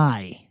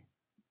I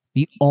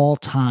the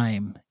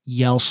all-time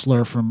yell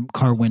slur from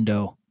car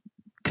window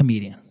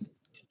comedian?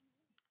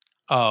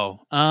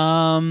 Oh,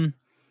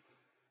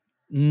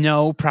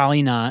 no,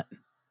 probably not.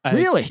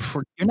 Really?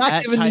 You're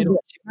not giving me this.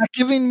 You're not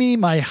giving me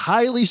my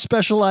highly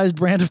specialized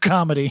brand of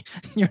comedy.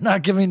 You're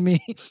not giving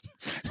me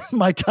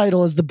my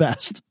title as the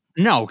best.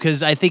 No,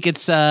 because I think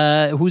it's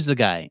who's the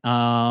guy?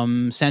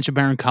 Sacha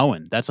Baron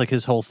Cohen. That's like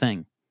his whole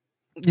thing.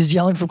 Is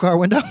yelling from car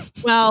window?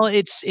 Well,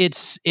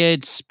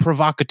 it's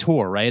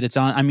provocateur, right? It's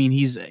on. I mean,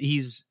 he's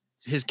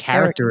his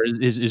character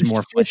is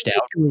more fleshed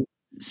out.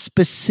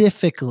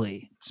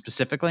 Specifically,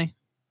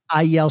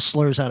 I yell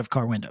slurs out of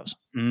car windows.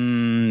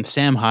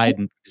 Sam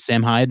Hyde.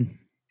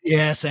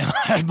 Yeah, Sam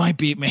Hyde might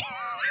beat me.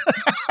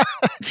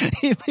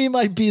 he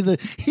might be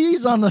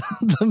he's on the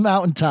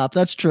mountaintop.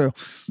 That's true.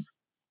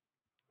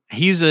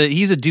 He's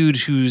a dude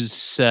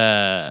who's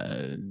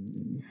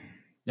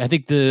I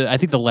think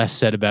the less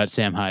said about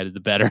Sam Hyde, the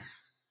better.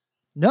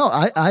 No,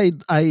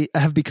 I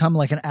have become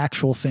like an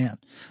actual fan.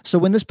 So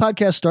when this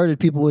podcast started,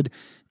 people would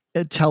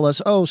tell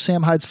us, "Oh,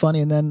 Sam Hyde's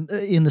funny," and then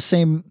in the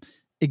same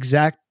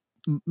exact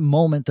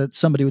moment that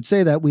somebody would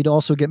say that, we'd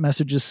also get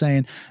messages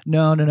saying,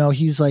 "No,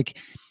 he's like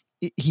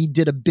he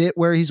did a bit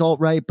where he's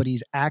alt-right, but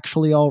he's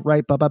actually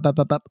alt-right."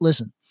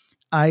 Listen,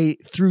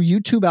 through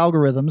YouTube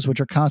algorithms, which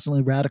are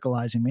constantly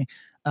radicalizing me,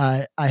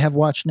 I have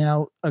watched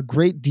now a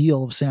great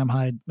deal of Sam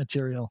Hyde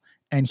material,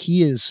 and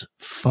he is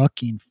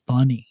fucking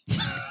funny.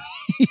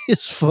 He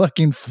is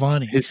fucking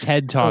funny. His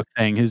TED Talk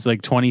thing, his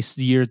like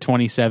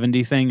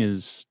 2070 thing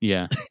is,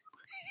 yeah.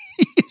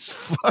 He's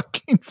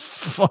fucking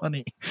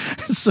funny.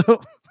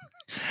 So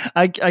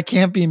I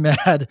can't be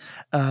mad.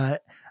 I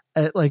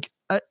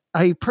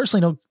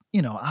personally don't,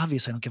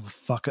 obviously I don't give a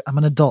fuck. I'm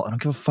an adult. I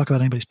don't give a fuck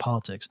about anybody's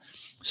politics.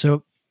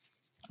 So,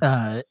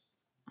 but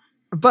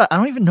I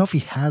don't even know if he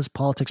has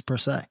politics per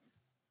se.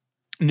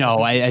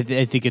 No, I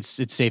think it's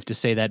safe to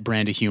say that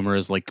brand of humor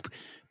is like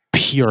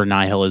pure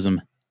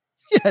nihilism.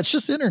 Yeah, it's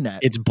just internet.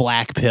 It's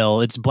black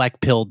pill. It's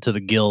black pilled to the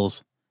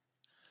gills.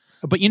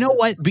 But you know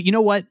what?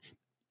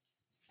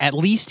 At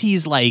least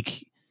he's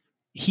like,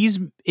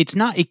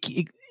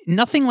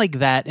 nothing like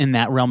that in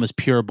that realm is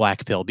pure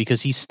black pill,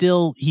 because he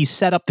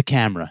set up the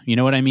camera. You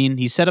know what I mean?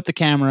 He set up the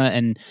camera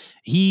and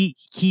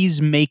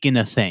he's making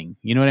a thing.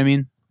 You know what I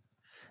mean?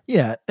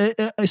 Yeah.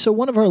 So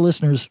one of our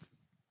listeners,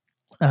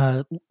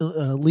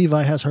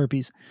 Levi has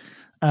herpes,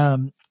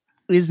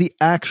 is the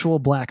actual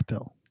black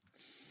pill.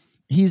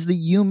 He's the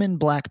human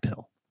black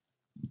pill.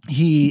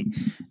 He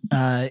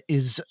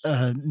is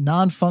a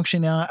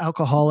non-functioning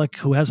alcoholic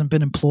who hasn't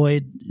been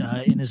employed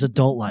in his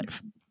adult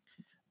life.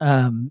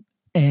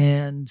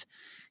 And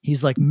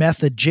he's like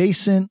meth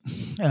adjacent,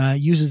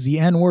 uses the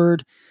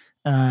N-word,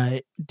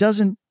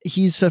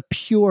 he's a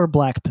pure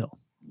black pill.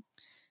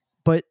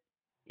 But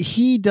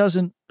he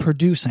doesn't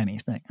produce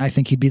anything. I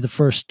think he'd be the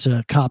first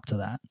to cop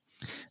to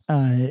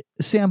that.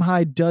 Sam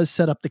Hyde does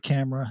set up the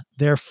camera,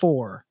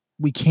 therefore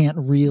we can't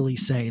really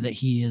say that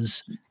he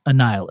is a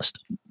nihilist.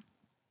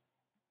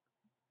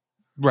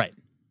 Right.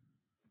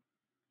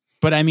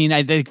 But I mean,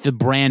 I think the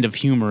brand of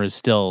humor is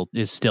still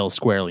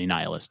squarely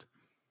nihilist.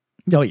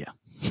 Oh yeah.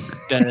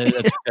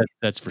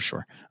 That's for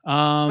sure.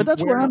 But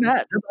that's where I'm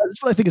at.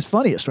 That's what I think is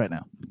funniest right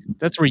now.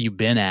 That's where you've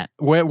been at.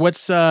 Where do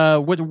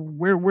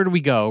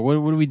we go? What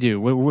do we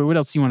do? What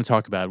else do you want to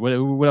talk about?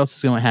 What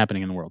else is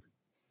happening in the world?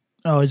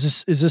 Oh,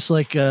 is this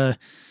like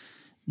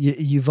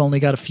you've only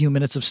got a few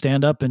minutes of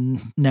stand up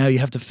and now you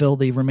have to fill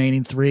the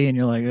remaining 3 and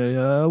you're like,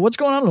 what's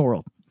going on in the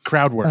world?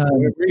 Crowd work.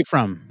 Where are you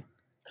from?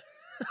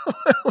 Where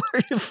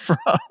are you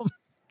from?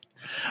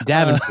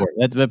 Davenport.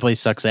 That place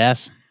sucks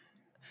ass.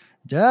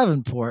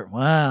 Davenport.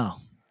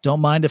 Wow. Don't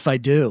mind if I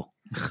do.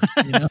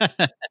 You know?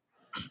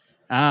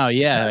 Oh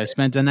yeah. I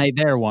spent a night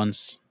there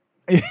once.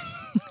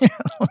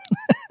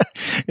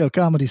 Yo,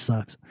 comedy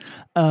sucks.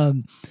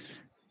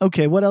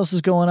 Okay. What else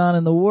is going on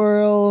in the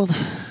world?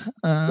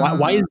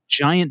 Why is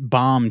giant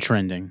bomb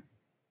trending?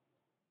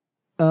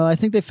 I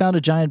think they found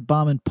a giant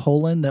bomb in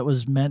Poland that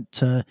was meant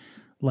to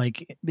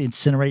like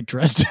incinerate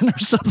Dresden or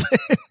something.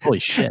 Holy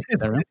shit. Is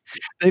that right?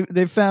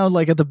 They found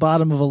like at the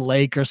bottom of a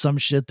lake or some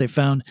shit. They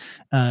found,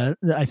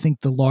 I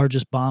think the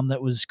largest bomb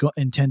that was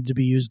intended to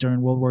be used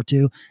during World War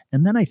II.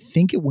 And then I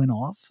think it went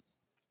off.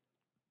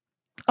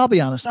 I'll be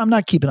honest. I'm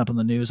not keeping up on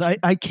the news.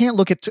 I can't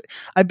look at.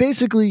 I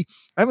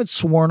haven't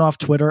sworn off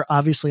Twitter.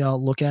 Obviously,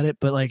 I'll look at it,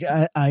 but like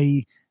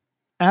I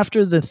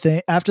after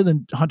the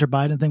Hunter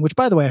Biden thing, which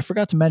by the way, I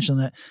forgot to mention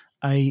that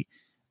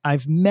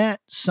I've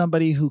met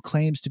somebody who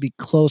claims to be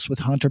close with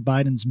Hunter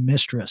Biden's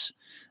mistress,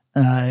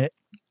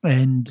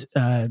 and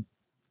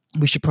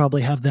we should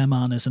probably have them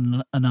on as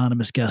an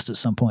anonymous guest at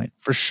some point.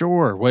 For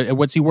sure.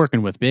 What's he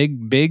working with?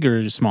 Big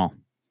or small?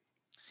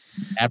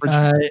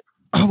 Average?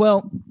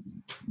 Well,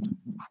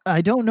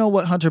 I don't know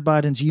what Hunter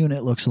Biden's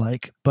unit looks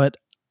like, but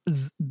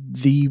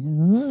the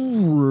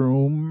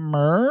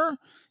rumor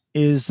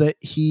is that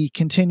he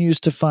continues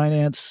to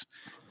finance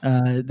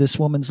this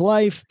woman's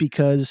life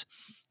because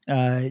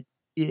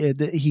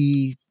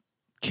he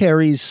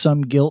carries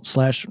some guilt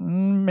 /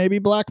 maybe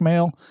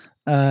blackmail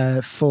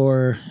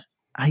for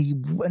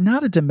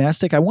not a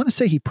domestic. I want to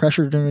say he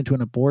pressured her into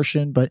an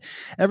abortion, but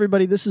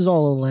everybody, this is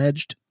all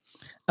alleged.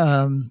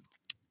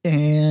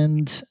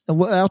 And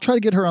I'll try to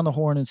get her on the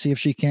horn and see if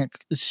she can't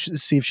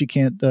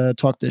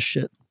talk this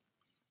shit.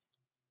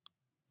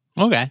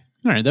 Okay.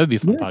 All right. That would be a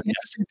fun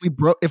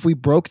podcast. If we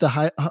broke the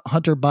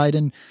Hunter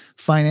Biden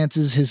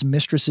finances his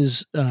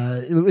mistress's,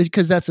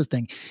 because that's the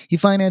thing. He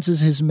finances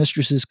his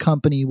mistress's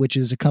company, which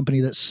is a company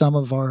that some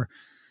of our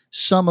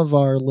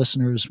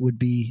listeners would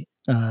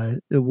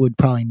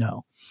probably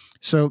know.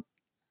 So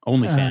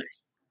OnlyFans.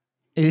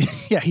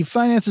 Yeah. He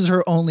finances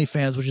her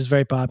OnlyFans, which is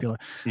very popular.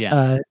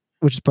 Yeah.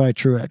 Which is probably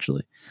true,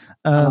 actually.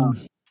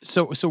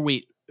 So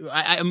wait,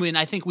 I mean,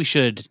 I think we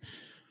should.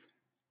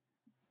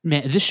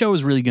 Man, this show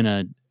is really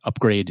gonna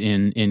upgrade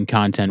in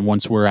content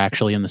once we're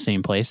actually in the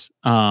same place.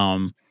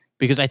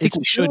 Because I think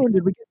we should.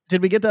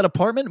 Did we get that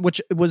apartment,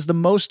 which was the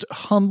most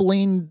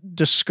humbling,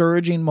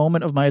 discouraging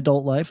moment of my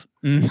adult life?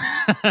 So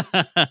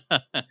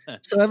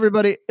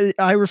everybody,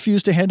 I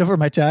refused to hand over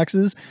my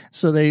taxes,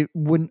 so they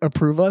wouldn't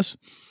approve us.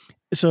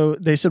 So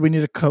they said we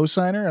need a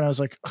co-signer, and I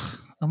was like, ugh.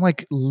 I'm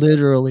like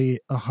literally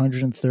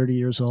 130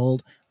 years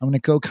old. I'm going to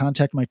go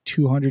contact my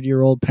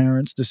 200-year-old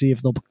parents to see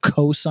if they'll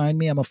co-sign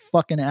me. I'm a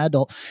fucking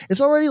adult.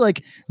 It's already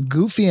like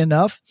goofy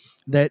enough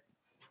that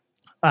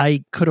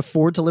I could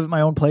afford to live at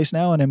my own place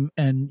now.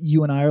 And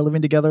you and I are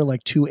living together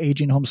like two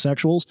aging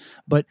homosexuals.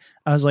 But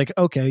I was like,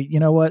 okay,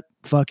 you know what?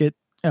 Fuck it.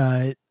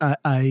 Eric and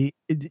I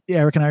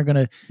are going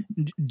to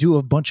do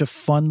a bunch of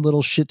fun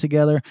little shit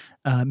together,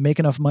 make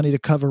enough money to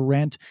cover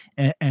rent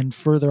and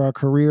further our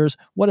careers.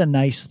 What a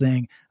nice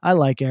thing. I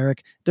like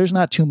Eric. There's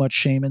not too much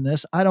shame in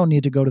this. I don't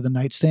need to go to the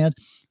nightstand.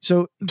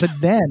 So, but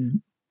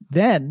then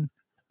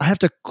I have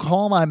to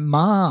call my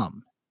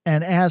mom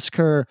and ask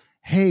her,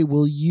 hey,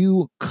 will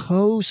you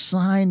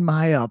co-sign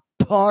my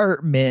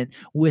apartment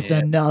with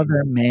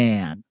another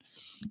man?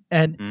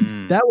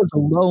 And that was a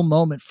low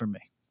moment for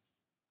me.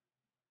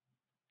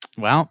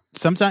 Well,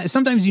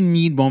 sometimes you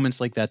need moments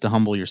like that to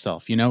humble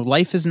yourself. You know,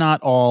 life is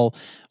never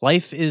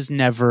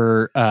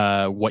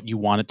what you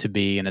want it to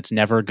be, and it's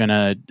never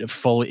gonna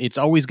it's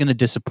always gonna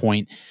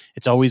disappoint.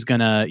 It's always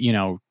gonna,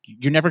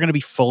 you're never gonna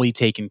be fully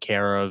taken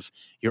care of.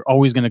 You're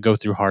always gonna go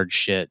through hard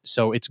shit.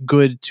 So it's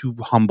good to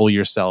humble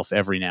yourself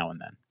every now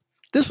and then.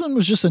 This one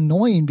was just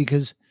annoying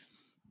because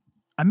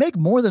I make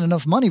more than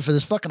enough money for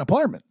this fucking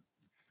apartment.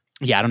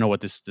 Yeah, I don't know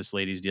what this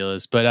lady's deal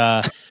is,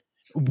 but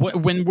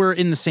when we're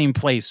in the same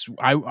place,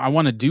 I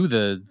want to do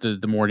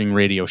the morning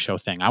radio show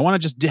thing. I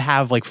want to just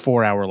have like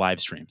 4-hour live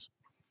streams.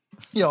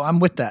 Yo,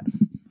 I'm with that.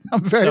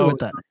 I'm very with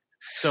that.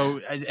 So,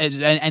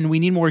 and we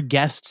need more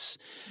guests,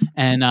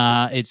 and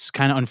it's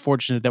kind of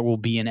unfortunate that we'll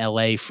be in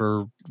LA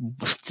for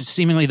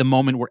seemingly the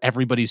moment where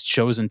everybody's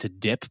chosen to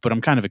dip, but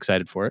I'm kind of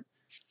excited for it.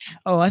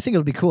 Oh, I think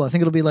it'll be cool. I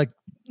think it'll be like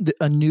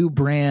a new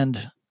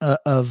brand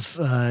of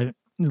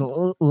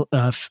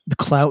the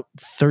clout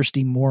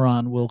thirsty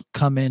moron will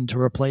come in to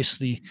replace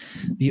the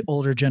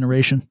older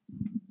generation.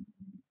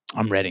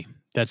 I'm ready.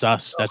 That's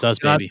us. That's us,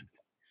 baby.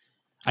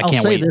 I'll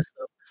can't wait. This,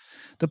 though.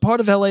 The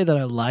part of LA that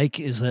I like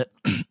is that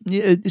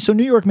so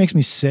New York makes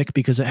me sick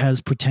because it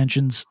has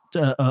pretensions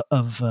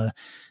of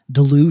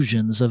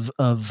delusions of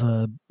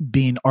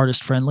being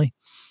artist friendly,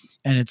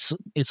 and it's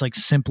like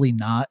simply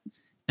not,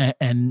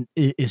 and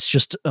it's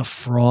just a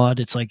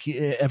fraud. It's like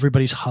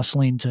everybody's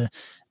hustling to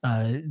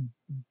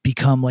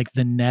become like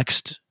the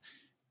next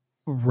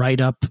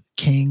write-up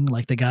king,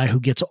 like the guy who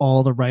gets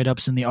all the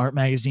write-ups in the art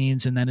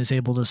magazines and then is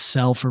able to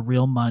sell for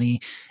real money.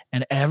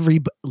 And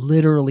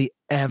literally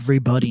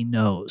everybody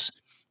knows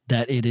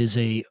that it is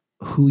a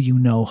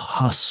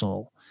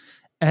hustle.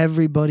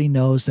 Everybody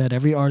knows that.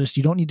 Every artist,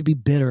 you don't need to be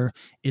bitter.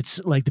 It's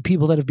like the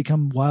people that have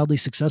become wildly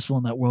successful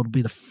in that world will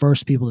be the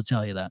first people to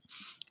tell you that.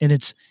 And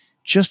it's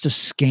just a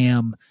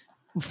scam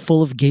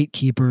full of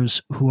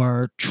gatekeepers who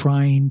are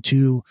trying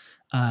to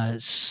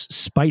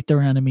spite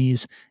their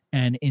enemies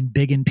and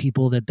embiggen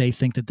people that they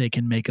think that they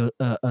can make a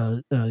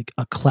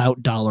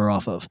clout dollar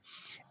off of.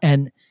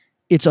 And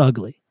it's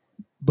ugly.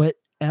 But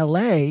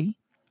LA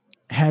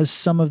has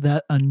some of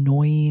that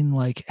annoying,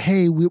 like,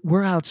 hey,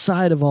 we're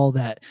outside of all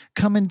that.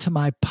 Come into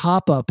my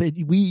pop-up.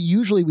 We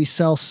usually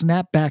sell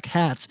snapback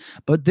hats,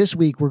 but this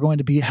week we're going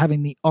to be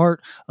having the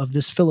art of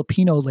this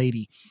Filipino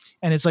lady.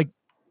 And it's like,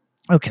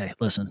 Okay,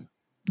 listen,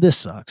 this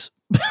sucks.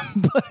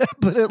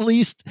 but at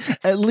least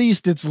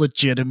it's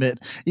legitimate.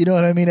 You know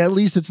what I mean? At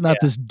least it's not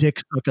this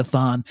dick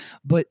suckathon.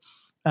 But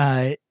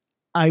I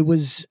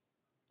was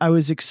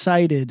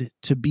excited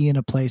to be in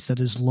a place that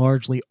is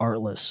largely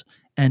artless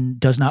and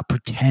does not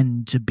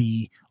pretend to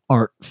be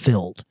art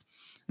filled.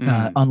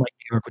 Unlike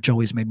New York, which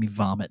always made me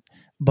vomit.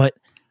 But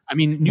I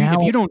mean,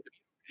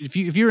 if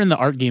you're in the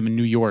art game in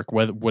New York,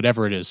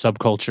 whatever it is,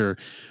 subculture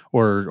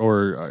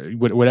or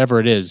whatever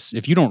it is,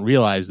 if you don't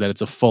realize that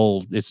it's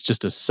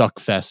just a suck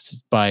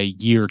fest by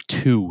year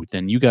 2,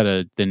 then you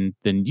gotta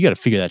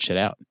figure that shit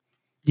out.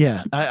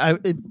 Yeah, I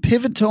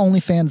pivot to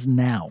OnlyFans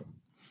now.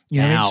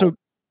 You know what I mean?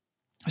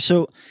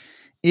 So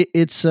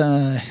it's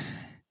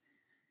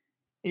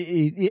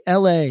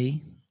LA.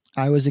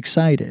 I was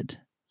excited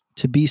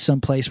to be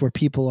someplace where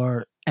people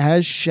are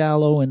as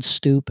shallow and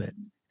stupid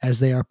as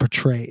they are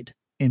portrayed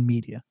in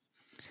media.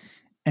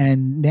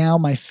 And now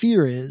my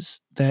fear is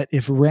that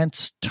if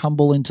rents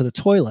tumble into the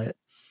toilet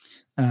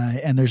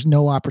and there's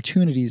no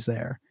opportunities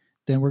there,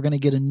 then we're going to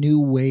get a new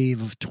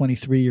wave of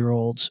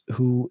 23-year-olds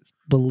who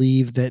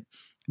believe that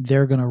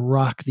they're going to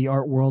rock the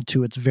art world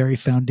to its very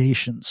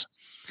foundations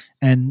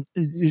and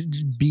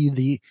be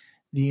the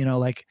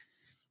like,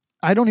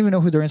 I don't even know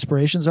who their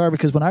inspirations are,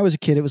 because when I was a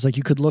kid, it was like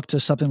you could look to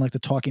something like the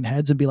Talking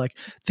Heads and be like,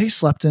 they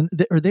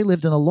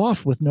lived in a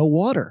loft with no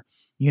water,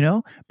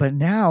 but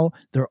now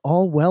they're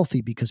all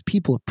wealthy because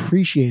people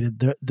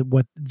appreciated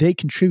what they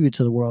contribute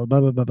to the world,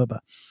 blah, blah, blah, blah, blah.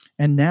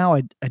 And now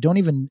I don't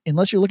even,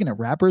 unless you're looking at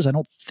rappers, I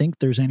don't think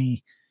there's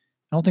anybody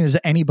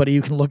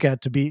you can look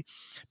at to be,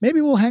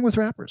 maybe we'll hang with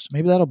rappers.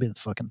 Maybe that'll be the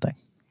fucking thing.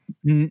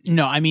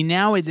 No, I mean,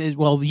 now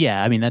well,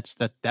 yeah, I mean,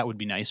 that would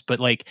be nice, but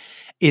like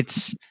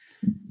it's,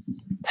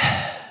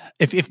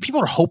 if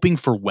people are hoping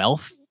for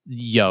wealth,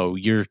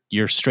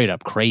 you're straight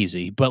up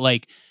crazy. But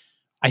like,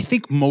 I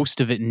think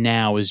most of it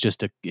now is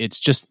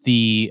it's just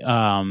the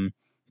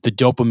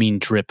dopamine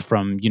drip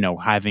from,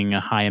 having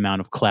a high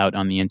amount of clout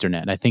on the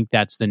internet. I think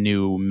that's the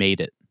new made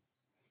it.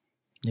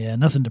 Yeah.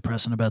 Nothing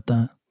depressing about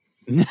that.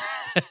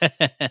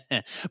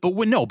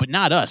 but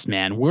not us,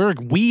 man. We're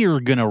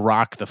going to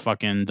rock the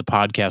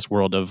podcast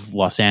world of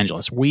Los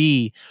Angeles.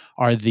 We're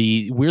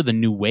the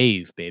new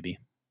wave, baby.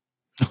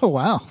 Oh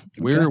wow!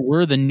 Okay.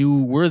 We're the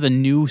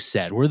new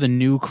set. We're the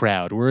new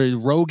crowd.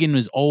 Rogan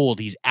was old.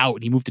 He's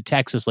out. He moved to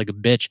Texas like a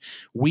bitch.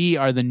 We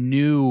are the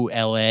new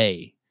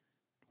LA.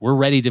 We're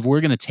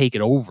going to take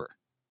it over.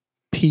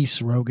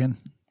 Peace, Rogan.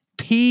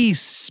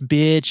 Peace,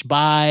 bitch.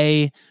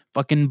 Bye.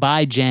 Fucking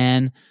bye,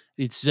 Jan.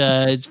 It's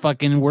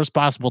fucking worst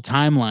possible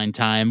timeline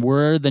time.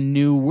 We're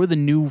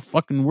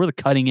the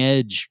cutting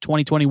edge.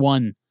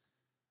 2021.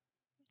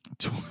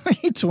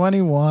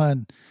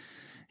 2021.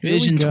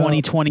 Vision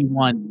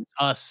 2021. It's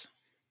us.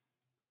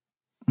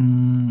 We're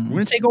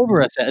going to take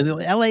over us.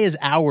 LA is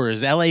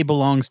ours. LA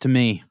belongs to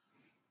me.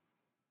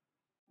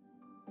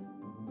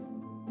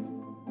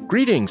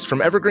 Greetings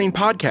from Evergreen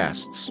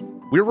Podcasts.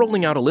 We're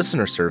rolling out a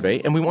listener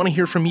survey, and we want to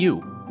hear from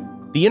you.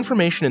 The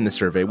information in the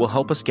survey will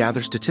help us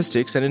gather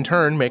statistics and in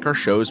turn make our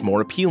shows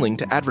more appealing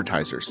to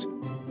advertisers.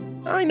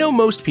 I know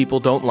most people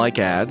don't like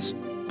ads,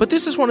 but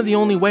this is one of the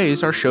only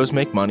ways our shows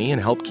make money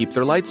and help keep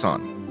their lights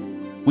on.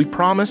 We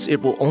promise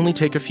it will only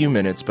take a few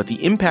minutes, but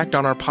the impact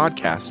on our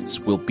podcasts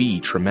will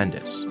be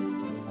tremendous.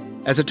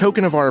 As a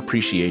token of our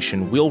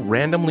appreciation, we'll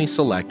randomly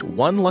select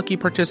one lucky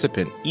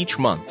participant each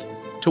month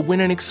to win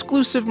an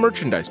exclusive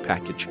merchandise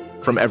package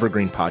from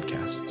Evergreen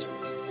Podcasts.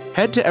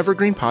 Head to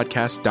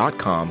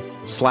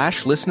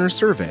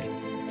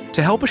evergreenpodcast.com/listenersurvey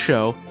to help a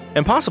show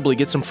and possibly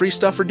get some free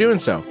stuff for doing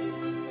so.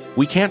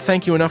 We can't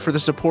thank you enough for the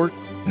support.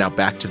 Now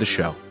back to the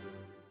show.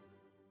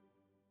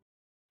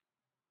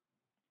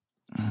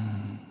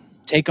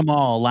 Take them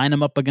all, line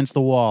them up against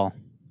the wall.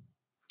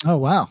 Oh,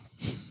 wow.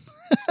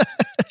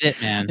 That's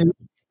it, man.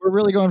 We're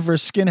really going for a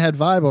skinhead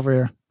vibe over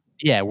here.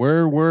 Yeah,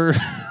 we're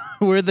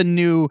the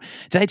new.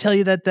 Did I tell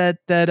you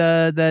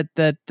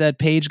that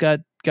page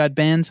got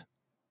banned?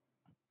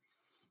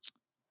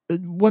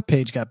 What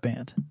page got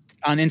banned?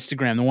 On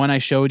Instagram, the one I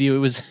showed you. It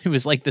was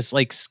like this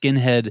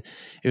skinhead.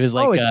 It was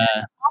like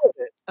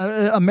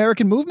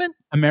American Movement?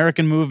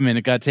 American Movement.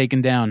 It got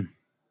taken down.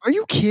 Are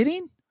you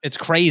kidding? It's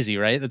crazy,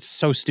 right? That's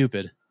so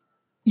stupid.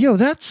 Yo,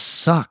 that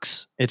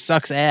sucks. It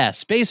sucks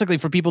ass. Basically,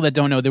 for people that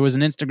don't know, there was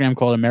an Instagram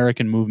called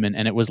American Movement,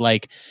 and it was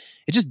like,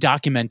 it just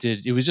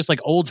documented, it was just like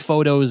old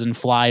photos and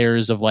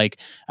flyers of like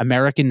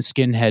American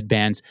skinhead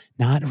bands.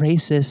 Not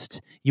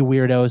racist, you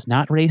weirdos,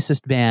 not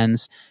racist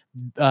bands.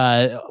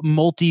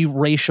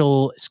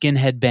 Multiracial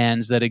skinhead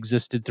bands that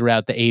existed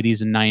throughout the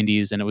 80s and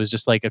 90s. And it was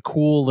just like a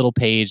cool little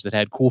page that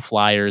had cool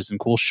flyers and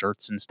cool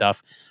shirts and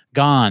stuff.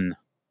 Gone.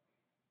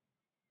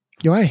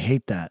 Yo, I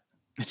hate that.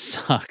 It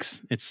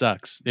sucks. It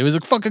sucks. It was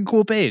a fucking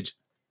cool page.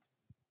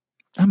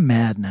 I'm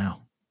mad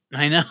now.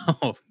 I know.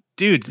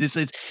 Dude, it's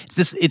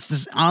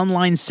this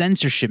online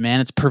censorship, man.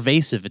 It's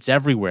pervasive. It's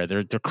everywhere.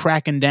 They're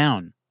cracking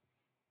down.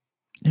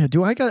 Yeah,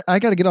 I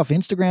got to get off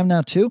Instagram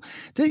now too.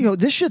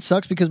 This shit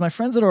sucks because my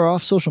friends that are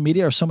off social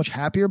media are so much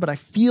happier, but I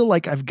feel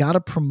like I've got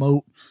to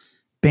promote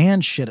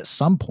band shit at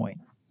some point.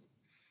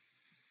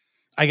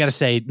 I gotta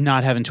say,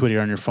 not having Twitter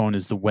on your phone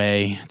is the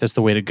way. That's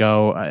the way to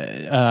go.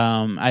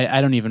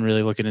 I don't even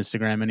really look at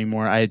Instagram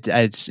anymore.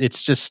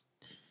 It's just,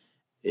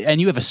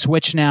 and you have a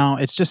Switch now.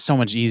 It's just so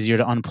much easier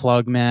to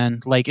unplug,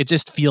 man. Like, it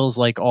just feels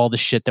like all the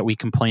shit that we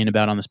complain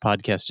about on this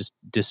podcast just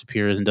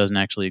disappears and doesn't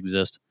actually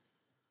exist.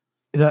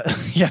 Yeah,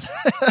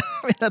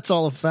 I mean, that's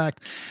all a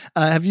fact.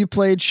 Have you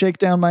played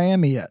Shakedown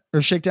Miami yet,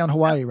 or Shakedown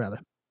Hawaii rather?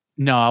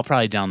 No, I'll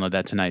probably download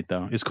that tonight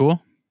though. It's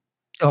cool.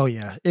 Oh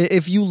yeah,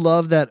 if you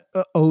love that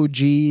OG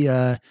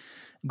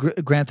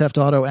Grand Theft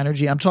Auto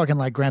energy, I'm talking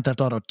like Grand Theft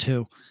Auto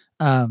 2.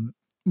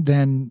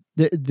 Then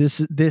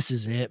this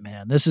is it,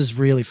 man. This is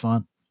really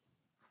fun.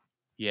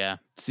 Yeah.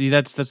 See,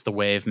 that's the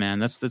wave, man.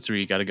 That's where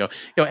you got to go.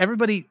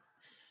 Everybody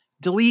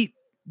delete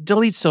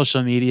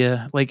social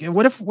media. Like,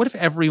 what if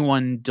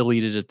everyone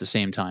deleted at the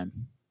same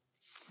time?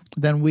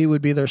 Then we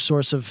would be their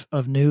source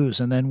of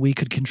news, and then we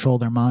could control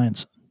their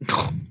minds.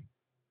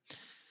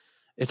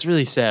 It's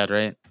really sad,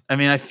 right? I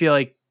mean, I feel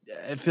like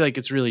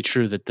it's really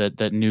true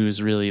that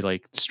news really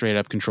like straight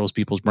up controls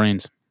people's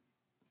brains.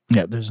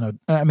 Yeah, there's no.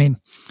 I mean,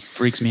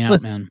 freaks me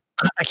out, man.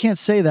 I can't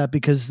say that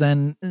because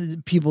then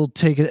people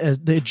take it as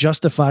it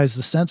justifies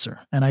the censor,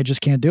 and I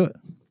just can't do it.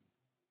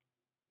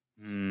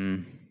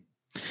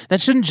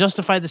 That shouldn't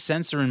justify the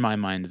censor in my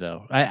mind,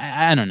 though.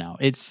 I don't know.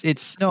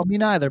 It's no, me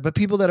neither. But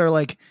people that are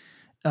like,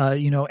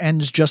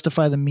 ends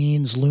justify the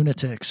means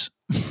lunatics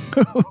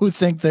who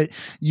think that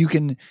you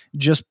can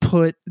just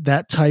put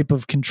that type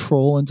of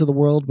control into the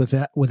world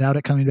without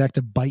it coming back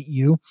to bite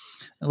you,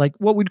 like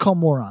what we'd call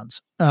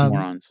morons.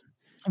 Morons.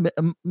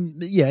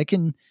 Yeah, it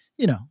can.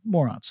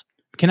 Morons.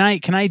 Can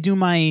I do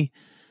my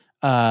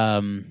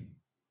how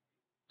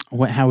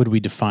would we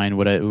define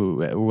what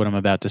I'm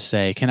about to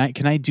say? Can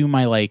I do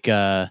my like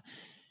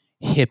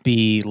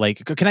hippie,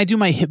 like, can I do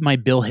my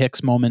Bill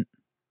Hicks moment?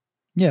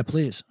 Yeah,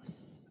 please.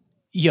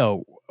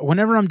 Yo,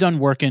 whenever I'm done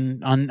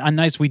working on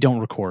nights we don't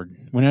record,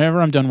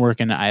 whenever I'm done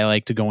working, I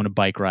like to go on a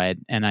bike ride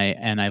and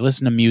I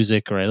listen to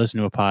music, or I listen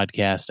to a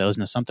podcast. I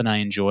listen to something I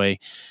enjoy.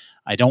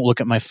 I don't look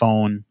at my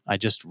phone. I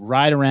just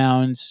ride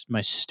around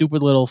my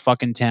stupid little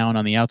fucking town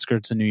on the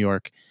outskirts of New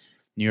York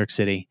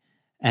City.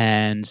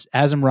 And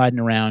as I'm riding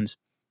around,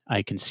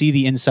 I can see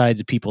the insides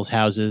of people's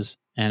houses,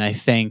 and I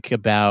think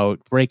about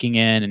breaking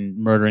in and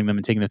murdering them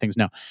and taking their things.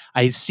 No,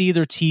 I see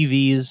their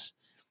TVs.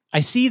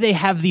 I see they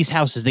have these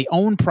houses. They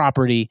own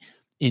property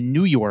in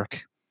New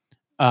York,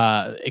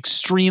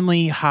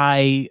 extremely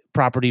high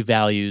property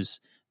values.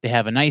 They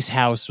have a nice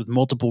house with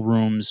multiple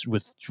rooms,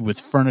 with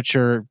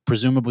furniture,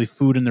 presumably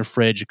food in their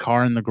fridge, a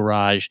car in the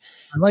garage.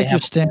 I like your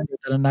standard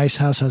that a nice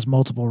house has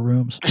multiple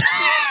rooms.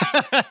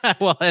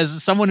 Well,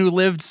 as someone who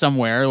lived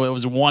somewhere, it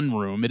was one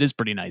room. It is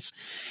pretty nice.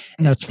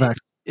 That's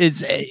fact.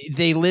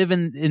 They live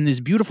in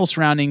these beautiful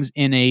surroundings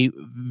in a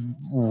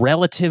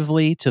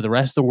relatively, to the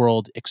rest of the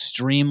world,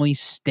 extremely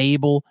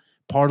stable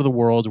part of the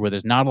world where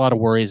there's not a lot of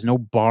worries, no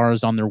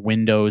bars on their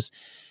windows.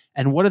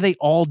 And what are they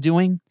all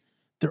doing?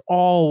 They're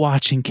all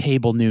watching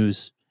cable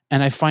news.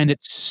 And I find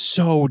it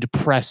so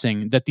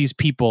depressing that these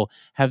people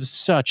have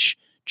such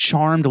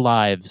charmed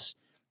lives,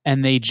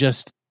 and they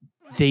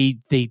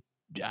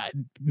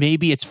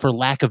maybe it's for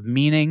lack of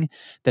meaning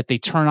that they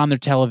turn on their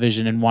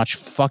television and watch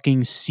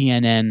fucking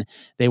CNN.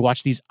 They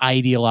watch these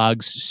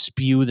ideologues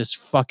spew this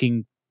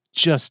fucking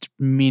just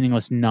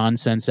meaningless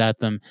nonsense at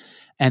them.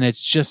 And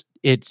it's just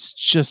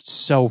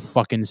so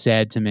fucking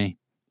sad to me.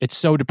 It's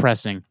so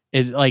depressing.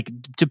 It's like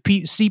to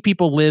see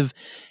people live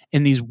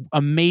in these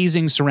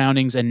amazing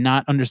surroundings and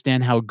not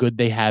understand how good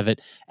they have it,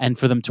 and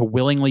for them to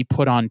willingly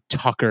put on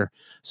Tucker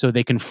so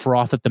they can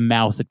froth at the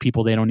mouth at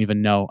people they don't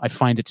even know. I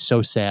find it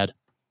so sad.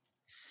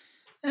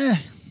 Okay,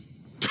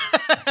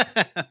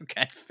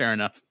 fair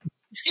enough.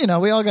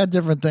 We all got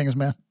different things,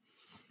 man.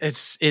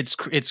 It's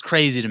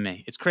crazy to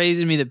me. It's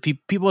crazy to me that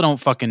people don't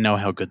fucking know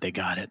how good they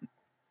got it.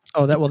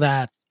 Oh,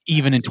 that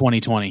even in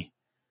 2020.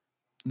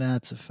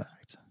 That's a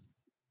fact.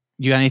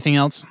 You got anything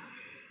else?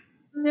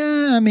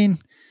 Yeah, I mean,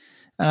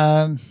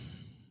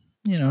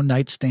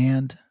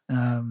 nightstand.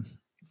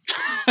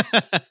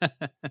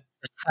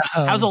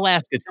 How's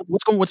Alaska?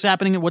 What's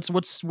happening? What's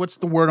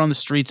the word on the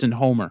streets in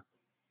Homer?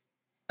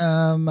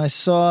 I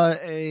saw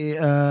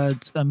a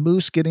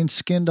moose getting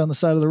skinned on the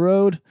side of the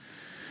road.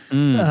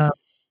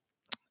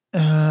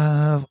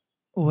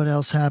 What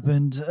else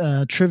happened?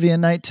 Trivia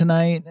night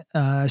tonight.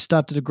 I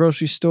stopped at a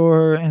grocery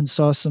store and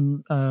saw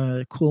some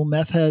cool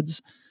meth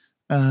heads.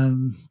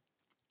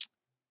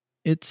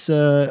 It's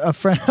a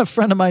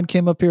friend of mine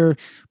came up here,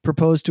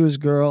 proposed to his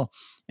girl,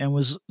 and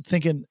was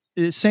thinking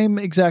the same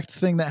exact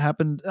thing that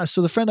happened.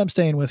 So the friend I'm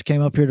staying with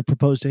came up here to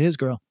propose to his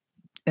girl,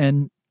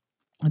 and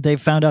they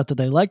found out that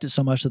they liked it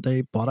so much that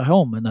they bought a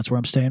home, and that's where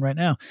I'm staying right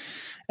now.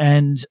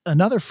 And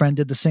another friend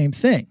did the same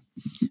thing,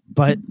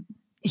 but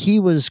he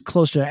was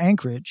closer to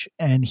Anchorage,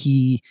 and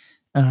he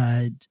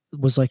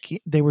was like,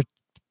 they were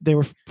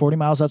 40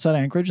 miles outside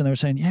of Anchorage, and they were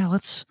saying, yeah,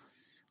 let's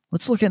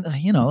look at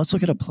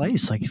a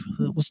place, like,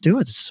 let's do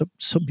it. It's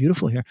so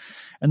beautiful here.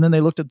 And then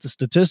they looked at the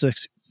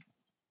statistics,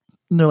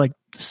 And they're like,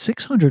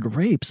 600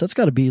 rapes? That's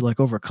got to be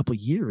like over a couple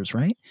years,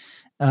 right?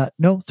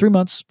 No, 3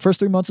 months. First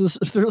 3 months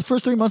of the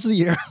first 3 months of the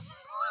year.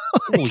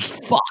 Holy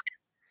fuck.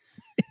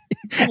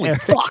 Holy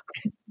Eric, fuck.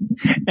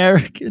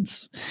 Eric,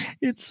 it's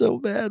so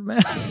bad,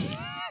 man.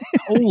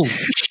 Holy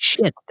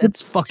shit.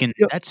 That's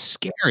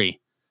scary.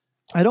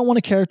 I don't want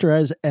to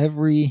characterize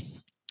every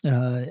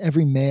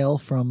male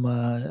from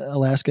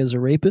Alaska as a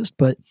rapist,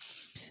 but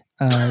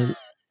I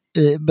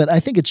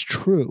think it's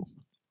true.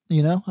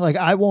 You know, like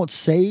I won't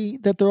say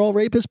that they're all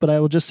rapists, but I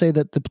will just say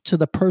that to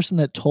the person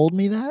that told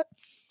me that,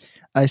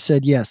 I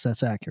said, yes,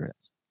 that's accurate.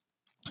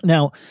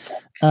 Now,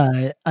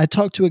 I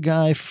talked to a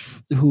guy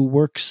who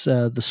works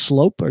the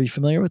Slope. Are you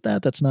familiar with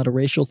that? That's not a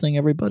racial thing,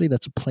 everybody.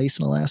 That's a place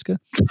in Alaska.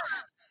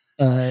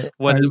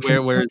 Where is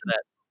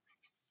that?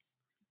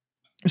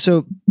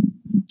 So,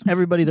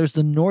 everybody, there's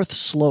the North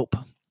Slope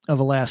of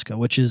Alaska,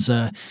 which is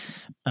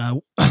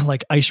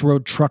like ice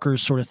road truckers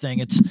sort of thing.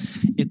 It's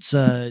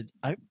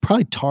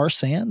probably tar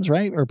sands,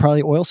 right? Or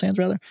probably oil sands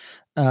rather.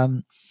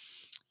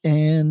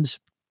 And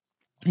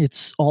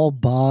it's all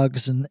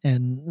bogs and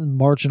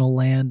marginal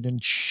land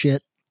and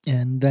shit.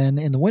 And then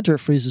in the winter it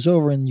freezes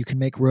over and you can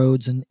make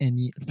roads and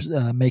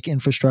make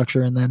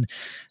infrastructure and then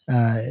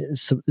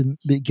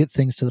get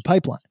things to the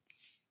pipeline.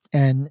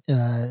 And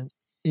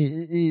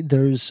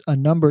there's a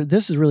number.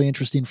 This is really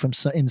interesting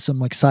in some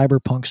like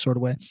cyberpunk sort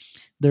of way.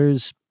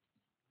 There's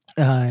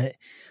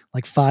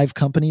like 5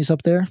 companies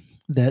up there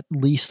that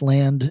lease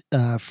land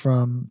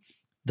from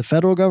the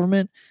federal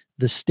government,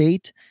 the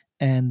state,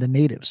 and the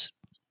natives,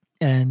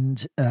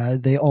 and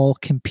they all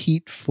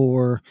compete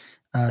for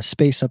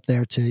space up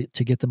there to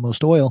get the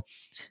most oil.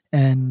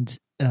 And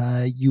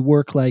you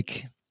work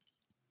like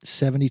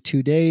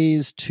 72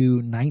 days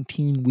to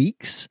 19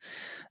 weeks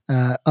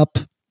up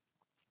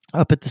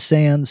at the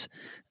sands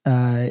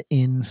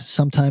in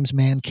sometimes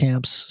man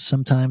camps,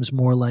 sometimes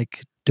more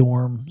like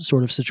dorm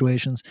sort of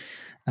situations,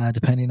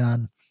 depending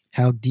on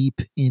how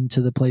deep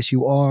into the place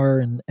you are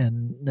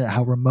and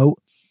how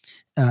remote.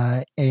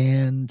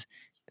 And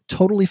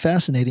totally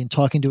fascinating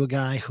talking to a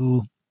guy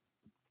who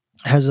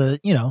has I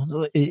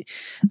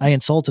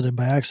insulted him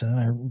by accident.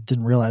 I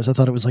didn't realize. I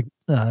thought it was like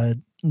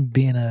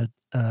being a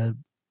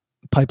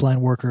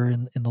pipeline worker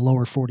in the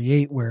lower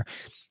 48 where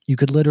you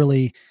could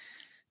literally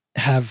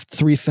have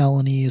 3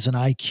 felonies, an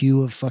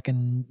IQ of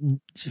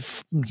fucking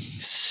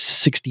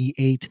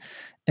 68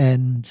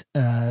 and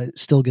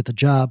still get the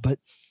job. But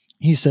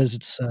he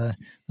says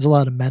there's a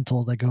lot of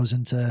mental that goes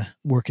into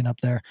working up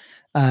there.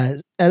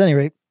 At any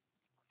rate,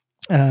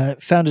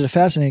 found it a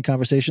fascinating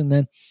conversation.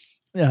 Then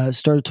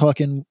started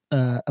talking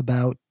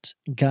about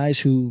guys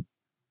who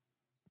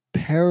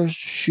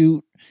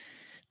parachute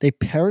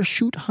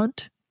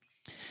hunt.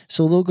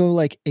 So they'll go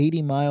like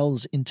 80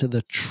 miles into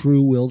the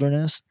true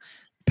wilderness,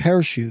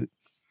 parachute,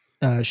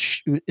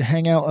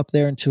 hang out up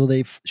there until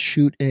they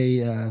shoot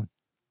a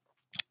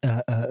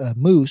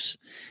moose,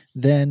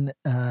 then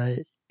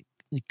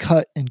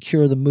cut and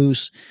cure the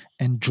moose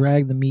and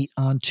drag the meat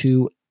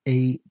onto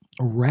a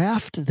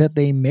raft that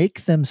they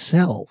make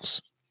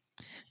themselves,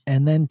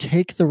 and then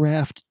take the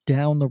raft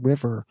down the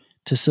river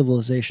to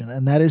civilization.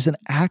 And that is an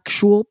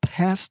actual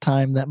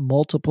pastime that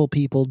multiple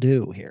people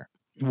do here.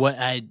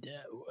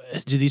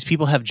 Do these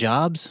people have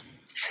jobs?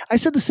 I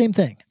said the same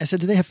thing. I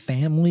said, do they have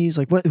families?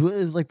 Like what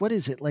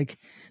is it? Like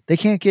they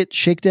can't get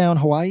Shakedown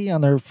Hawaii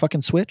on their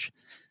fucking Switch?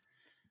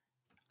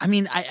 I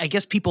mean, I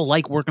guess people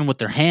like working with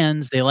their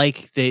hands.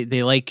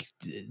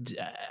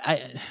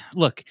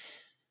 Look,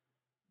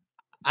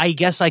 I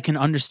guess I can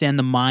understand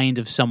the mind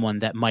of someone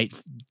that might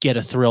get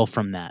a thrill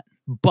from that,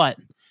 but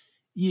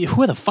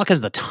who the fuck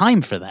has the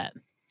time for that?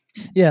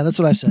 Yeah, that's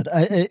what I said.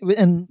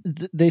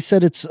 They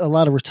said it's a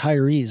lot of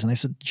retirees, and I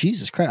said,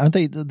 Jesus Christ, aren't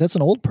they? That's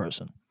an old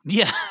person.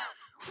 Yeah,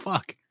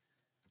 fuck.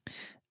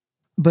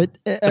 But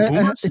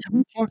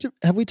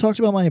have we talked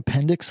about my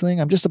appendix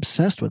thing? I'm just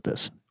obsessed with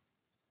this.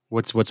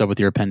 What's up with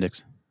your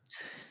appendix?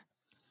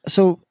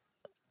 So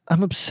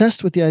I'm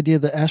obsessed with the idea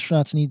that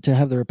astronauts need to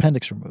have their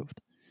appendix removed.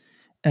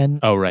 And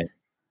oh, right.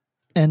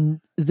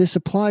 And this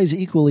applies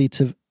equally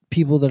to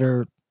people that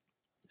are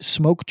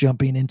smoke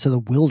jumping into the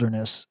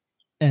wilderness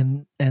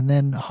and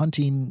then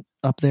hunting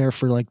up there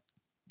for like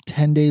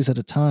 10 days at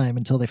a time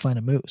until they find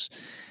a moose.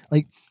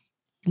 Like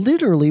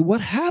literally what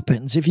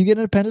happens if you get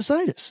an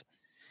appendicitis?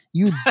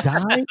 You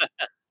die.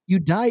 You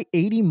die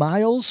 80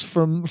 miles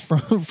from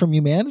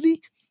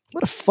humanity?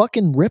 What a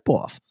fucking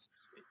ripoff.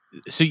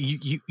 So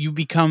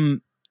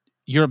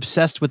you're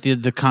obsessed with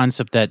the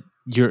concept that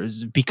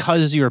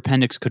because your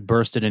appendix could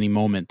burst at any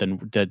moment,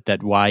 then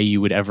that why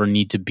you would ever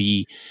need to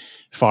be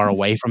far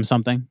away from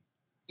something?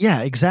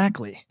 Yeah,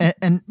 exactly.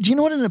 And do you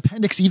know what an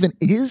appendix even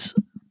is?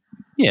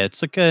 Yeah,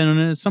 it's like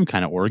some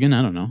kind of organ.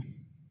 I don't know.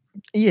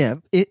 Yeah,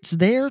 it's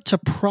there to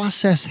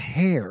process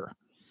hair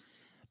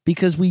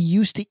because we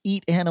used to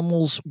eat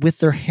animals with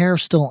their hair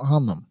still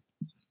on them.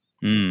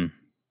 Mm.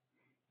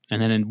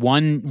 And then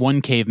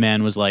one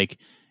caveman was like,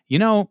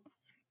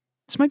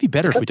 this might be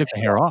better if we took the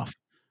hair off.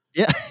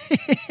 Yeah.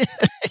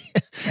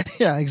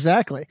 Yeah,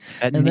 exactly.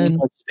 And then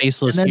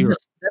faceless hero.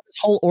 The this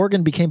whole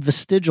organ became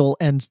vestigial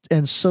and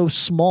so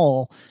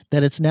small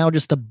that it's now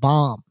just a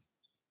bomb.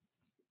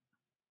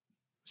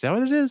 Is that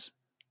what it is?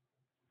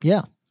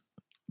 Yeah.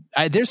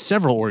 There's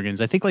several organs.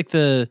 I think like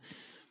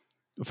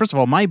first of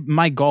all, my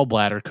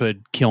gallbladder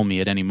could kill me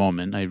at any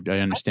moment. I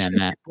understand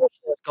that.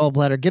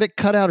 Gallbladder, get it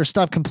cut out or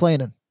stop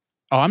complaining.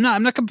 Oh, I'm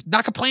not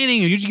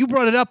complaining. You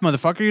brought it up,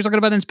 motherfucker. You're talking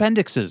about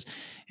appendixes.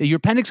 Your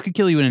appendix could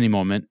kill you at any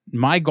moment.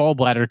 My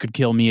gallbladder could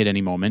kill me at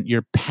any moment.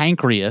 Your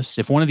pancreas,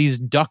 if one of these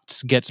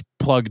ducts gets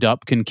plugged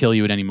up, can kill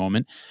you at any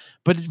moment.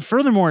 But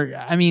furthermore,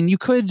 I mean, you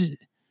could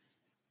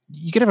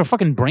have a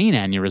fucking brain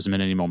aneurysm at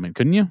any moment,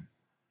 couldn't you?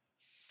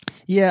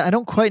 Yeah, I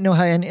don't quite know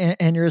how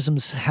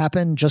aneurysms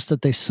happen, just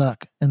that they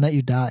suck and that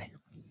you die.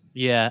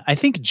 Yeah, I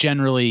think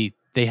generally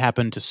they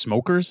happen to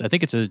smokers. I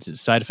think it's a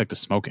side effect of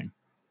smoking.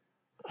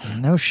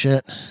 No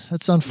shit.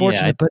 That's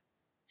unfortunate, but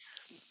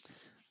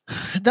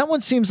that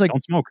one seems like...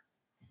 Don't smoke.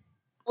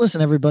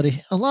 Listen,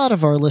 everybody, a lot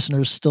of our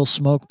listeners still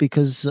smoke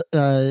because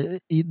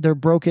they're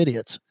broke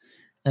idiots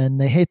and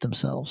they hate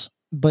themselves.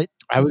 But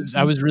I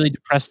was really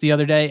depressed the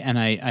other day, and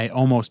I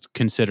almost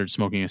considered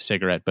smoking a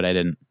cigarette, but I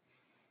didn't.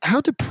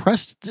 How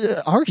depressed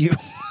are you?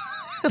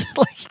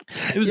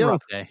 It was a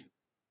rough day.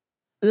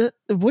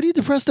 What are you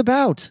depressed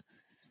about?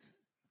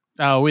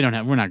 Oh, we're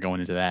not going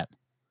into that.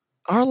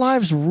 Our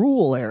lives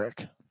rule,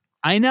 Eric.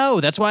 I know.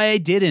 That's why I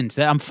didn't.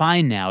 I'm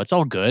fine now. It's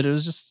all good. It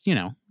was just,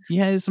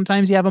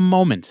 sometimes you have a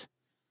moment.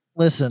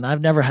 Listen, I've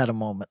never had a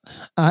moment.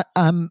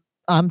 I'm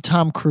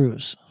Tom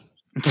Cruise.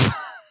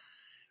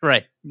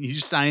 Right. You're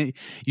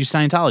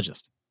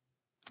Scientologist.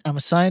 I'm a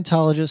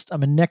Scientologist.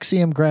 I'm a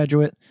NXIVM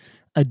graduate.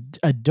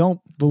 I don't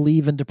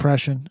believe in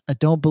depression. I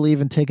don't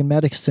believe in taking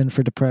medicine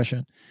for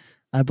depression.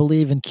 I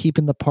believe in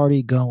keeping the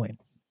party going.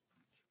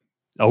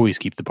 Always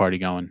keep the party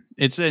going.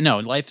 Life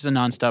is a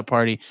nonstop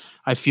party.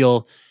 I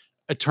feel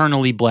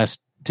eternally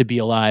blessed to be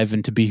alive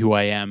and to be who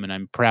I am, and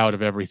I'm proud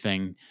of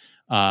everything,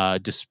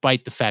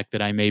 despite the fact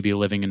that I may be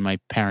living in my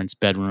parents'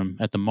 bedroom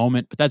at the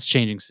moment, but that's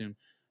changing soon.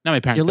 Not my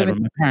parents'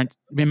 bedroom.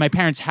 My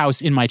parents'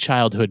 house in my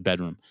childhood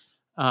bedroom.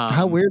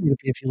 How weird would it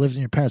be if you lived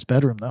in your parents'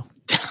 bedroom, though?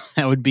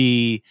 That would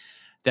be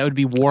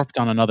warped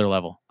on another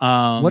level.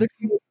 What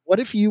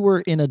if you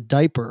were in a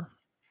diaper,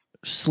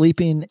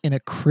 sleeping in a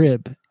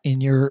crib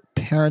in your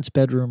parents'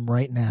 bedroom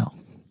right now?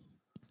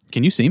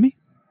 Can you see me?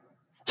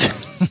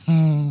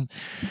 You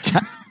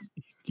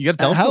got to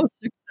tell us. How sick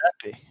would that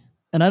be?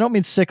 And I don't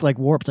mean sick like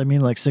warped. I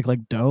mean like sick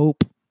like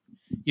dope.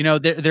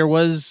 There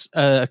was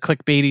a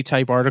clickbaity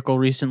type article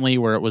recently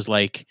where it was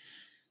like,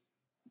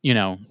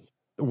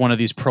 one of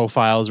these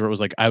profiles where it was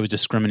like, I was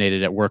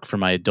discriminated at work for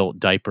my adult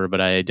diaper, but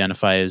I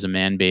identify as a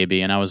man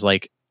baby. And I was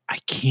like, I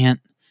can't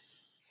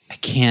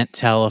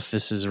tell if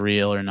this is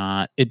real or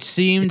not. It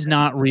seemed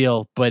not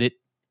real, but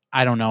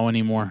I don't know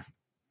anymore.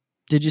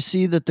 Did you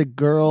see that the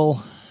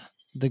girl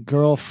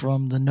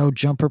from the No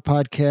Jumper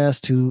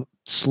podcast who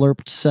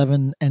slurped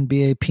 7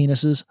 NBA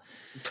penises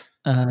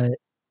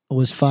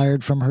was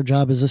fired from her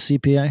job as a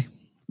CPA?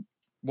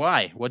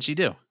 Why? What'd she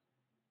do?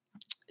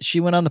 She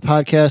went on the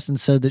podcast and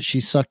said that she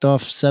sucked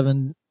off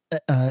 7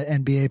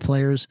 NBA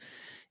players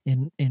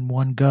in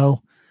one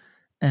go,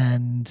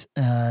 and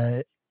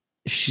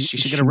she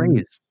should get a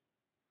raise.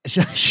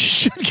 She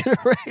should get a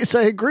raise.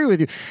 I agree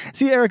with you.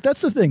 See, Eric,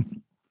 that's the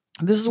thing.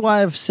 This is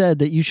why I've said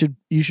that you should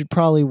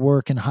probably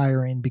work in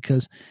hiring,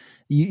 because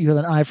you have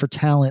an eye for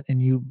talent and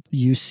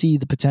you see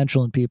the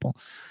potential in people.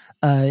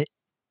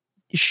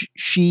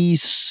 She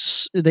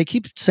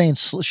kept saying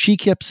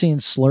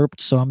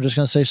slurped, so I'm just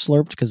going to say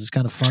slurped because it's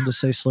kind of fun to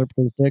say slurped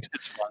for the dicks.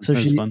 It's fun. So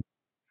fun.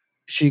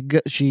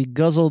 She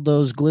guzzled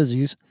those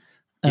glizzies.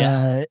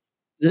 Yeah.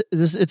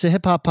 It's a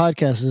hip hop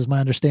podcast, is my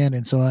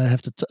understanding. So I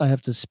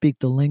have to speak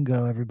the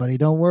lingo. Everybody,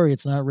 don't worry,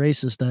 it's not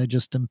racist. I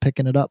just am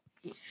picking it up.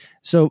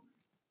 So,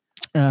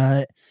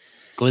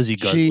 glizzy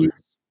guzzler.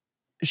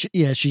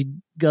 She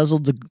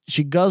guzzled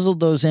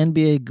those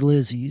NBA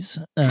glizzies,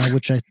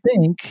 which I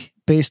think,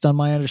 based on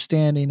my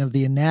understanding of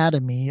the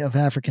anatomy of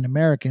African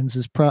Americans,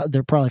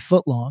 they're probably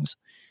footlongs.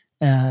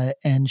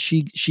 And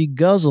she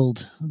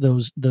guzzled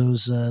those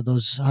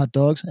hot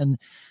dogs, and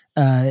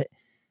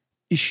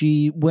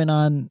she went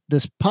on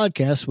this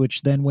podcast,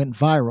 which then went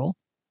viral,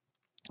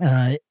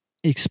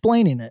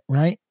 explaining it,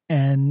 right?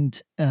 And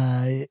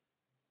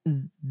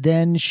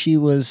then she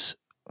was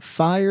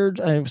fired.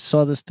 I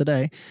saw this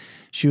today.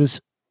 She was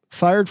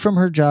fired from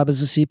her job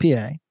as a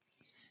CPA,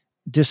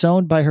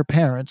 disowned by her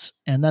parents,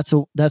 and that's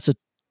a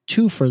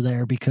twofer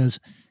there, because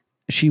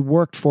she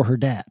worked for her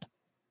dad.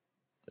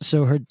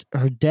 So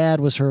her dad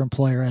was her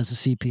employer as a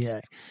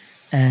CPA,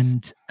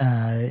 and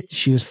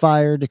she was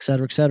fired, et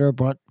cetera,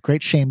 brought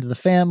great shame to the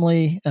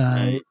family.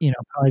 Probably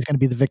going to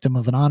be the victim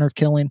of an honor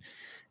killing,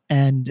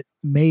 and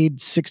made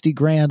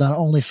 $60,000 on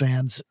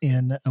OnlyFans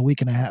in a week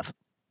and a half.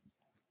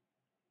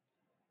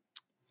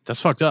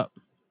 That's fucked up.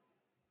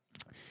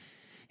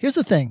 Here's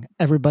the thing,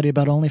 everybody,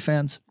 about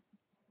OnlyFans.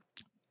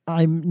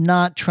 I'm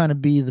not trying to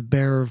be the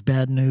bearer of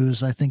bad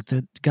news. I think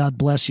that God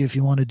bless you if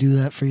you want to do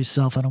that for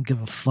yourself. I don't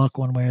give a fuck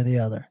one way or the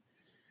other.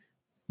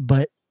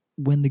 But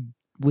when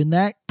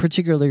that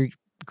particular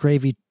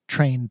gravy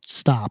train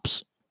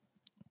stops,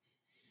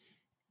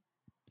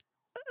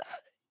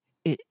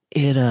 it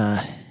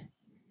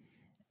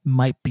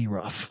might be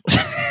rough.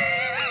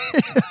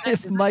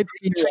 If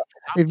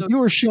you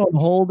were showing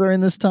Hole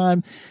during this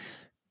time,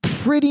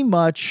 pretty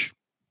much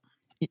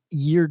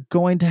you're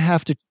going to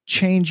have to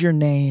change your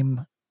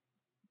name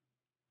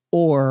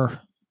or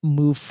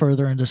move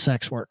further into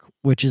sex work,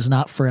 which is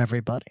not for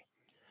everybody.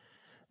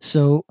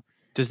 So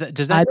does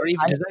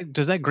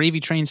that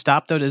gravy train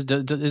stop though?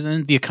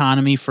 Isn't the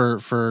economy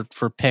for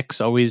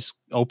picks always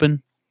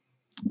open?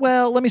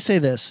 Well, let me say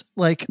this: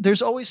 like,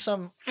 there's always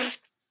some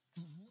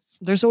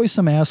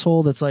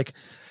asshole that's like,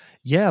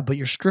 yeah, but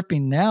you're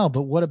stripping now,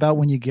 but what about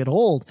when you get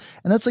old?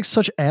 And that's like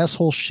such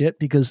asshole shit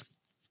because,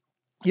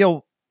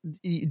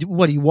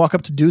 what do you walk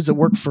up to dudes that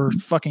work for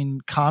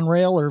fucking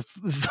Conrail or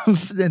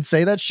and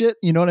say that shit?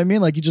 You know what I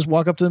mean? Like, you just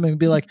walk up to them and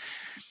be like,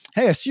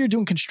 hey, I see you're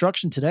doing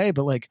construction today,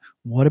 but like,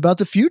 what about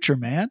the future,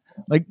 man?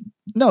 Like,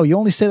 no, you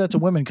only say that to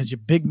women because you're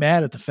big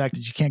mad at the fact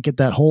that you can't get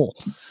that hole.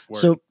 Word.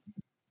 So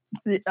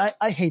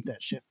I hate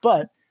that shit.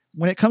 But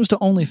when it comes to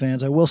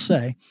OnlyFans, I will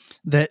say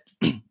that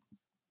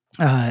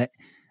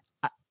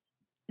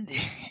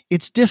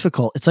it's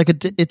difficult. It's like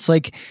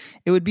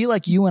it would be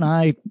like you and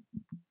I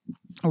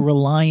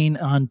relying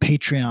on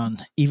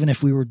Patreon, even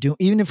if we were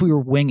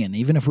winging,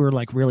 even if we were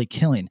like really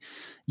killing.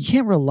 You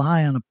can't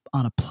rely on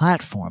a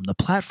platform. The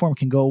platform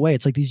can go away.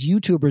 It's like these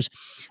YouTubers,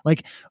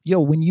 like,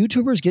 when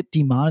YouTubers get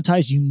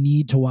demonetized, you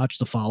need to watch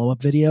the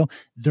follow-up video.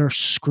 They're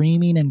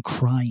screaming and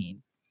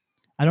crying.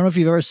 I don't know if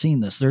you've ever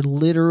seen this. They're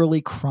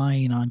literally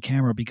crying on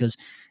camera because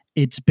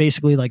it's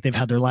basically like they've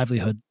had their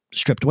livelihood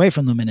stripped away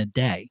from them in a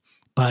day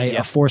by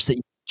a force that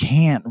you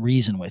can't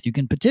reason with. You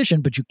can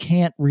petition, but you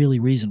can't really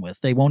reason with.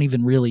 They won't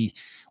even really,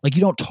 like,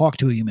 you don't talk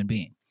to a human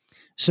being.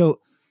 So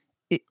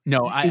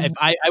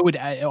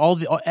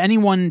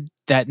anyone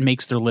that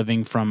makes their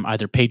living from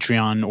either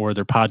Patreon or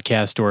their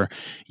podcast or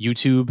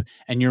YouTube,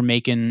 and you're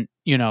making,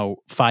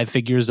 5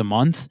 figures a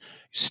month,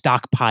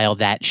 stockpile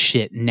that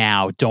shit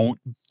now. Don't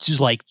just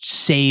like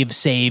save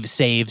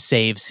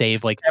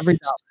like every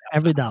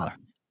dollar.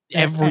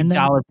 Every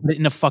dollar, put it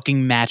in a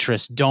fucking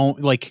mattress.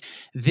 Don't like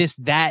this,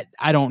 that.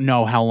 I don't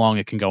know how long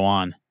it can go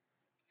on.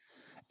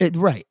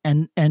 Right.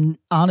 And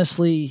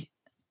honestly,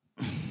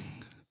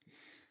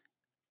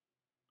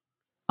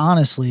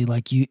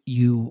 like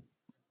you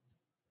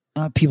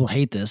people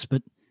hate this,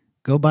 but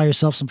go buy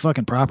yourself some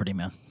fucking property,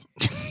 man.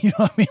 You know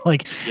what I mean?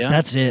 Like,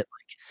 that's it.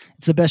 Like,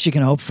 it's the best you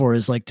can hope for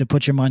is like to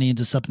put your money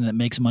into something that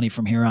makes money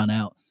from here on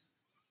out.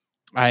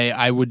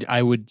 I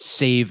would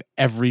save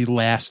every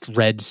last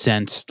red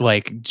cent,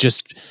 like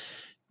just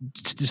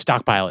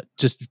stockpile it.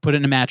 Just put it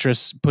in a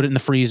mattress, put it in the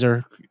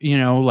freezer,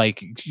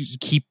 like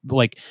keep,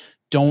 like,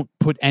 don't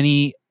put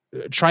any,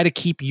 try to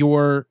keep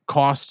your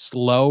costs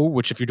low,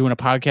 which if you're doing a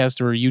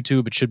podcast or a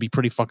YouTube, it should be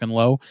pretty fucking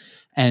low,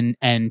 and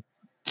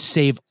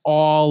save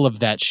all of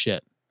that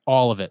shit,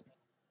 all of it.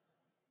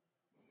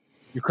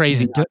 You're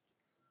crazy.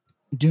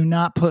 Do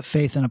not put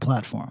faith in a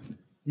platform.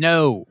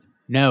 No.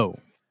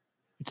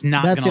 It's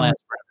not going to last forever.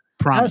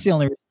 Promise.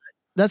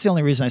 That's the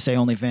only reason I say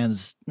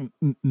OnlyFans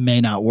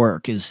may not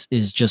work is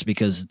just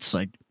because it's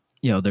like,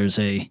 there's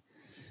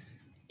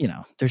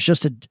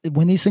just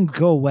when these things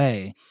go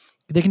away,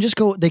 they can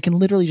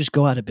literally just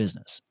go out of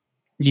business.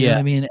 You know what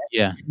I mean?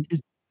 Yeah.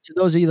 To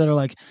those of you that are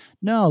like,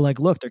 no, like,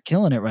 look, they're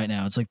killing it right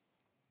now. It's like,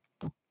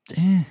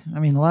 I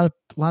mean, a lot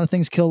of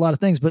things kill a lot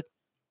of things, but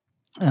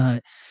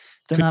they're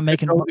not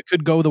making. It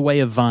could go the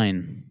way of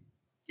Vine.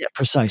 Yeah,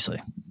 precisely.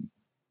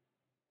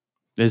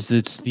 It's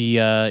the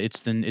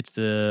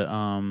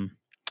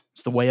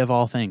way of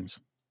all things.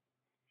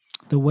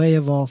 The way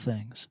of all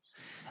things.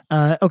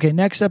 Okay,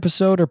 next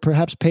episode, or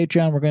perhaps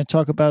Patreon, we're going to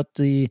talk about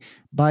the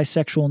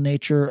bisexual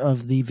nature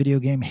of the video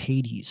game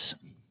Hades.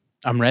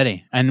 I'm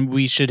ready, and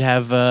we should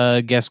have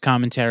guest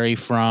commentary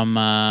from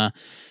Madame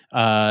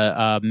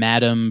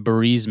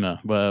Burisma.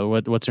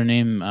 What's her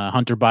name?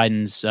 Hunter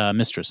Biden's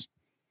mistress.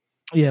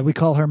 Yeah, we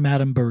call her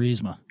Madame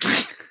Burisma.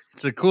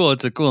 It's a cool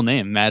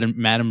name,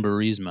 Madame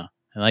Burisma.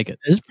 I like it.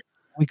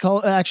 We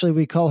call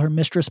her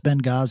Mistress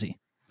Benghazi.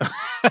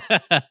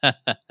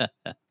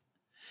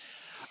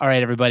 All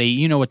right, everybody,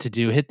 you know what to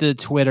do. Hit the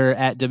Twitter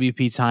at WP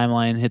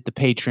Timeline. Hit the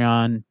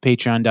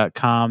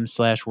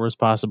patreon.com/worst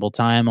possible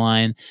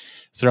timeline.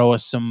 Throw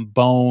us some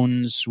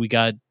bones. We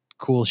got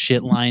cool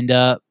shit lined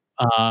up.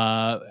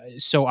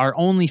 So our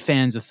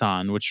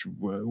OnlyFans-a-thon, which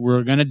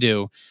we're going to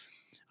do,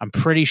 I'm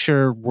pretty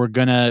sure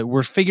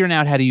we're figuring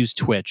out how to use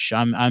Twitch.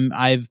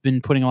 I've been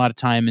putting a lot of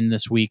time in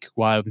this week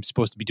while I'm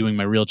supposed to be doing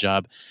my real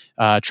job,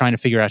 trying to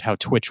figure out how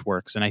Twitch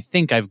works. And I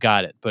think I've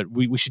got it, but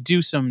we should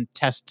do some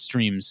test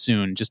streams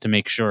soon just to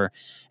make sure.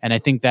 And I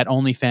think that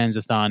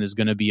OnlyFans-a-thon is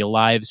going to be a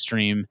live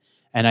stream.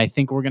 And I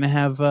think we're going to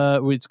have,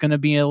 it's going to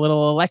be a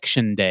little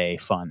election day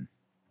fun.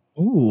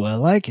 Ooh, I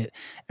like it.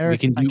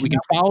 Eric, we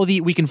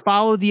can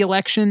follow the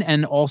election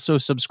and also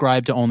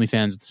subscribe to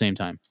OnlyFans at the same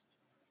time.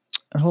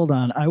 Hold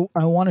on.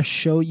 I want to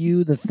show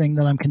you the thing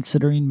that I'm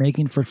considering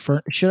making for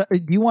furniture.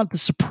 Do you want the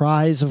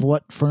surprise of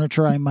what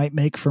furniture I might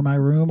make for my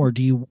room, or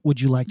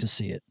would you like to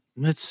see it?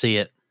 Let's see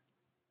it.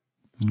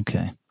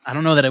 Okay. I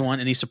don't know that I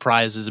want any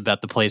surprises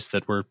about the place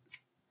that we're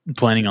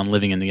planning on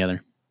living in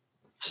together.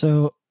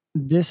 So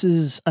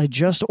I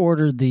just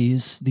ordered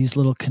these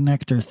little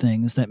connector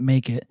things that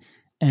make it,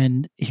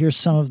 and here's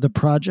some of the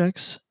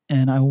projects,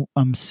 and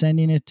I'm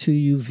sending it to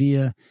you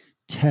via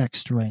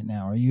text right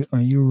now. Are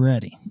you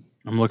ready?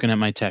 I'm looking at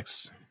my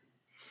texts.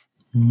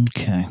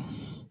 Okay.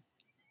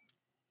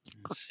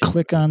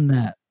 Click on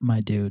that,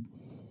 my dude.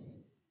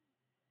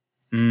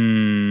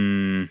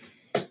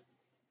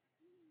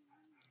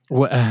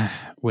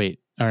 Wait.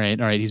 All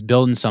right. He's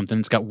building something.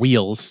 It's got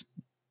wheels.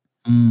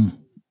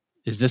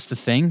 Is this the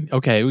thing?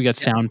 Okay, we got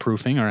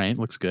soundproofing. All right,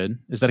 looks good.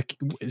 Is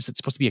it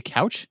supposed to be a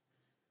couch?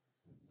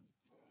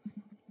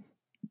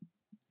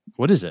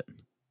 What is it?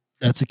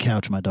 That's a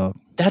couch, my dog.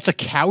 That's a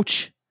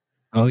couch?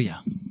 Oh, yeah.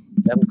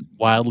 That looks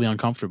wildly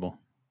uncomfortable.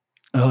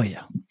 Oh,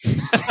 yeah.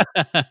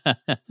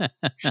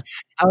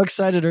 How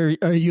excited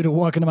are you to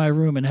walk into my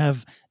room and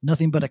have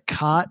nothing but a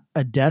cot,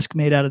 a desk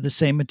made out of the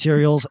same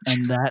materials,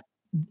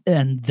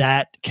 and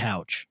that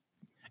couch?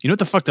 You know what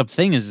the fucked up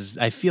thing is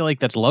I feel like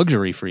that's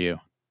luxury for you.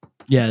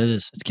 Yeah, it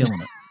is. It's killing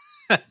it.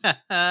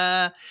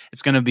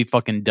 It's going to be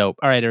fucking dope.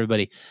 All right,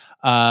 everybody.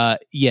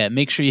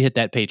 Make sure you hit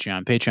that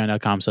Patreon.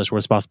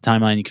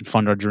 Patreon.com/WorstPossibleTimeline. You can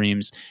fund our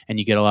dreams, and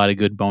you get a lot of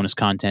good bonus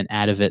content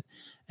out of it.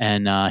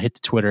 And hit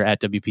the Twitter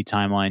at WP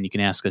Timeline. You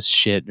can ask us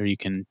shit, or you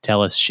can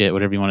tell us shit,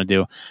 whatever you want to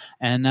do.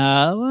 And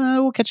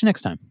we'll catch you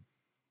next time.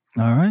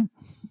 All right.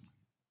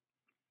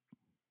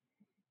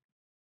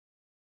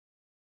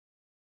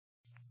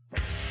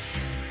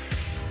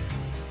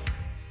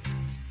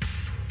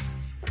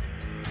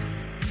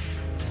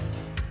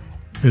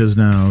 It is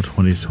now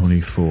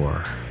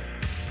 2024,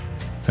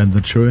 and the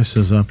choice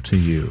is up to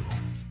you.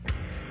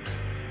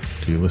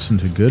 Do you listen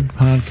to good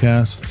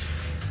podcasts,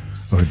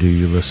 or do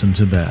you listen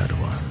to bad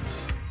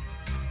ones?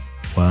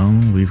 Well,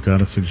 we've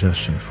got a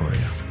suggestion for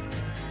you.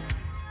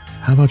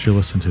 How about you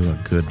listen to a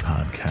good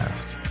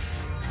podcast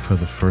for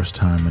the first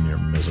time in your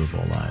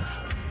miserable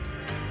life?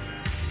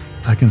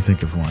 I can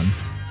think of one.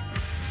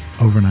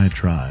 Overnight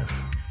Drive.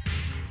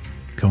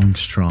 Going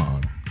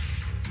strong.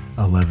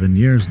 11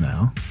 years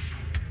now.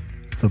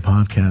 The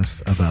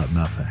podcast about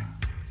nothing.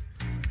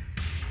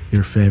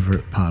 Your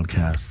favorite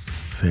podcast's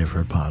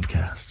favorite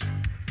podcast.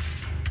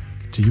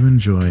 Do you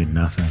enjoy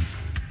nothing?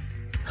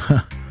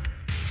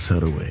 So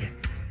do we. Why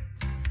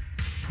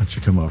don't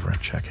you come over and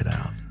check it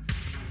out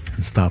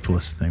and stop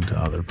listening to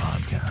other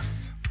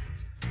podcasts?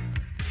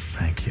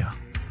 Thank you.